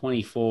system,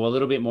 24, a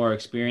little bit more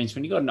experience.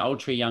 When you've got an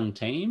ultra-young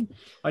team,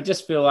 I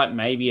just feel like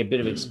maybe a bit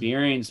of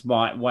experience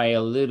might weigh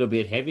a little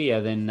bit heavier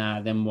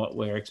than what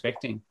we're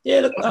expecting. Yeah,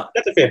 look,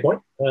 that's a fair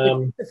point.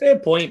 It's a fair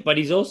point, but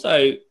he's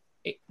also...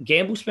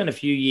 Gamble spent a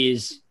few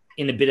years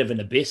in a bit of an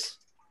abyss.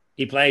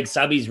 He played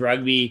subbies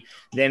rugby,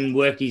 then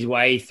worked his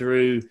way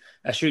through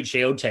a shoot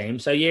shield team.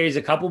 So, yeah, he's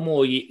a couple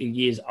more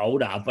years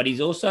older, but he's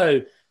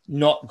also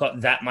not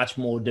got that much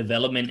more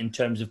development in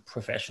terms of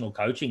professional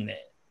coaching there.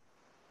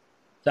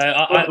 So,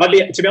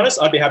 to be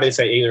honest, I'd be happy to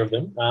say either of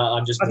them.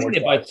 I think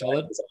they're both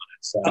solid.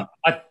 So.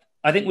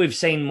 I think we've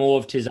seen more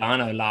of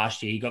Tizano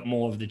last year. He got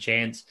more of the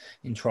chance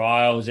in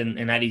trials and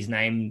had his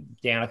name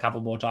down a couple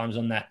more times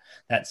on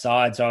that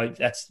side. So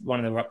that's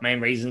one of the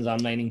main reasons I'm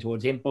leaning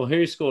towards him. Well,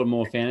 who scored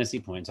more fantasy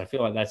points? I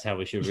feel like that's how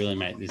we should really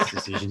make this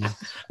decision.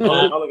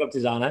 I'll look up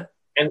Tizano.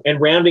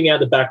 And rounding out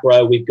the back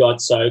row, we've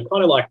got 4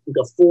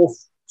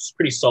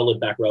 pretty solid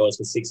back rowers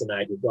for 6 and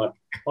 8. We've got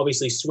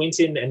obviously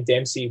Swinton and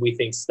Dempsey, we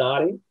think,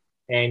 starting.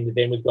 And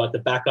then we've got the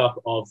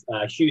backup of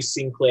Hugh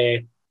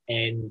Sinclair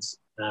and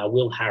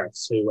Will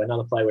Harris, who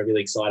another player we're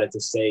really excited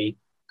to see.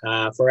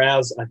 For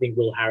ours, I think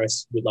Will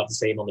Harris, we'd love to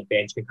see him on the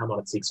bench, can come on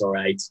at 6 or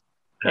 8.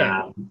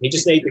 Yeah.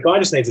 The guy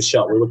just needs a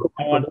shot.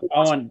 I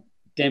want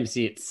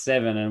Dempsey at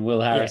 7 and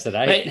Will Harris at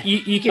 8. But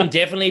you can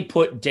definitely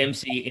put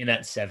Dempsey in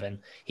at 7.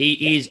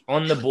 He is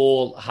on the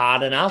ball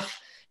hard enough.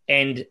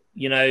 And,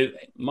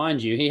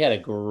 mind you, he had a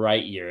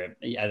great year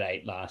at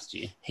 8 last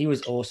year. He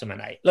was awesome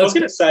at 8. Look, I was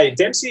going to say,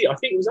 Dempsey, I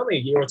think it was only a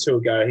year or two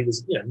ago, he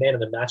was man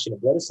of the match in a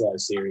Bledisloe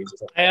series.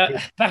 Or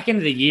something. Back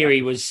into the year,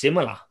 he was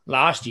similar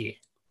last year.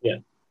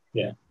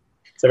 Yeah.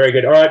 So very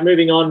good. All right,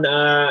 moving on.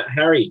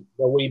 Harry,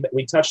 well,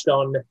 we touched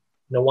on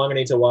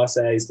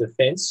Nwanganitawasi's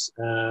defence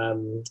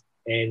and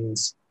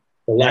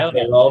the lack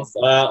thereof.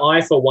 I,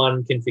 for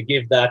one, can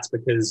forgive that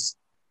because...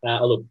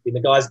 look, in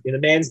the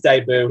man's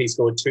debut, he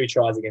scored 2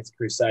 tries against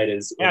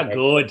Crusaders. How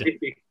good.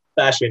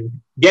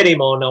 Fashion. Get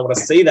him on. I want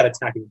to see that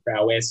attacking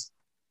prowess.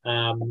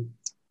 I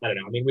don't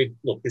know. I mean,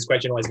 this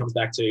question always comes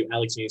back to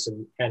Alex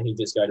Newsom. Can he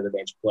just go to the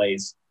bench,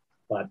 please?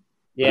 But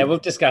Yeah, we'll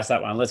discuss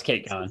that one. Let's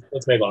keep going.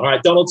 Let's move on. All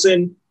right,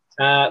 Donaldson,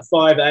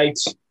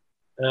 5'8".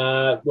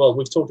 Well,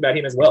 we've talked about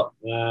him as well.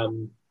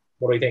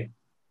 What do you think?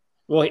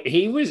 Well,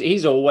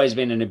 he's always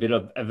been in a bit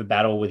of a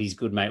battle with his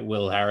good mate,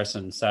 Will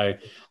Harrison. So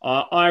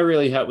I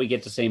really hope we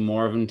get to see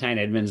more of him. Tane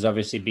Edmonds,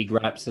 obviously big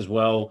raps as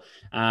well.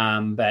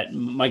 But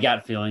my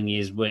gut feeling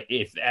is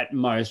if at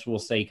most we'll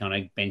see kind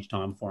of bench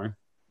time for him.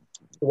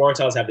 The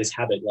Waratahs have this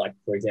habit, like,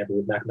 for example,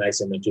 with Mac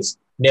Mason, of just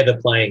never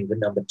playing the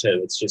number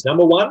 2. It's just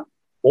number 1,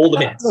 all the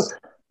minutes. Look,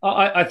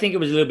 I think it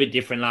was a little bit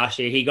different last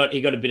year. He got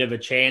a bit of a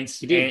chance.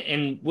 He did.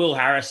 And Will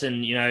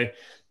Harrison,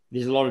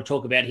 there's a lot of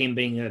talk about him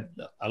being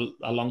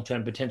a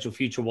long-term potential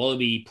future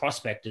Wallaby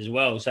prospect as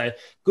well. So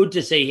good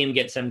to see him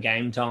get some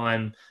game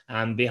time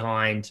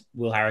behind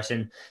Will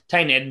Harrison.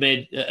 Tane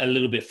Edmund, a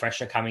little bit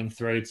fresher coming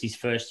through. It's his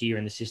first year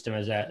in the system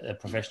as a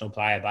professional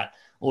player, but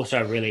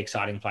also a really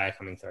exciting player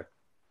coming through.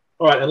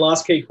 All right, and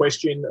last key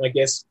question, I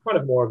guess, kind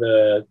of more of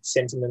a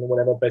sentiment or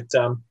whatever, but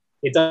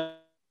it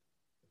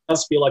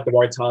does feel like the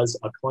Waratahs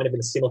are kind of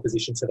in a similar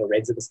position to the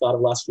Reds at the start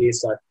of last year.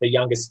 So the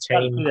youngest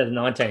team...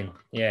 2019,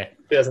 yeah.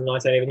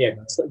 2019 even, yeah.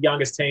 So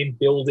youngest team,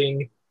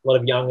 building, a lot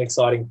of young,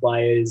 exciting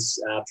players,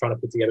 trying to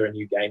put together a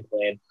new game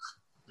plan.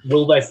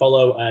 Will they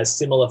follow a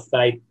similar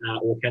fate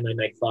or can they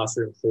make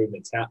faster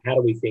improvements? How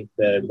do we think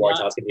the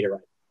Waratahs can iterate?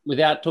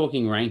 Without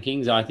talking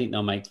rankings, I think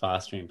they'll make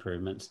faster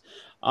improvements.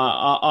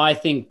 I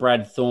think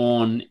Brad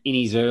Thorne, in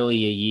his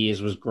earlier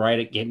years, was great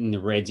at getting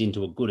the Reds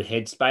into a good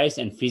headspace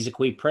and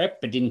physically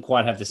prep, but didn't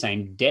quite have the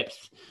same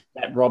depth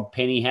that Rob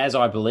Penny has,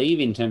 I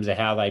believe, in terms of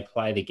how they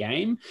play the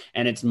game.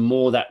 And it's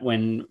more that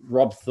when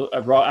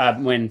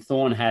when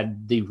Thorne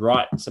had the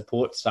right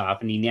support staff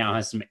and he now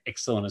has some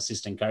excellent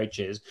assistant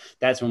coaches,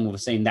 that's when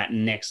we've seen that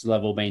next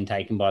level being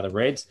taken by the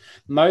Reds.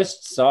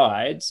 Most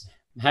sides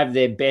have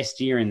their best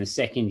year in the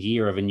second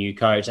year of a new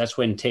coach. That's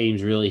when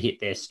teams really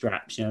hit their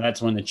straps.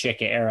 That's when the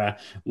Checker era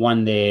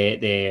won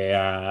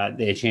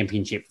their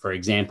championship, for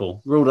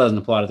example. Rule doesn't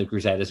apply to the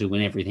Crusaders who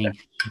win everything.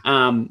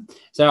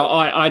 So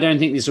I don't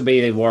think this will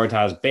be the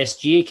Waratahs'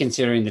 best year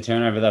considering the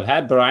turnover they've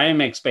had, but I am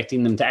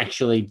expecting them to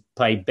actually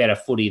play better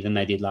footy than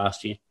they did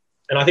last year.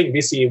 And I think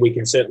this year we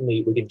can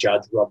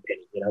judge Rob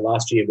Penny.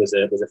 Last year was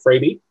a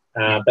freebie,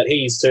 but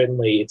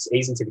it's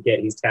easy to forget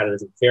he's touted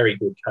as a very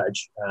good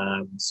coach.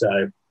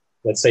 So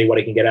let's see what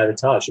he can get out of the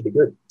tie. Should be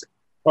good.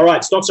 All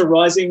right, stocks are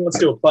rising. Let's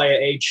do a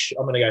player each.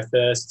 I'm going to go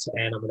first,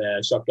 and I'm going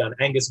to shotgun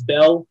Angus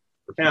Bell.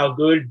 How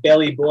good,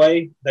 Belly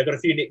Boy. They've got a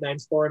few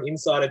nicknames for him.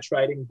 Insider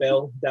Trading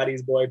Bell,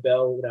 Daddy's Boy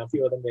Bell. A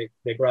few of them,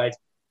 they're great.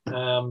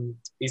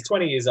 He's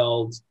 20 years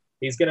old.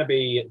 He's going to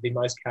be the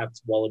most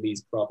capped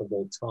Wallabies prop of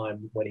all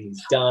time when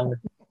he's done,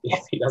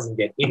 if he doesn't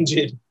get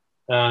injured.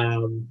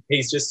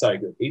 He's just so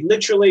good. He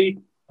literally,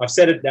 I've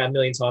said it a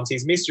million times,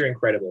 he's Mr.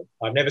 Incredible.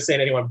 I've never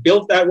seen anyone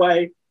built that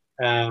way.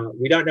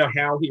 We don't know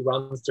how he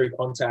runs through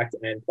contact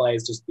and he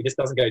just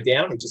doesn't go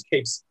down. He just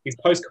keeps his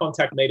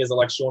post-contact meters are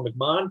like Sean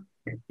McMahon.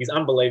 He's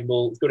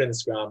unbelievable. He's good in the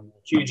scrum.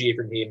 Huge year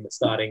from him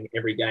starting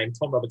every game.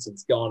 Tom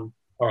Robertson's gone.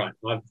 All right,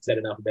 I've said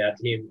enough about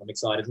him. I'm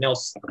excited.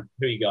 Nels,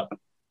 who you got?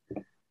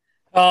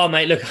 Oh,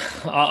 mate, look,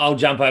 I'll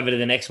jump over to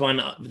the next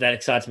one. That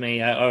excites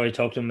me. I already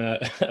talked to him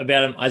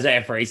about him,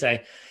 Isaiah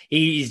Parise.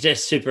 He's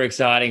just super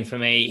exciting for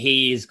me.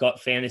 He's got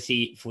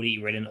fantasy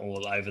footy written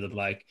all over the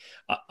bloke.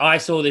 I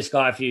saw this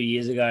guy a few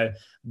years ago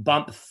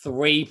bump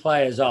 3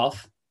 players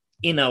off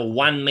in a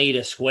 1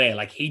 meter square.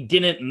 Like, he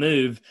didn't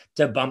move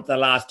to bump the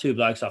last 2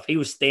 blokes off. He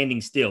was standing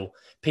still.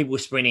 People were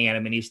sprinting at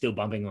him and he was still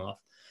bumping them off.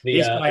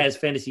 This guy has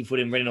fantasy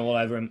footy written all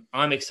over him.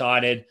 I'm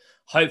excited.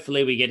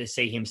 Hopefully we get to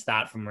see him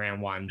start from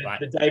round 1. But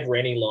the Dave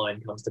Rennie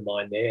line comes to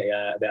mind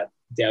there about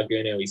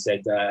Dalgunu. He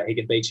said he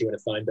can beat you in a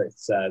phone booth.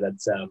 So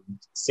that's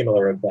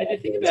similar. Of that. The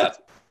thing about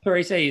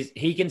Parise is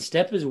he can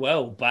step as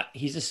well, but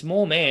he's a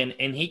small man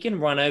and he can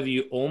run over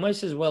you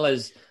almost as well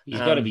as... He's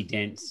got to be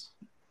dense.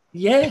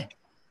 Yeah.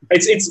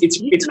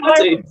 It's hard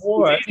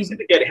to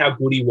forget how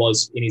good he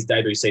was in his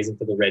debut season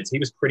for the Reds. He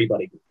was pretty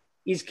bloody good.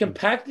 He's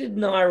compacted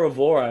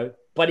Naira,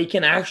 but he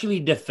can actually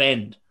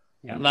defend.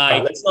 Yeah.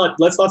 Like, let's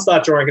not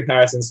start drawing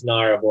comparisons to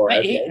Naira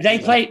Vora. They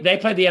played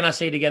the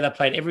NRC together,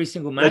 played every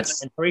single match.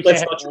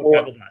 Let's not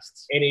draw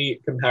any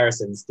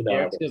comparisons to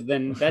Naira. Because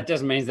then that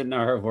just means that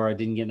Naira Vora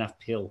didn't get enough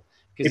pill.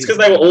 It's because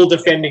they were all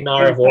defending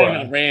Naira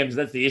Vora. Rams,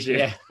 that's the issue.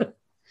 Yeah. All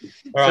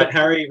right,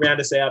 Harry, round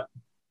us out.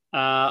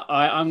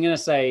 I'm going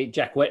to say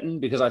Jack Wetton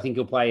because I think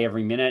he'll play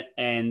every minute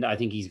and I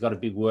think he's got a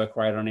big work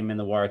rate on him and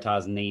the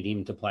Waratahs need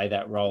him to play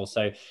that role.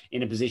 So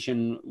in a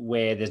position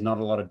where there's not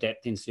a lot of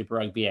depth in Super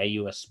Rugby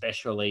AU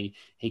especially,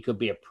 he could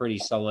be a pretty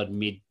solid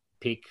mid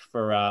pick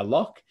for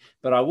lock.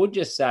 But I would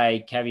just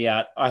say,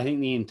 caveat, I think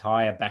the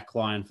entire back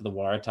line for the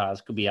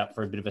Waratahs could be up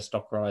for a bit of a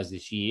stock rise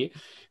this year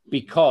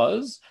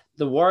because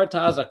the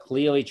Waratahs are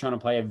clearly trying to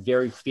play a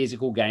very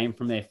physical game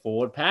from their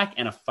forward pack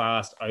and a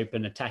fast,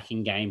 open,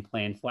 attacking game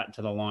plan flat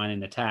to the line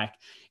in attack.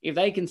 If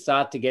they can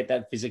start to get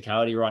that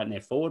physicality right in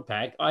their forward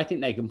pack, I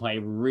think they can play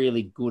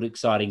really good,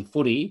 exciting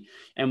footy.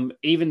 And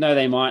even though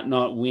they might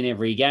not win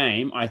every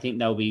game, I think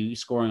they'll be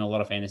scoring a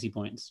lot of fantasy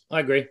points.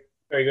 I agree.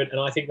 Very good.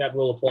 And I think that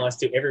rule applies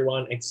to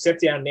everyone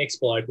except our next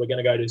bloke. We're going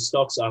to go to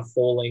stocks are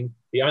falling.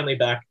 The only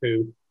back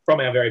who, from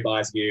our very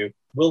biased view,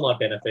 will not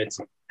benefit,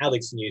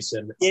 Alex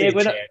Newsom. Yeah,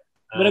 we're not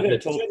going to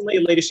talk. Certainly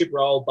a leadership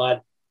role,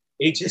 but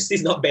he just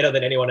is not better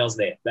than anyone else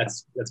there.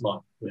 That's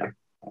mine. Yeah.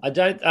 I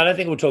don't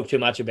think we'll talk too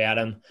much about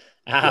him.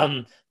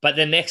 But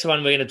the next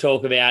one we're going to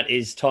talk about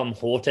is Tom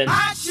Horton.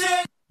 Why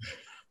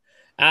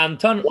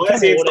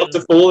is he in stocks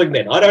are falling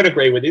then? I don't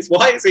agree with this.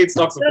 Why is he in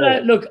stocks are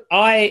falling? Look,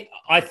 I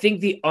think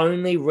the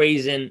only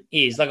reason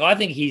is, I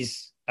think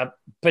he's a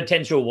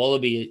potential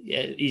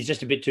Wallaby. He's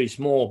just a bit too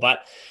small.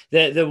 But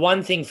the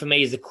one thing for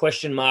me is the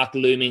question mark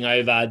looming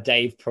over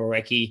Dave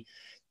Parecki.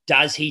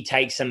 Does he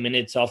take some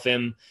minutes off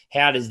him?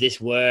 How does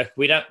this work?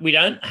 We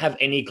don't have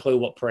any clue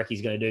what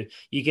Parecki's going to do.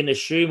 You can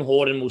assume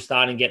Horton will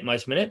start and get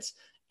most minutes,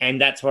 and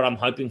that's what I'm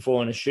hoping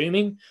for and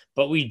assuming.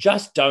 But we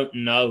just don't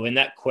know. And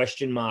that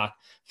question mark,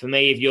 for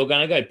me, if you're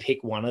going to go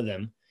pick one of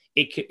them,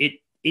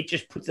 it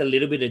just puts a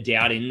little bit of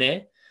doubt in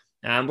there.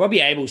 Robbie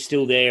Abel's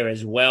still there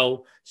as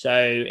well. So,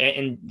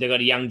 and they've got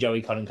a young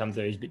Joey Cotton come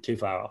through. He's a bit too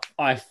far off.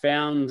 I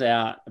found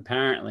out,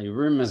 apparently,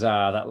 rumours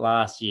are that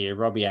last year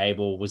Robbie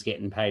Abel was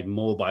getting paid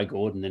more by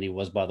Gordon than he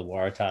was by the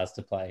Waratahs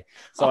to play.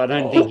 So I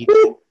don't think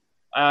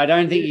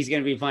he's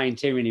going to be playing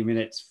too many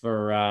minutes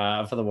for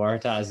the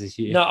Waratahs this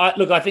year. No,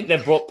 I think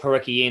they've brought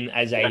Parecki in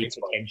as a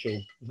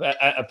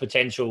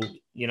potential,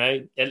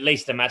 at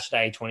least a match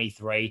day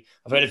 23.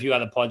 I've heard a few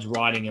other pods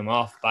writing him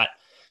off, but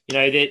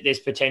there's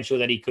potential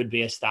that he could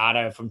be a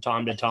starter from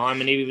time to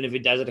time, and even if he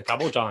does it a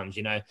couple of times,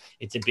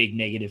 it's a big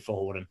negative for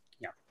Horton.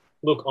 Yeah.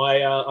 Look,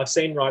 I've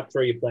seen right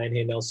through your plan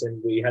here,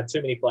 Nelson. We had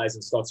too many players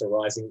in stocks are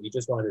rising. You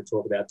just wanted to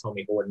talk about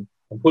Tommy Horton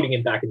and putting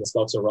him back in the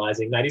stocks are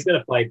rising. Mate, he's going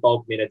to play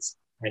bulk minutes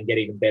and get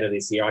even better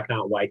this year. I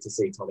can't wait to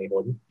see Tommy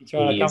Horton. He's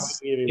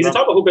the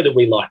type of hooker that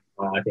we like,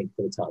 I think,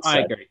 for the Tars.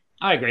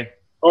 I agree.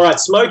 All right,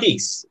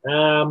 Smokies.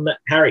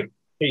 Harry,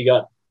 who you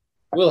got?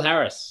 Will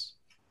Harris.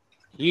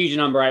 Huge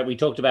number 8. We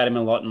talked about him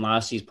a lot in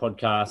last year's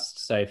podcast.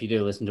 So if you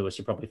do listen to us,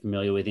 you're probably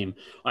familiar with him.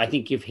 I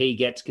think if he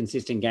gets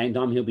consistent game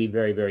time, he'll be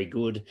very, very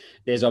good.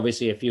 There's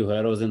obviously a few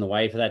hurdles in the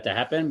way for that to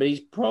happen, but he's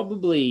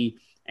probably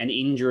an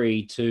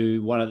injury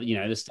to one of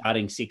the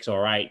starting 6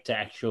 or 8 to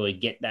actually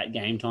get that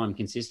game time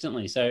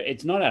consistently. So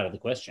it's not out of the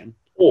question.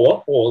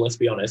 Or let's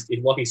be honest,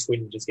 if Lockie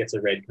Swinton just gets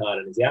a red card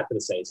and is out for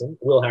the season,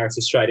 Will Harris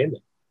is straight in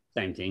there.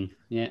 Same thing.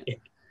 Yeah.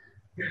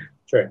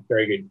 True.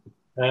 Very good.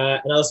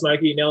 Another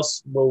Smoky,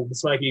 Nels. Well, the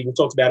Smoky, we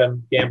talked about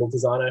him, Gamble,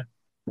 Tizano.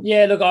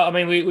 Yeah, look, I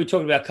mean, we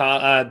talked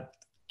about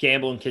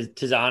Gamble and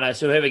Tizano.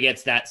 So whoever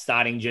gets that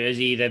starting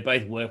jersey, they're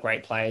both work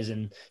rate players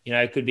and,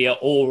 could be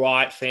all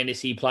right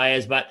fantasy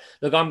players. But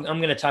look, I'm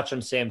going to touch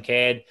on Sam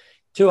Caird,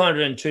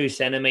 202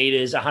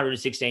 centimetres,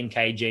 116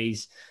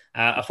 kgs.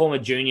 A former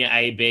junior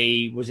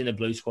AB, was in the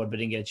blue squad but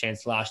didn't get a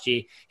chance last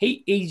year.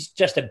 He's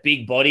just a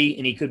big body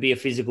and he could be a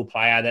physical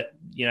player that,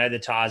 the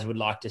Tars would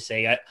like to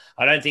see. I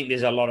don't think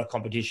there's a lot of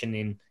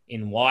competition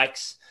in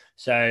Wykes,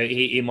 so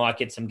he might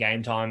get some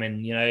game time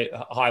and,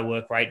 high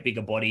work rate,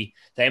 bigger body.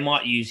 They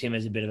might use him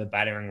as a bit of a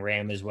battering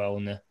ram as well.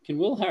 Can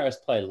Will Harris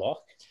play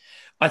lock?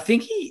 I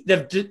think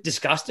they've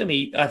discussed him.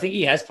 I think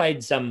he has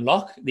played some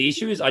lock. The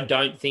issue is I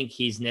don't think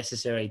he's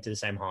necessarily to the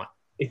same height.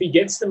 If he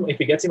gets him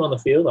on the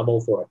field, I'm all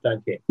for it.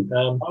 Don't care.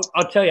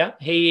 I'll tell you,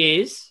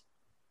 he is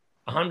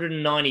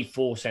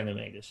 194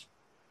 centimetres.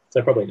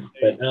 So probably not.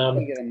 But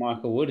get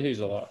Michael Wood, who's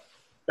a lot.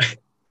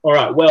 All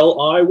right. Well,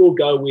 I will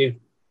go with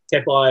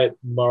Tepai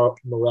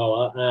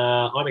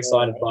Moroa. I'm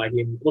excited by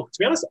him. Look, to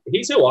be honest,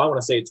 he's who I want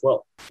to see at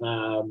 12.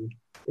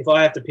 If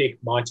I have to pick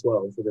my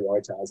 12 for the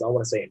Waratahs, I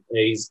want to see him.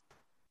 He's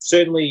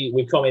certainly,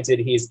 we've commented,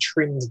 he has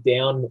trimmed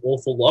down an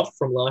awful lot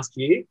from last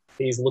year.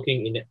 He's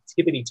looking in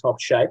tippity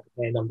top shape,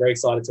 and I'm very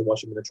excited to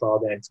watch him in the trial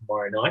game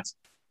tomorrow night.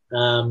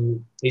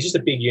 He's just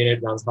a big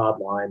unit, runs hard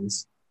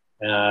lines,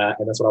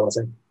 and that's what I want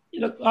to see.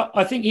 Look,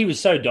 I think he was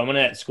so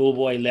dominant at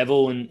schoolboy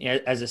level and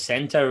as a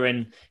centre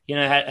and,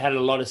 had a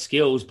lot of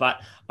skills.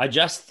 But I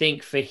just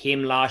think for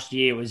him last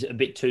year it was a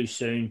bit too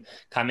soon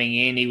coming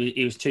in.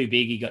 He was too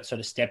big. He got sort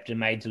of stepped and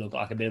made to look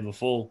like a bit of a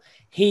fool.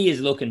 He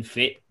is looking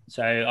fit.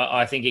 So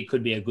I think it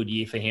could be a good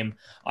year for him.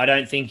 I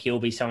don't think he'll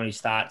be someone who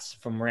starts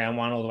from round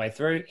 1 all the way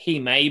through. He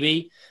may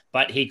be,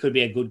 but he could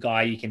be a good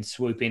guy you can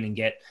swoop in and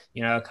get,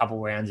 a couple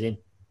rounds in.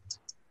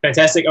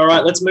 Fantastic. All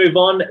right, let's move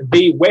on.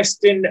 The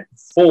Western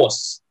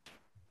Force.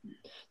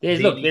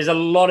 There's a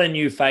lot of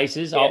new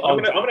faces. Yeah, I'm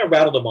gonna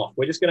rattle them off.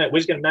 We're just gonna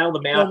nail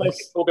them out. We can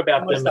talk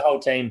about them. The whole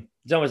team.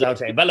 It's almost the whole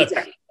team. But look,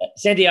 exactly.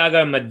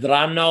 Santiago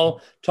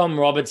Medrano, Tom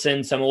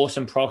Robertson, some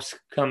awesome props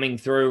coming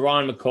through.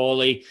 Ryan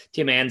McCauley,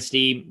 Tim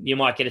Anstey. You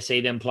might get to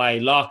see them play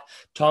lock.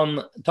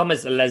 Thomas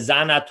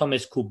Lazana,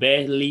 Thomas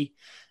Kubeli.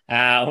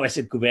 I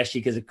said Kubeshi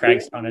because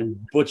Craig's trying to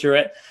butcher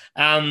it.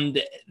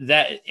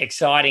 That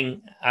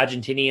exciting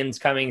Argentinians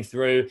coming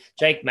through.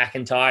 Jake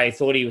McIntyre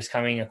thought he was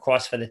coming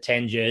across for the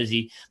 10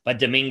 jersey, but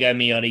Domingo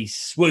Miotti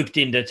swooped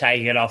in to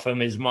take it off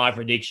him is my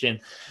prediction.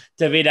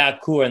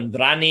 Davida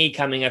Kurandrani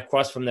coming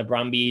across from the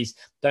Brumbies.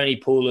 Tony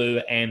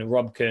Pulu and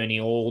Rob Kearney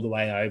all the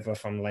way over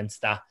from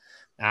Leinster.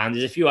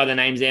 There's a few other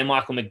names there.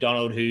 Michael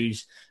McDonald,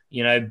 who's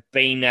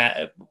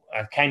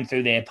came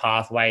through their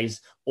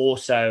pathways,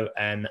 also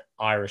an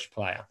Irish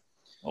player.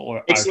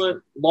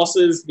 Excellent.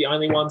 Losses, the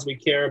only ones we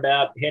care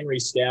about. Henry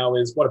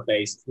Stowers, what a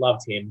beast.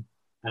 Loved him.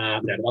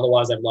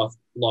 Otherwise, they've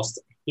lost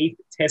Heath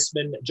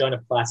Tessman,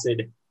 Jonah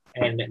Placid,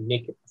 and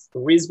Nick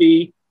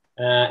Frisbee.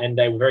 And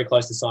they were very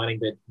close to signing,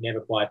 but never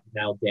quite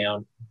nailed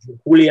down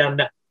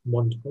Julian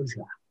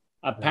Montoya.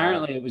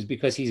 Apparently, it was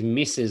because his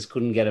missus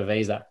couldn't get a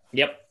visa.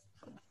 Yep.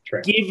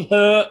 True. Give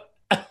her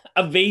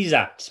a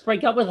visa. Just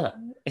break up with her.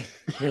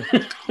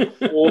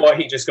 Or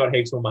he just got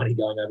heaps more money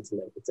going over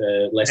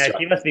to Leicester.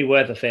 He must be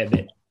worth a fair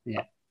bit.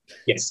 Yeah.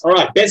 Yes. All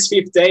right. Best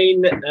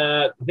 15.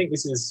 I think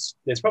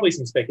there's probably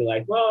some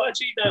speculation. Well,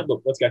 actually, no.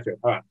 Look, let's go through it.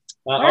 All right.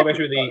 I'll go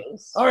through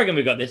I reckon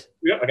we got this.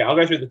 Okay. I'll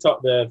go through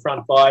the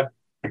front five.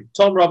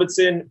 Tom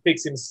Robertson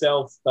picks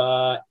himself.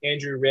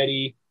 Andrew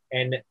Reddy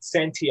and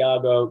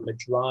Santiago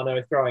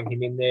Medrano, throwing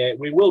him in there.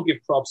 We will give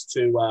props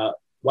to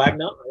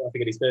Wagner. I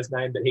forget his first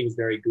name, but he was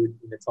very good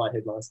in the tight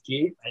head last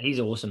year. He's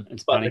awesome.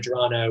 But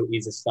Medrano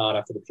is a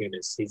starter for the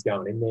Pumas. He's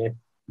going in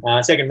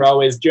there. Second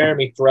row is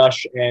Jeremy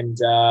Thrush and,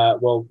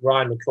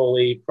 Ryan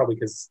McCauley, probably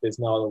because there's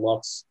no other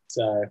locks.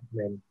 So,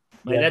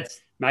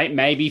 that's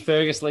maybe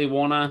Fergus Lee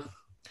Warner.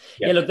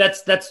 Yep. Yeah, look,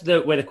 that's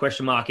where the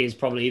question mark is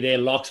probably there.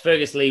 Locks,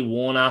 Fergus Lee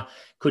Warner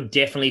could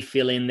definitely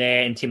fill in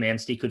there, and Tim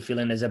Anstey could fill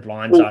in as a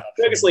blindside.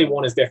 Fergus Lee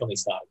Warner's definitely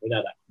starting. We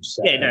know that.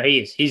 So, yeah, no, he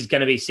is. He's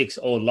going to be 6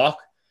 or lock.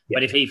 Yep.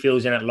 But if he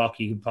fills in at lock,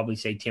 you could probably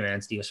see Tim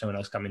Anstey or someone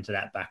else come into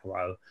that back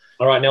row.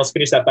 All right, Nels,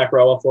 finish that back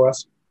row off for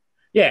us.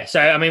 Yeah, so,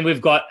 I mean,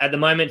 we've got, at the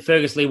moment,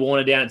 Fergus Lee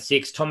Warner down at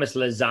 6, Thomas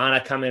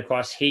Lozana coming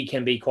across. He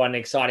can be quite an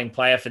exciting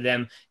player for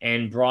them,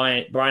 and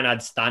Brian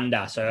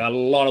Thunder. So a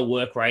lot of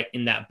work rate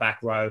in that back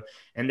row.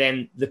 And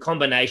then the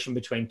combination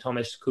between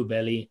Thomas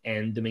Kubeli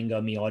and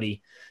Domingo Miotti,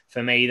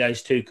 for me,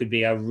 those two could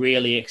be a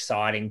really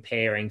exciting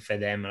pairing for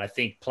them. And I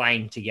think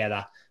playing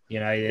together,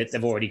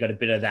 they've already got a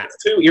bit of that.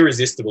 It's too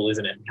irresistible,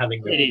 isn't it?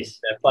 Having them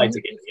play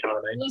together, you know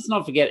what I mean? Let's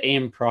not forget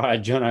Ian Pryor,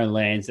 Jono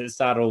Lance, that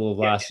started all of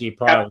last year.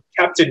 Pryor.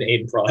 Captain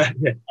Ian Pryor.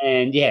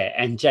 and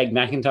Jake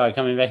McIntyre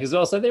coming back as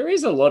well. So there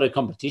is a lot of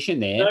competition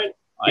there.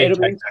 It'll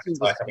be interesting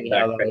to see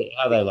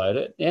how they load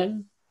it. Yeah.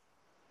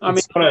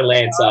 Jono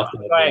Lance after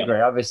that. I agree.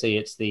 Obviously,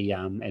 it's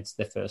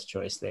the first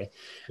choice there.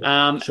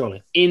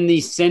 Surely. In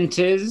the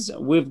centres,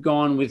 we've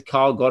gone with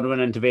Kyle Godwin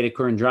and Tavita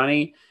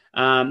Kurandrani.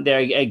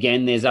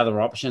 There's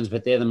other options,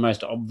 but they're the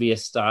most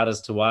obvious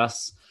starters to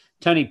us.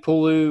 Tony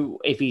Pulu,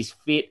 if he's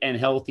fit and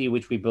healthy,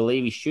 which we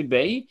believe he should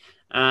be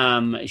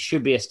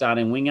a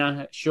starting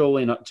winger.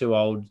 Surely not too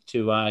old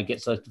to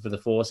get selected for the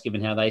Force,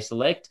 given how they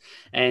select.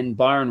 And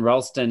Byron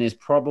Ralston is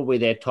probably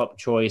their top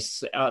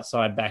choice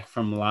outside back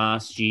from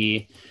last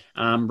year.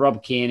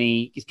 Rob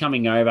Kearney is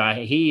coming over.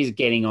 He is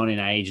getting on in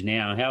age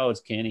now. How old's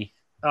Kearney?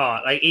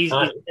 He's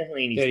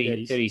definitely in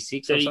his 30s.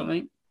 36 or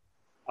something.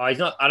 Oh, he's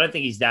not. I don't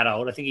think he's that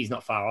old. I think he's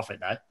not far off it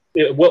though.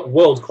 Yeah,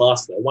 world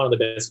class though. One of the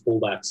best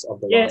fullbacks of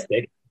the last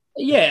decade.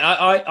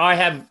 Yeah, I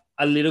have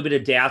a little bit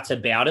of doubts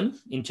about him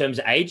in terms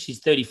of age. He's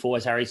 34,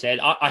 as Harry said.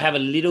 I have a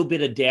little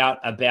bit of doubt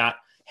about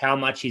how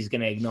much he's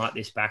going to ignite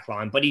this back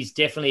line, but he's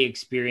definitely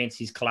experienced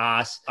his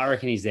class. I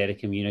reckon he's there to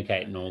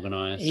communicate and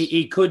organise.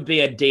 He could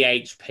be a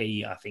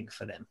DHP, I think,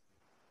 for them.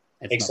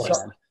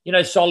 Excellent.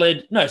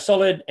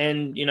 Solid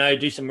and,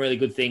 do some really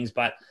good things,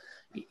 but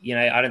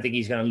I don't think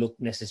he's going to look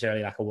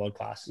necessarily like a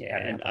world-class.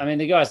 Yeah, I mean,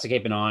 the guys to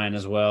keep an eye on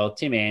as well,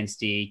 Tim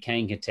Anstey,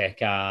 Kane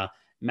Kateka,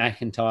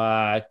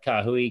 McIntyre,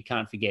 Kahui,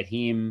 can't forget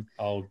him.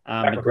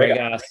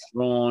 McGregor,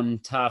 Strawn,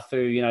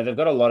 Tafu. They've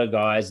got a lot of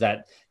guys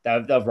that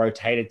they've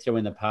rotated through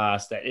in the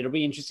past. That it'll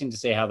be interesting to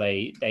see how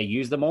they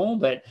use them all.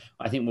 But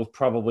I think we've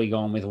probably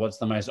gone with what's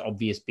the most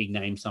obvious big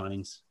name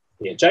signings.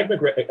 Yeah, Jack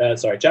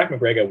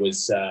McGregor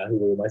was who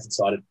we were most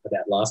excited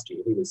about last year.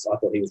 I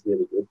thought he was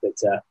really good.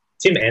 But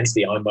Tim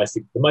Anstey, I'm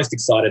the most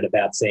excited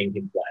about seeing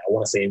him play. I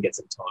want to see him get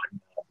some time.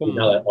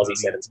 Another Aussie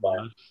Sevens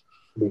player.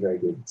 It'll be very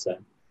good. So.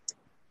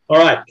 All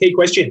right, key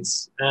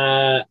questions.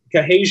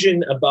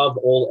 Cohesion above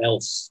all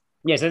else.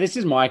 Yeah, so this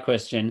is my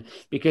question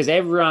because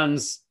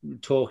everyone's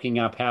talking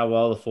up how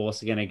well the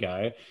Force are going to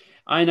go.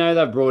 I know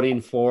they've brought in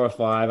 4 or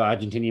 5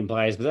 Argentinian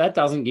players, but that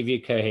doesn't give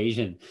you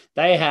cohesion.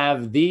 They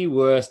have the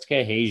worst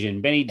cohesion.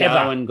 Benny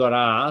Darwin got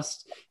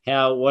asked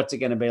what's it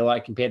going to be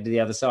like compared to the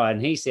other side,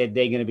 and he said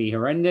they're going to be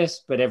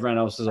horrendous, but everyone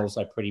else is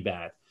also pretty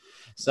bad.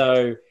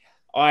 So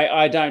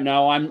I don't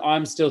know.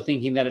 I'm still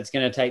thinking that it's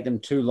going to take them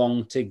too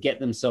long to get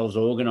themselves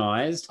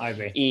organised. I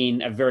agree.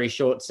 In a very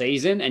short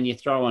season. And you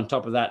throw on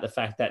top of that the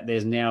fact that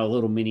there's now a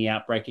little mini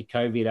outbreak of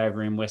COVID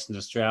over in Western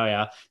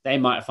Australia. They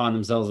might find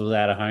themselves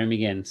without a home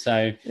again.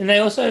 So and they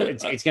also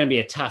it's going to be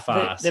a tough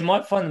ask. They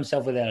might find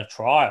themselves without a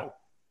trial.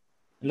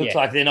 It looks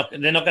like they're not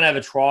going to have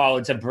a trial.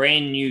 It's a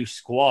brand new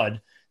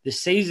squad. The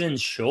season's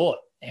short.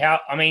 They're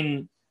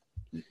going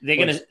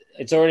to.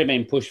 It's already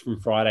been pushed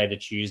from Friday to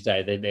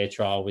Tuesday, their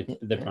trial with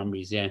the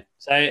Brumbies, yeah.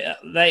 So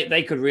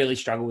they could really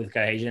struggle with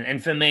cohesion.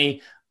 And for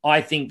me,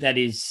 I think that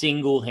is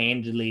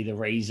single-handedly the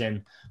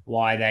reason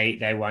why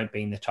they won't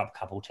be in the top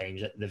couple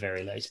teams at the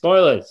very least.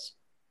 Spoilers.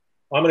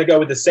 I'm going to go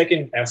with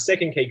our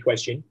second key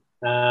question.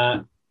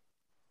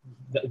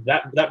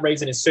 that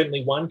reason is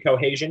certainly one,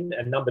 cohesion,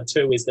 and number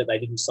two is that they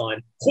didn't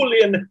sign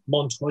Julian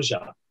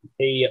Montoya.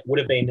 He would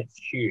have been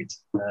huge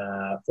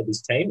for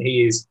this team.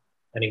 He is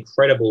an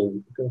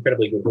incredibly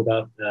good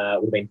hooker.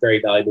 Would have been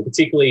very valuable,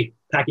 particularly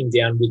packing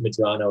down with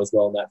Medrano as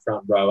well in that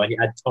front row. And you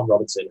had Tom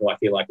Robertson, who I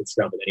feel like could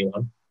scrum with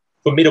anyone.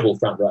 Formidable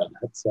front row.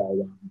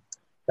 So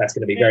that's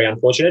going to be very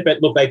unfortunate.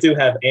 But look, they do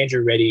have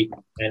Andrew Reddy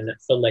and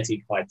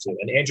Feletti Kaitu.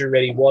 And Andrew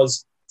Reddy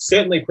was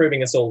certainly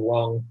proving us all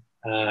wrong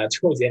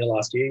towards the end of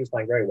last year. He was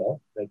playing very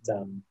well. But,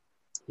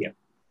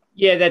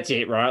 Yeah, that's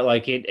it, right?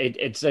 Like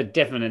it's a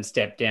definite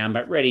step down,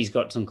 but Reddy's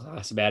got some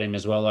class about him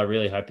as well. I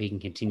really hope he can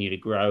continue to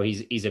grow.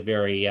 He's a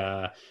very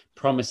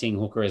promising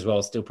hooker as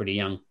well, still pretty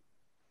young.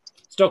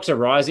 Stocks are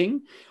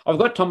rising. I've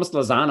got Thomas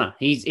Lozana.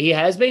 He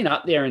has been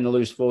up there in the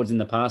loose forwards in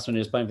the past when he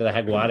was playing for the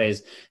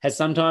Jaguares, has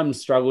sometimes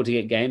struggled to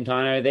get game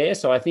time over there.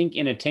 So I think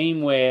in a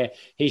team where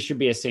he should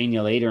be a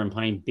senior leader and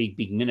playing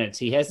big minutes,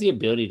 he has the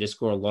ability to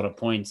score a lot of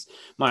points.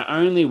 My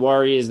only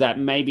worry is that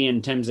maybe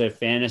in terms of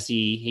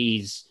fantasy,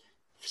 his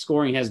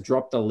scoring has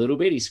dropped a little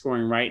bit. He's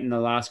scoring rate in the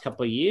last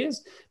couple of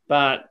years,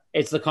 but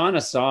it's the kind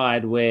of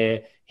side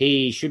where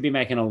he should be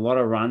making a lot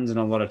of runs and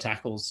a lot of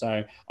tackles.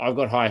 So I've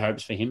got high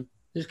hopes for him.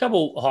 There's a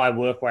couple high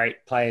work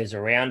rate players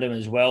around him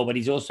as well, but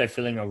he's also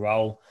filling a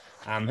role.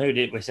 Who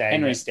did we say?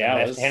 Henry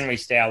Stowers. Henry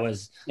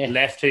Stowers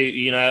left, who,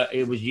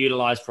 it was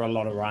utilised for a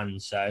lot of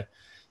runs. So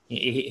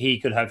he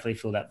could hopefully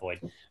fill that void.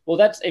 Well,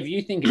 that's if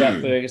you think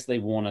about Fergus, Lee,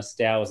 Warner,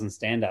 Stowers, and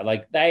Stander,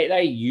 like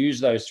they use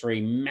those three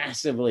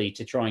massively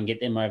to try and get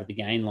them over the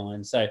gain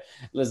line. So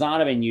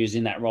Lozano been used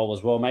in that role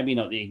as well. Maybe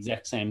not the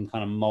exact same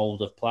kind of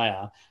mold of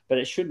player, but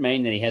it should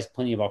mean that he has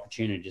plenty of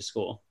opportunity to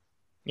score.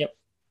 Yep.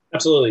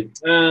 Absolutely.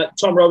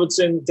 Tom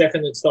Robertson,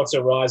 definite stocks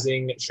are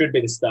rising. Should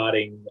be the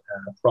starting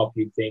prop,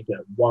 you'd think.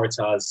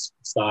 Waratah's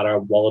starter,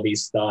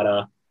 Wallabies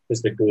starter,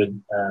 just a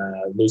good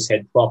loose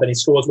head prop. And he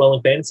scores well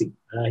in fantasy.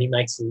 He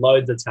makes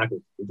loads of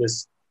tackles. He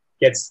just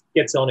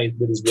gets on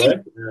with his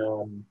work.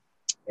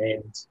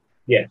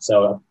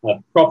 So a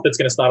prop that's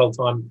going to start all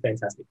the time,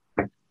 fantastic.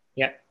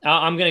 Yeah,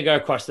 I'm going to go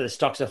across to the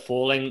stocks are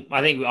falling.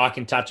 I think I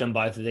can touch on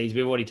both of these.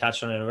 We've already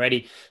touched on it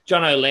already.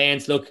 John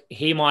O'Lance, look,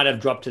 he might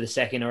have dropped to the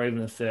second or even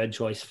the third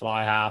choice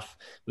fly half,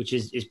 which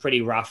is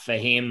pretty rough for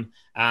him.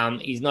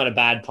 He's not a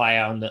bad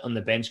player on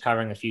the bench,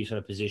 covering a few sort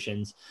of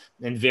positions,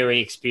 and very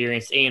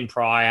experienced. Ian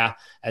Pryor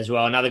as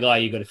well, another guy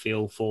you've got to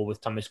feel for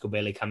with Thomas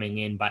Corbelli coming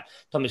in. But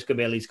Thomas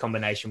Corbelli's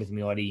combination with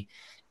Miotti,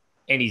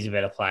 and he's a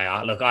better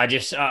player. Look, I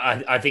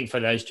think for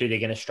those two, they're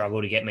going to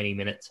struggle to get many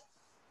minutes.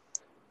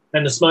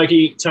 And the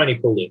smoky, Tony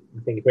Pulley.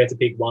 I think if we had to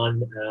pick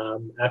one,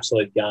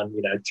 absolute gun.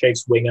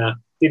 Chiefs winger,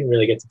 didn't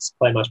really get to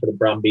play much for the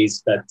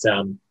Brumbies, but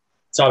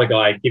type of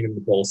guy, give him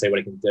the ball, see what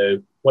he can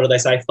do. What do they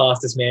say?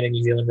 Fastest man in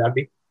New Zealand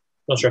rugby?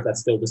 Not sure if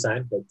that's still the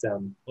same, but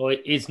well,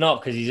 it's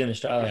not because he's in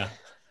Australia.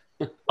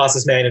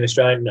 Fastest man in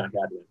Australia? No,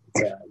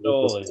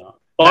 Surely not.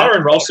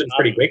 Byron Ralston's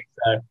pretty quick,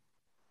 so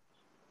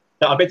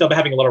I bet they'll be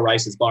having a lot of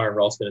races, Byron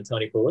Ralston and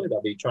Tony Pulley.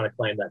 They'll be trying to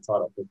claim that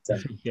title. But,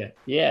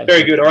 yeah.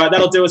 Very good. All right,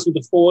 that'll do us with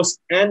the force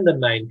and the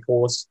main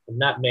course,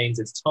 and that means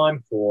it's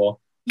time for...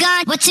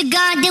 God, what you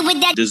gonna do with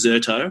that?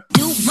 Deserto.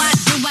 Do what,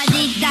 do what,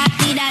 dee da,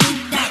 dee da,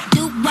 dee da.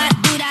 Do what,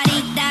 do da,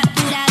 dee da,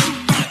 do da,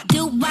 dee da.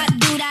 Do what,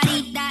 do da,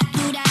 dee da,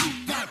 do da,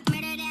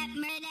 dee da.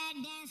 Murder that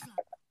dance floor.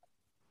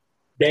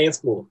 Dance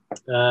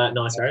floor.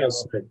 Nice, Harry. That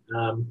was good.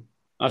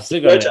 I've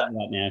still got it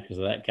right now because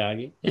of that,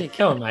 Cargie. Yeah,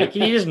 come on, mate.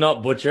 Can you just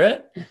not butcher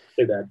it?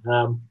 Too bad.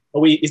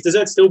 Is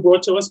dessert still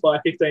brought to us by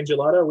 15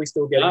 Gelato? Are we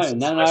still getting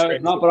No,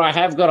 not. But I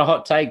have got a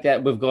hot take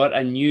that we've got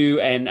a new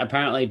and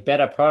apparently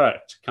better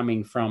product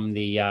coming from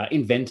the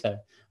inventor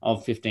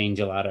of 15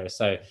 Gelato.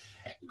 So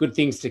good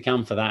things to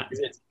come for that.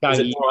 Is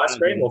it more ice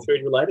cream or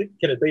food related?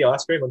 Can it be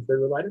ice cream or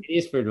food related? It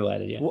is food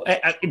related, yeah. Well,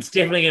 it's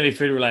definitely going to be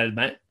food related,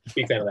 mate.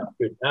 Big fan of that.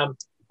 Good.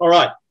 All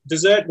right,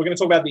 dessert. We're going to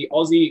talk about the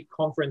Aussie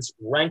Conference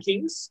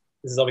rankings.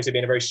 This has obviously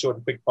been a very short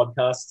and quick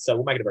podcast, so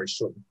we'll make it a very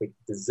short and quick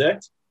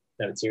dessert.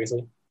 No, but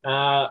seriously.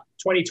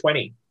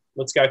 2020.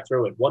 Let's go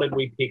through it. What did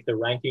we pick the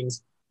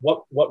rankings?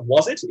 What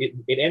was it?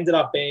 It ended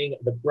up being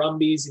the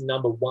Brumbies in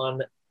number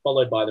one,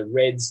 followed by the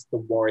Reds, the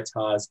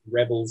Waratahs,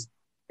 Rebels,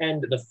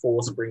 and the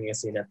Force bringing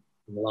us in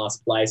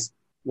last place.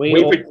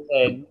 We all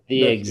said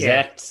the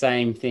exact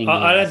same thing.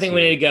 I don't think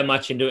we need to go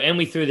much into it. And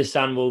we threw the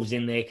Sunwolves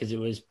in there because it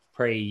was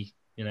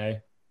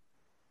pre-COVID.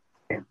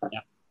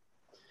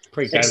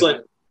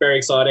 Excellent. Very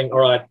exciting. All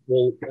right.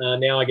 Well,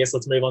 now I guess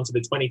let's move on to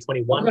the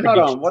 2021. Hold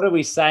on. What did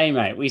we say,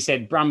 mate? We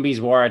said Brumbies,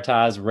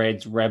 Waratahs,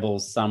 Reds,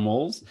 Rebels,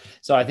 Sunwolves.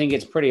 So I think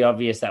it's pretty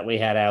obvious that we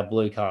had our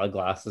blue-coloured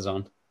glasses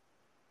on.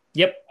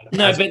 Yep.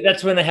 No, but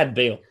that's when they had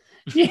Beale.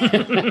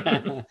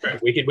 Yeah.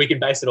 we can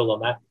base it all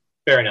on that.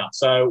 Fair enough.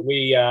 So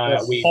we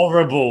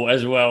horrible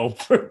as well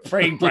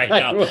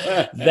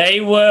pre-breakup.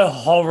 They were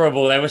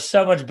horrible. They were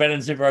so much better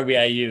than Super Rugby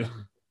AU.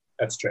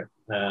 That's true.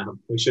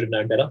 We should have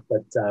known better,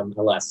 but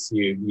alas,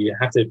 you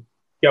have to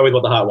go with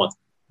what the heart wants.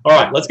 All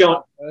right, let's go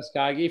on. First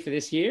Cargie for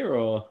this year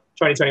or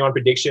 2021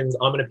 predictions.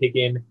 I'm going to pick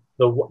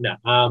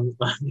I'm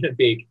going to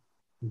pick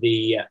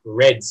the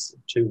Reds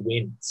to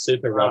win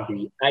Super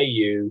Rugby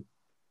AU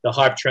the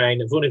hype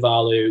train,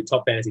 Vunivalu,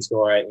 top fantasy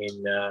scorer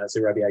in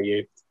Super Rugby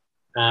AU.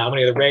 I'm going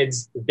to go the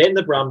Reds, then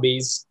the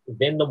Brumbies,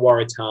 then the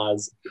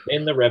Waratahs,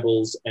 then the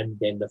Rebels, and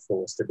then the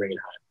Force to bring it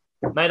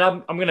home. Mate,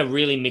 I'm going to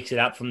really mix it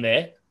up from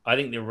there. I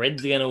think the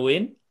Reds are going to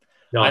win.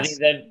 Nice.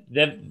 I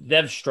think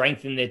they've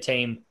strengthened their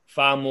team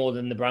far more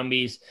than the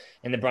Brumbies,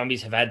 and the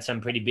Brumbies have had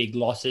some pretty big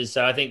losses.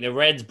 So I think the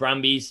Reds,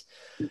 Brumbies.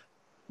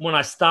 When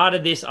I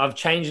started this, I've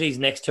changed these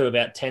next two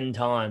about 10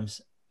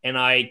 times, and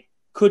I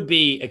could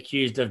be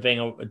accused of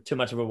being too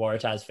much of a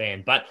Waratahs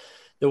fan. But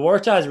the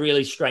Waratahs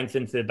really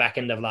strengthened to the back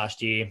end of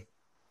last year.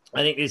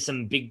 I think there's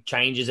some big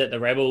changes at the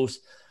Rebels.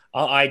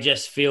 I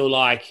just feel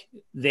like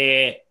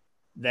they've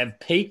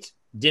peaked,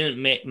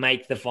 didn't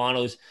make the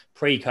finals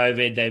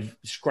pre-COVID. They've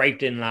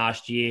scraped in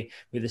last year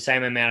with the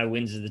same amount of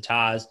wins as the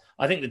Tars.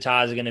 I think the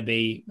Tars are going to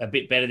be a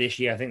bit better this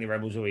year. I think the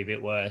Rebels will be a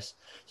bit worse.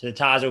 So the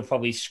Tars will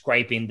probably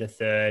scrape into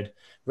third,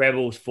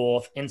 Rebels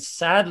fourth, and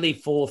sadly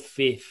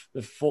fifth.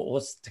 The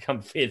Force to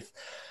come fifth.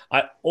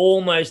 I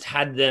almost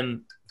had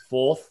them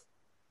fourth,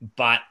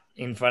 but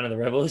in front of the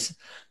Rebels.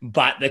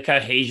 But the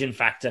cohesion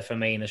factor for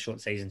me in a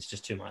short season is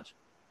just too much.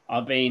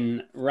 I've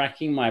been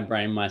racking my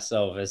brain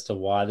myself as to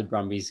why the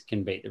Brumbies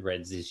can beat the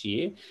Reds this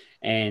year.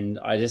 And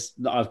I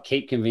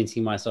keep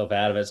convincing myself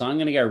out of it. So I'm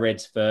going to go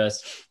Reds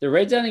first. The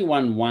Reds only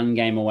won one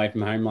game away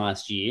from home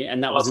last year.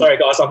 And that was... sorry,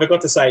 guys. I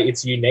forgot to say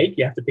it's unique.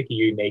 You have to pick a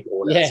unique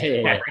order. Yeah.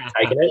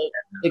 Taking it.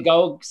 The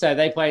Gold... So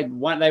they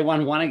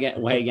won one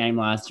away game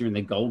last year in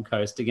the Gold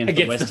Coast against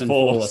the Western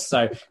Force.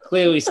 So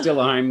clearly still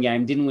a home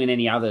game. Didn't win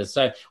any others.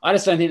 So I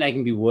just don't think they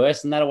can be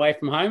worse than that away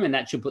from home. And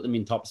that should put them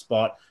in top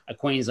spot. A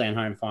Queensland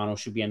home final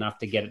should be enough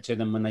to get it to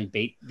them when they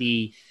beat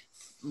the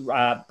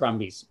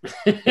Brumbies.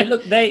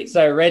 Look,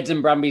 so Reds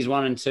and Brumbies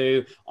 1 and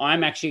 2.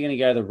 I'm actually going to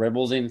go the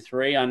Rebels in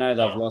 3. I know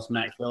they've lost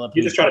Matt Phillip.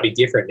 You're just trying to be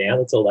different now.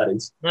 That's all that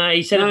is. No,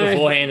 he said it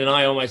beforehand, and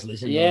I almost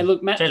listened. Yeah,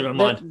 look, Matt, changed my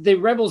mind. The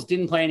Rebels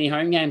didn't play any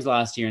home games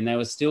last year, and they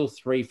were still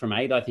 3 from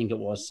 8, I think it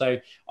was. So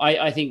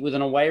I think with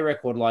an away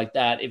record like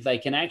that, if they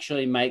can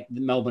actually make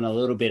Melbourne a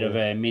little bit of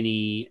a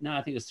mini, no,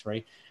 I think it's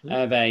 3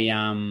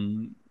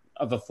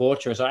 of a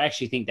fortress, I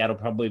actually think that'll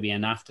probably be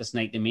enough to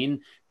sneak them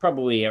in.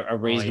 Probably a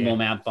reasonable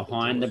amount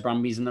behind the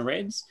Brumbies and the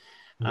Reds.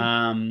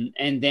 And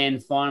then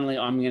finally,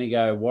 I'm going to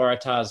go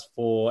Waratahs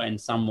 4 and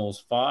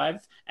Sunwolves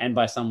 5. And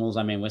by Sunwolves,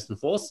 I mean Western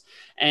Force.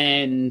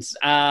 And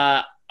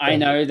I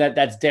know that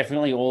that's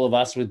definitely all of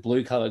us with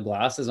blue-coloured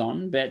glasses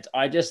on, but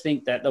I just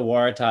think that the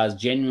Waratahs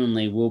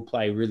genuinely will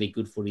play really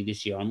good footy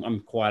this year.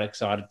 I'm quite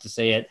excited to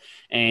see it.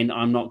 And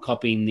I'm not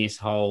copying this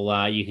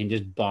whole you can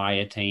just buy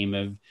a team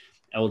of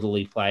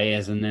elderly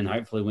players and then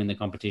hopefully win the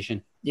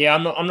competition. Yeah,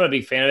 I'm not a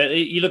big fan of it.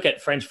 You look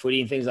at French footy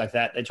and things like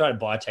that, they try to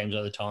buy teams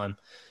all the time.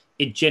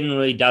 It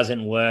generally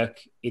doesn't work.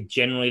 It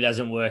generally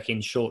doesn't work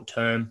in short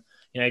term.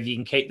 You know, if you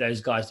can keep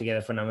those guys together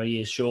for a number of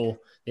years, sure,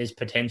 there's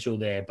potential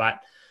there. But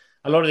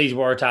a lot of these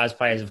Waratahs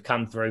players have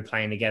come through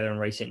playing together in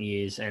recent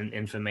years,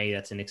 and for me,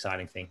 that's an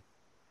exciting thing.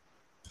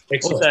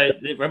 Excellent. Also,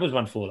 the Rebels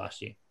won 4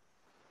 last year.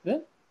 Yeah.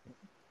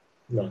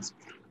 Nice.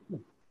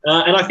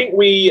 And I think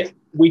we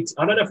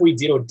I don't know if we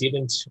did or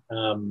didn't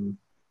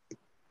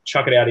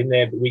chuck it out in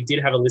there, but we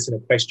did have a listener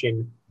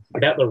question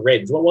about the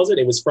Reds. What was it?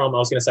 It was from, I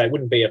was going to say, it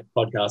wouldn't be a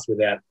podcast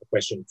without a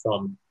question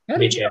from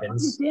Mitch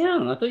Evans.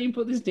 I thought you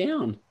put this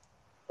down.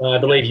 I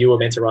believe you were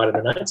meant to write it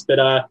in the notes,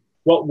 but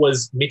what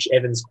was Mitch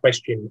Evans'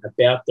 question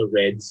about the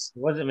Reds? It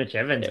wasn't Mitch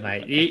Evans,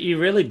 mate. You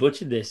really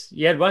butchered this.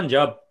 You had one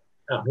job.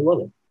 Oh, who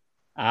was it?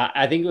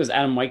 I think it was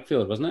Adam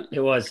Wakefield, wasn't it?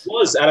 It was. It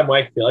was Adam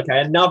Wakefield.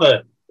 Okay,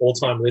 another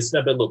all-time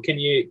listener. But look, can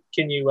you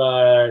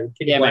mate,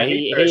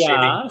 he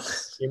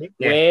asked,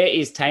 where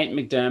is Tate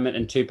McDermott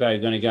and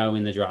Tupou going to go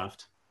in the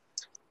draft?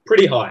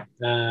 Pretty high.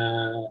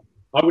 I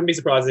wouldn't be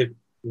surprised if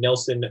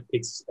Nelson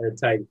picks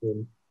Tate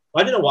in.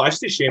 I don't know why. I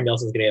just assume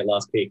Nelson's going to get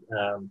last pick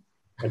and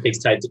picks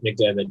Tate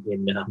McDermott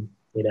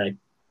in A.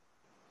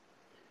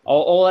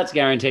 All that's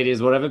guaranteed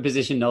is whatever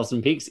position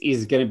Nelson picks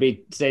is going to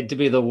be said to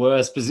be the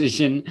worst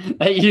position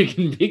that you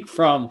can pick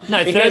from.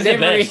 No, third's the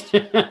best.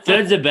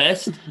 Third's the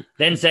best,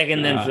 then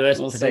second, then first.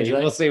 We'll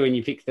see when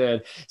you pick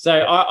third. So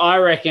I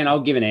reckon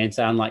I'll give an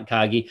answer, unlike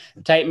Cargie.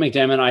 Tate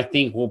McDermott, I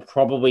think, will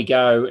probably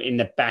go in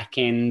the back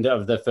end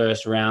of the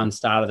first round,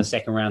 start of the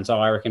second round. So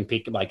I reckon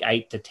pick like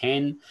 8 to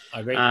 10. I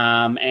agree.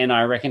 And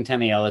I reckon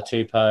Taniela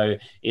Tupou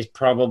is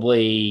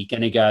probably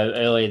going to go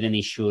earlier than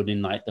he should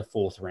in like the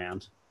 4th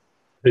round.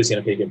 Who's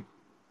going to pick him?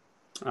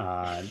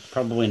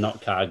 Probably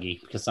not Cargie,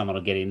 because someone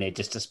will get in there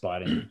just to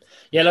spite him.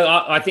 Yeah, look,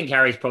 I think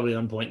Harry's probably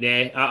on point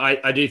there.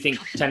 I do think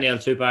Taniela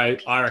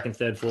Tupou, I reckon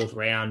 3rd, 4th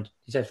round.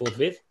 You say 4th,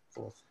 5th?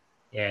 4th.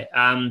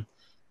 Yeah.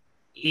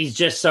 He's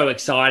just so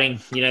exciting.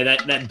 You know,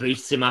 that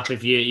boosts him up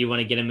if you want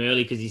to get him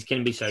early, because he's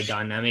going to be so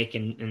dynamic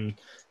and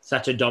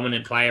such a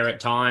dominant player at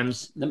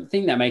times. The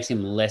thing that makes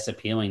him less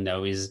appealing,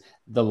 though, is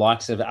the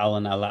likes of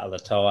Alan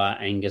Alatoa,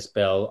 Angus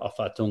Bell,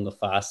 Ofatunga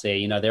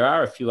Farsi. You know, there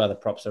are a few other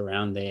props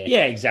around there.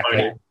 Yeah, exactly.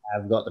 That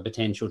have got the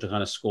potential to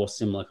kind of score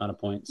similar kind of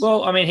points.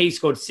 Well, I mean, he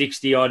scored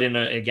 60-odd in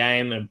a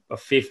game, a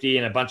 50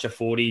 and a bunch of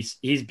 40s.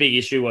 His big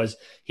issue was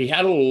he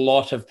had a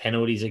lot of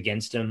penalties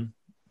against him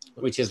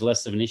which is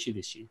less of an issue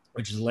this year.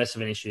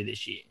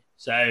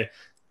 So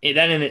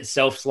that in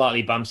itself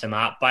slightly bumps him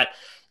up, but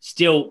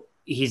still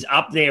he's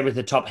up there with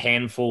the top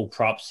handful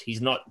props.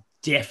 He's not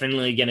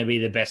definitely going to be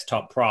the best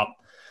top prop.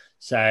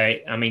 So,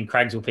 I mean,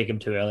 Craigs will pick him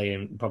too early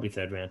and probably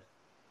third round.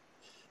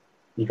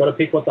 You got to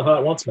pick what the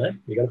heart wants, mate.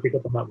 You got to pick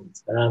what the heart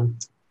wants.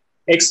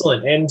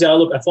 Excellent. And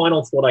look, a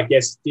final thought, I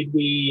guess. I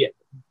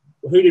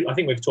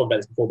think we've talked about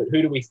this before, but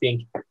who do we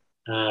think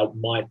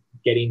might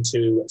get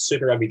into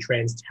Super Rugby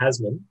Trans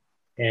Tasman,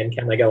 and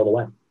can they go all the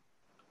way?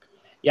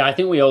 Yeah, I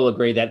think we all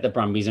agree that the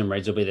Brumbies and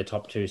Reds will be the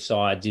top two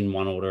sides in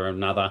one order or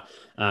another.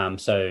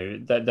 So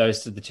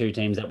those are the two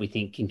teams that we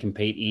think can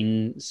compete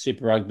in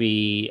Super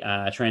Rugby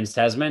Trans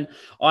Tasman.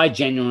 I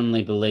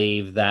genuinely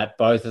believe that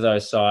both of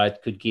those sides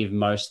could give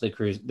most of not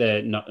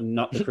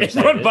the Crusaders,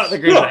 everyone but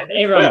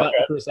the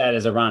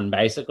Crusaders a run,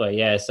 basically.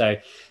 Yeah, so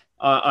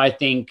I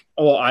think,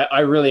 I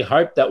really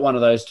hope that one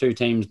of those two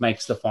teams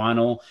makes the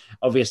final.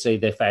 Obviously,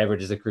 their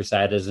favourite is the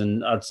Crusaders,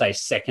 and I'd say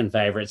second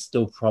favourite is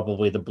still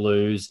probably the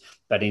Blues,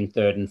 but in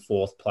third and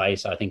fourth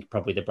place, I think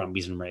probably the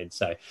Brumbies and Reds.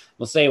 So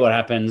we'll see what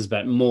happens,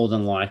 but more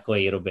than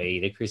likely it'll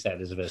be the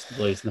Crusaders versus the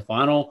Blues in the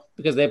final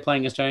because they're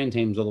playing Australian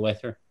teams all the way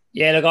through.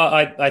 Yeah, look,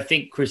 I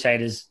think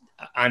Crusaders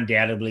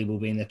undoubtedly will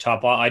be in the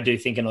top. I do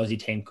think an Aussie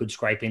team could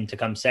scrape in to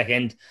come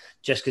second,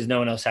 just because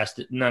none of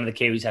the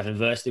Kiwis have to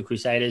verse the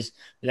Crusaders.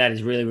 That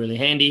is really, really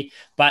handy.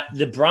 But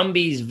the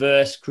Brumbies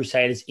versus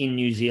Crusaders in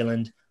New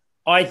Zealand,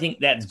 I think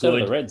that's so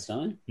good. The Reds,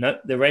 don't they? No,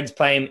 the Reds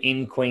play them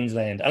in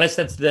Queensland, unless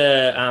that's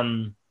that's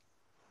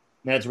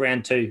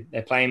round 2.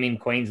 They play them in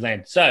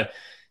Queensland. So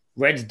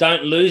Reds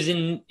don't lose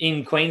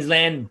in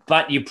Queensland,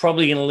 but you're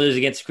probably going to lose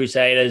against the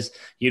Crusaders.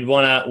 You'd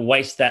want to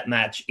waste that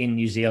match in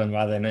New Zealand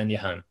rather than in your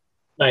home.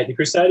 Mate, the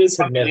Crusaders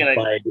have never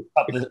played.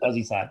 The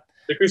Aussie side.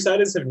 The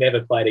Crusaders have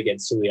never played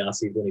against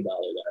Suliasi Vunivalu,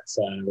 though.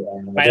 So,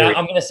 mate,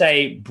 I'm going to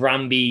say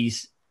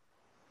Brumbies.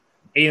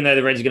 Even though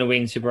the Reds are going to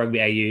win Super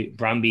Rugby AU,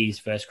 Brumbies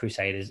versus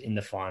Crusaders in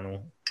the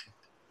final.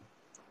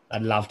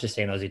 I'd love to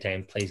see an Aussie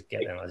team. Please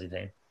get an Aussie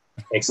team.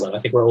 Excellent. I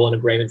think we're all in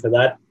agreement for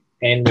that.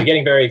 And we're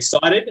getting very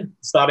excited,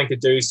 starting to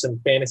do some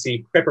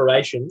fantasy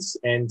preparations.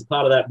 And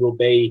part of that will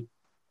be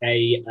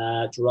a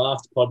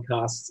draft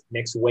podcast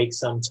next week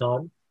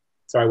sometime.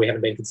 Sorry, we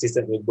haven't been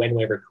consistent with when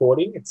we're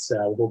recording. We've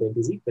all been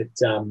busy, but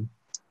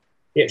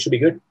yeah, it should be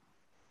good.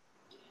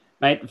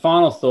 Mate,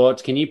 final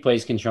thoughts. Can you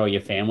please control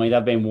your family?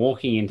 They've been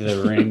walking into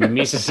the room. The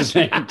missus has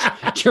been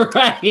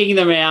dragging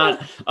them out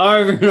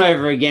over and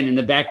over again in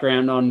the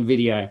background on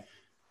video.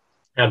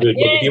 How good. Look,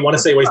 if you want to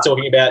see what he's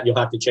talking about, you'll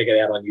have to check it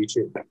out on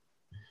YouTube.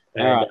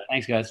 All right.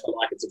 Thanks, guys.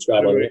 Like and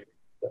subscribe.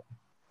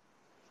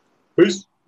 Peace.